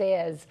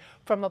says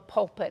from a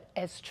pulpit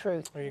as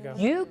truth. There you go.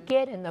 You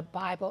get in the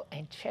Bible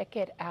and check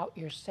it out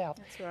yourself.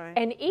 That's right.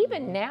 And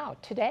even now,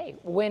 today,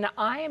 when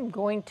I am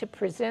going to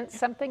present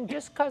something,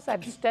 just because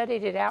I've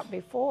studied it out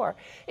before,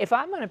 if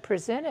I'm going to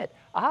present it,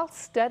 I'll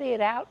study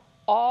it out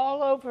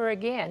all over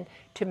again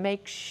to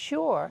make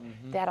sure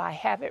that I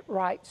have it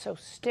right. So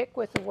stick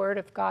with the Word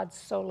of God,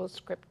 sola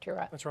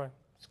scriptura. That's right.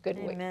 It's good.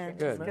 Amen.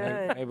 Good.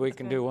 Good. Maybe we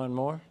can do one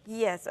more.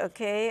 Yes,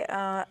 okay.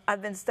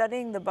 I've been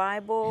studying the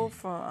Bible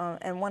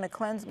and want to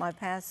cleanse my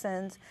past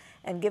sins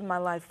and give my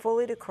life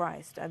fully to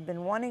Christ. I've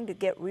been wanting to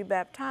get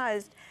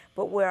rebaptized,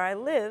 but where I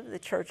live, the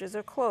churches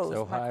are closed.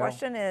 It's Ohio? My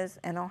question is,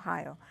 in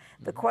Ohio,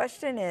 the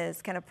question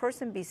is, can a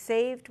person be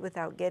saved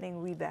without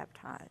getting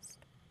rebaptized?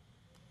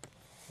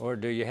 Or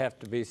do you have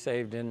to be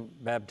saved and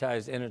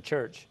baptized in a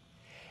church?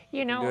 You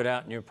You know, do it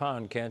out in your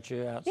pond, can't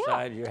you?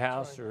 Outside your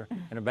house or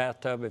in a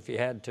bathtub if you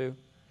had to?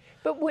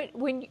 but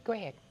when you, go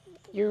ahead.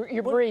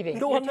 You're breathing.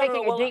 No, You're no,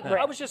 taking no, a deep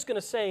breath. I was just going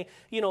to say,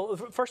 you know,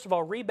 first of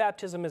all,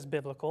 rebaptism is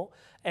biblical,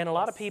 and a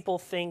lot of people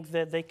think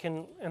that they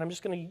can, and I'm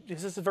just going to,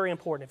 this is very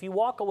important. If you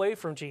walk away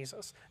from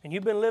Jesus, and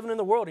you've been living in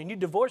the world, and you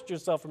divorced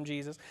yourself from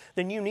Jesus,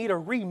 then you need a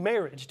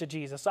remarriage to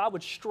Jesus. So I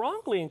would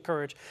strongly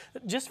encourage,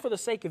 just for the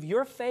sake of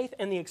your faith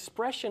and the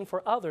expression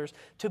for others,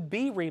 to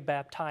be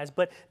rebaptized.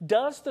 But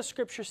does the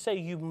Scripture say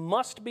you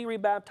must be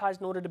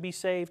rebaptized in order to be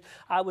saved?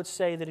 I would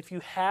say that if you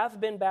have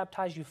been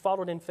baptized, you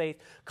followed in faith,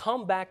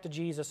 come back to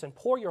Jesus and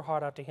pour your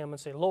heart out to Him and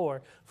say,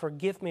 Lord,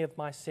 forgive me of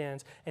my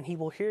sins, and He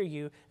will hear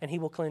you and He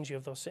will cleanse you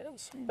of those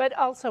sins. But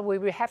also,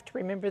 we have to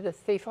remember the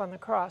thief on the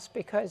cross,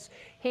 because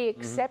he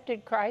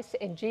accepted Christ,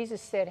 and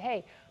Jesus said,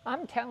 hey,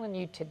 I'm telling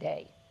you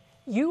today,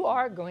 you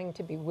are going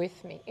to be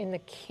with me in the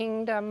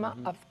kingdom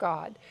of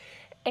God.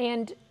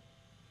 And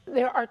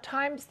there are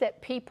times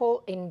that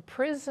people in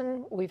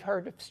prison, we've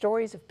heard of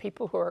stories of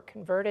people who are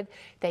converted,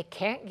 they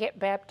can't get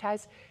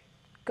baptized.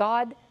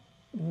 God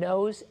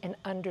knows and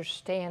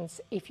understands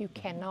if you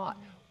cannot.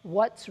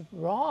 What's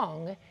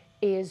wrong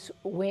is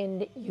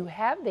when you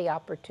have the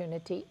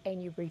opportunity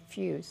and you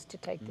refuse to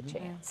take the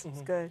chance.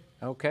 It's good.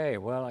 Okay,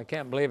 well, I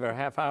can't believe our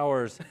half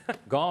hour's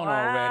gone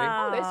Wow.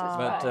 already. This is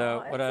But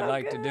fun. what I'd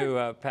like to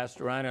do,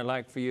 Pastor Ryan, I'd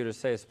like for you to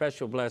say a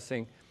special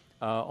blessing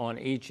on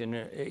each and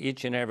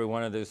every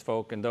one of those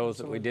folk, and those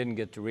that we didn't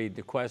get to read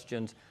the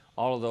questions,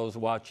 all of those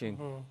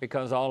watching,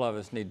 because all of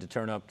us need to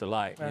turn up the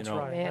light. That's you know?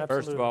 right. Yeah.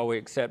 First of Absolutely. all, we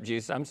accept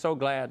Jesus. I'm so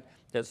glad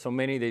that so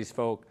many of these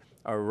folk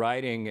are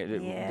writing,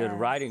 that are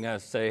writing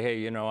us say, hey,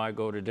 you know, I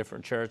go to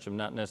different church. I'm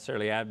not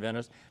necessarily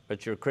Adventist,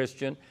 but you're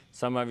Christian.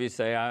 Some of you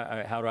say,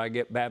 how do I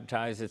get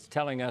baptized? It's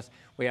telling us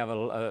we have a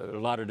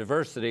lot of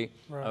diversity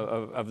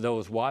of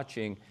those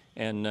watching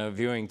and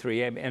viewing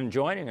 3A and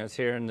joining us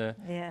here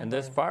in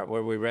this part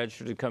where we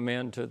registered to come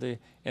into the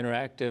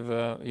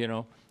interactive, you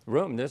know,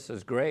 room. This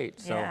is great.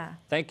 So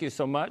thank you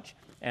so much.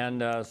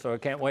 And so I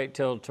can't wait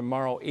till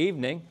tomorrow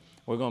evening.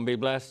 We're going to be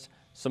blessed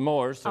some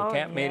more. So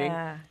camp meeting,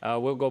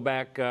 we'll go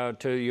back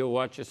to, you'll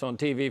watch us on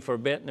TV for a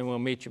bit, and then we'll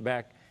meet you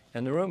back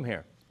in the room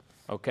here.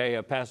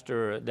 Okay,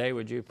 Pastor Day,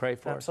 would you pray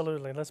for us?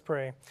 Absolutely. Let's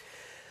pray.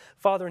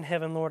 Father in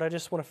heaven, Lord, I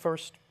just want to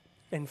first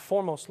and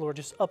foremost, Lord,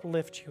 just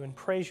uplift you and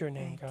praise your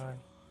name, God,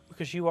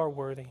 because you are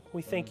worthy.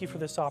 We thank you for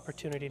this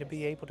opportunity to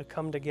be able to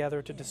come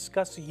together to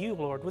discuss you,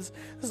 Lord. This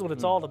is what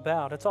it's all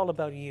about. It's all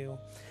about you.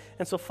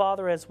 And so,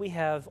 Father, as we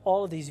have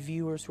all of these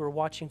viewers who are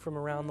watching from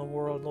around the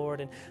world, Lord,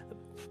 and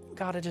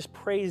God, I just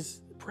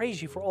praise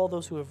you for all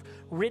those who have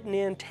written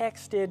in,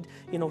 texted,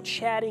 you know,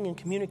 chatting and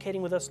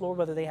communicating with us, Lord,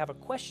 whether they have a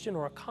question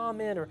or a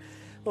comment, or,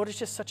 Lord, it's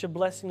just such a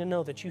blessing to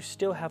know that you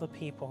still have a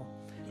people.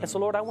 And so,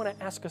 Lord, I want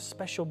to ask a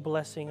special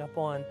blessing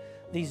upon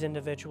these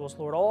individuals,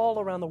 Lord, all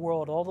around the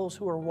world, all those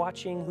who are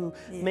watching, who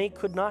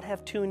could not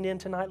have tuned in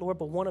tonight, Lord,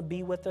 but want to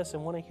be with us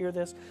and want to hear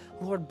this.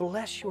 Lord,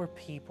 bless your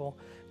people.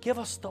 Give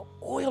us the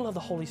oil of the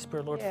Holy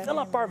Spirit, Lord. Fill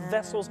up our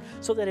vessels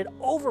so that it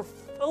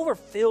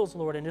overfills,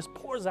 Lord, and just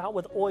pours out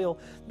with oil.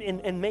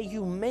 And may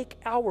you make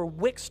our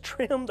wicks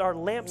trimmed, our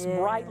lamps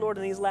bright, Lord,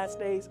 in these last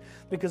days,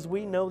 because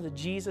we know that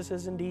Jesus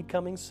is indeed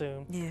coming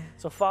soon.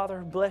 So, Father,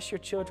 bless your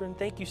children.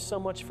 Thank you so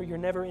much for your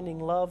never-ending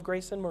love,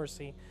 grace, and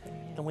mercy.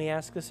 And we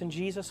ask this in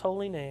Jesus'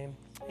 holy name.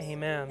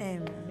 Amen.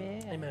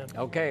 Amen. Amen.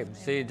 Okay,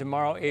 see you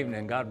tomorrow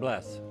evening. God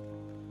bless.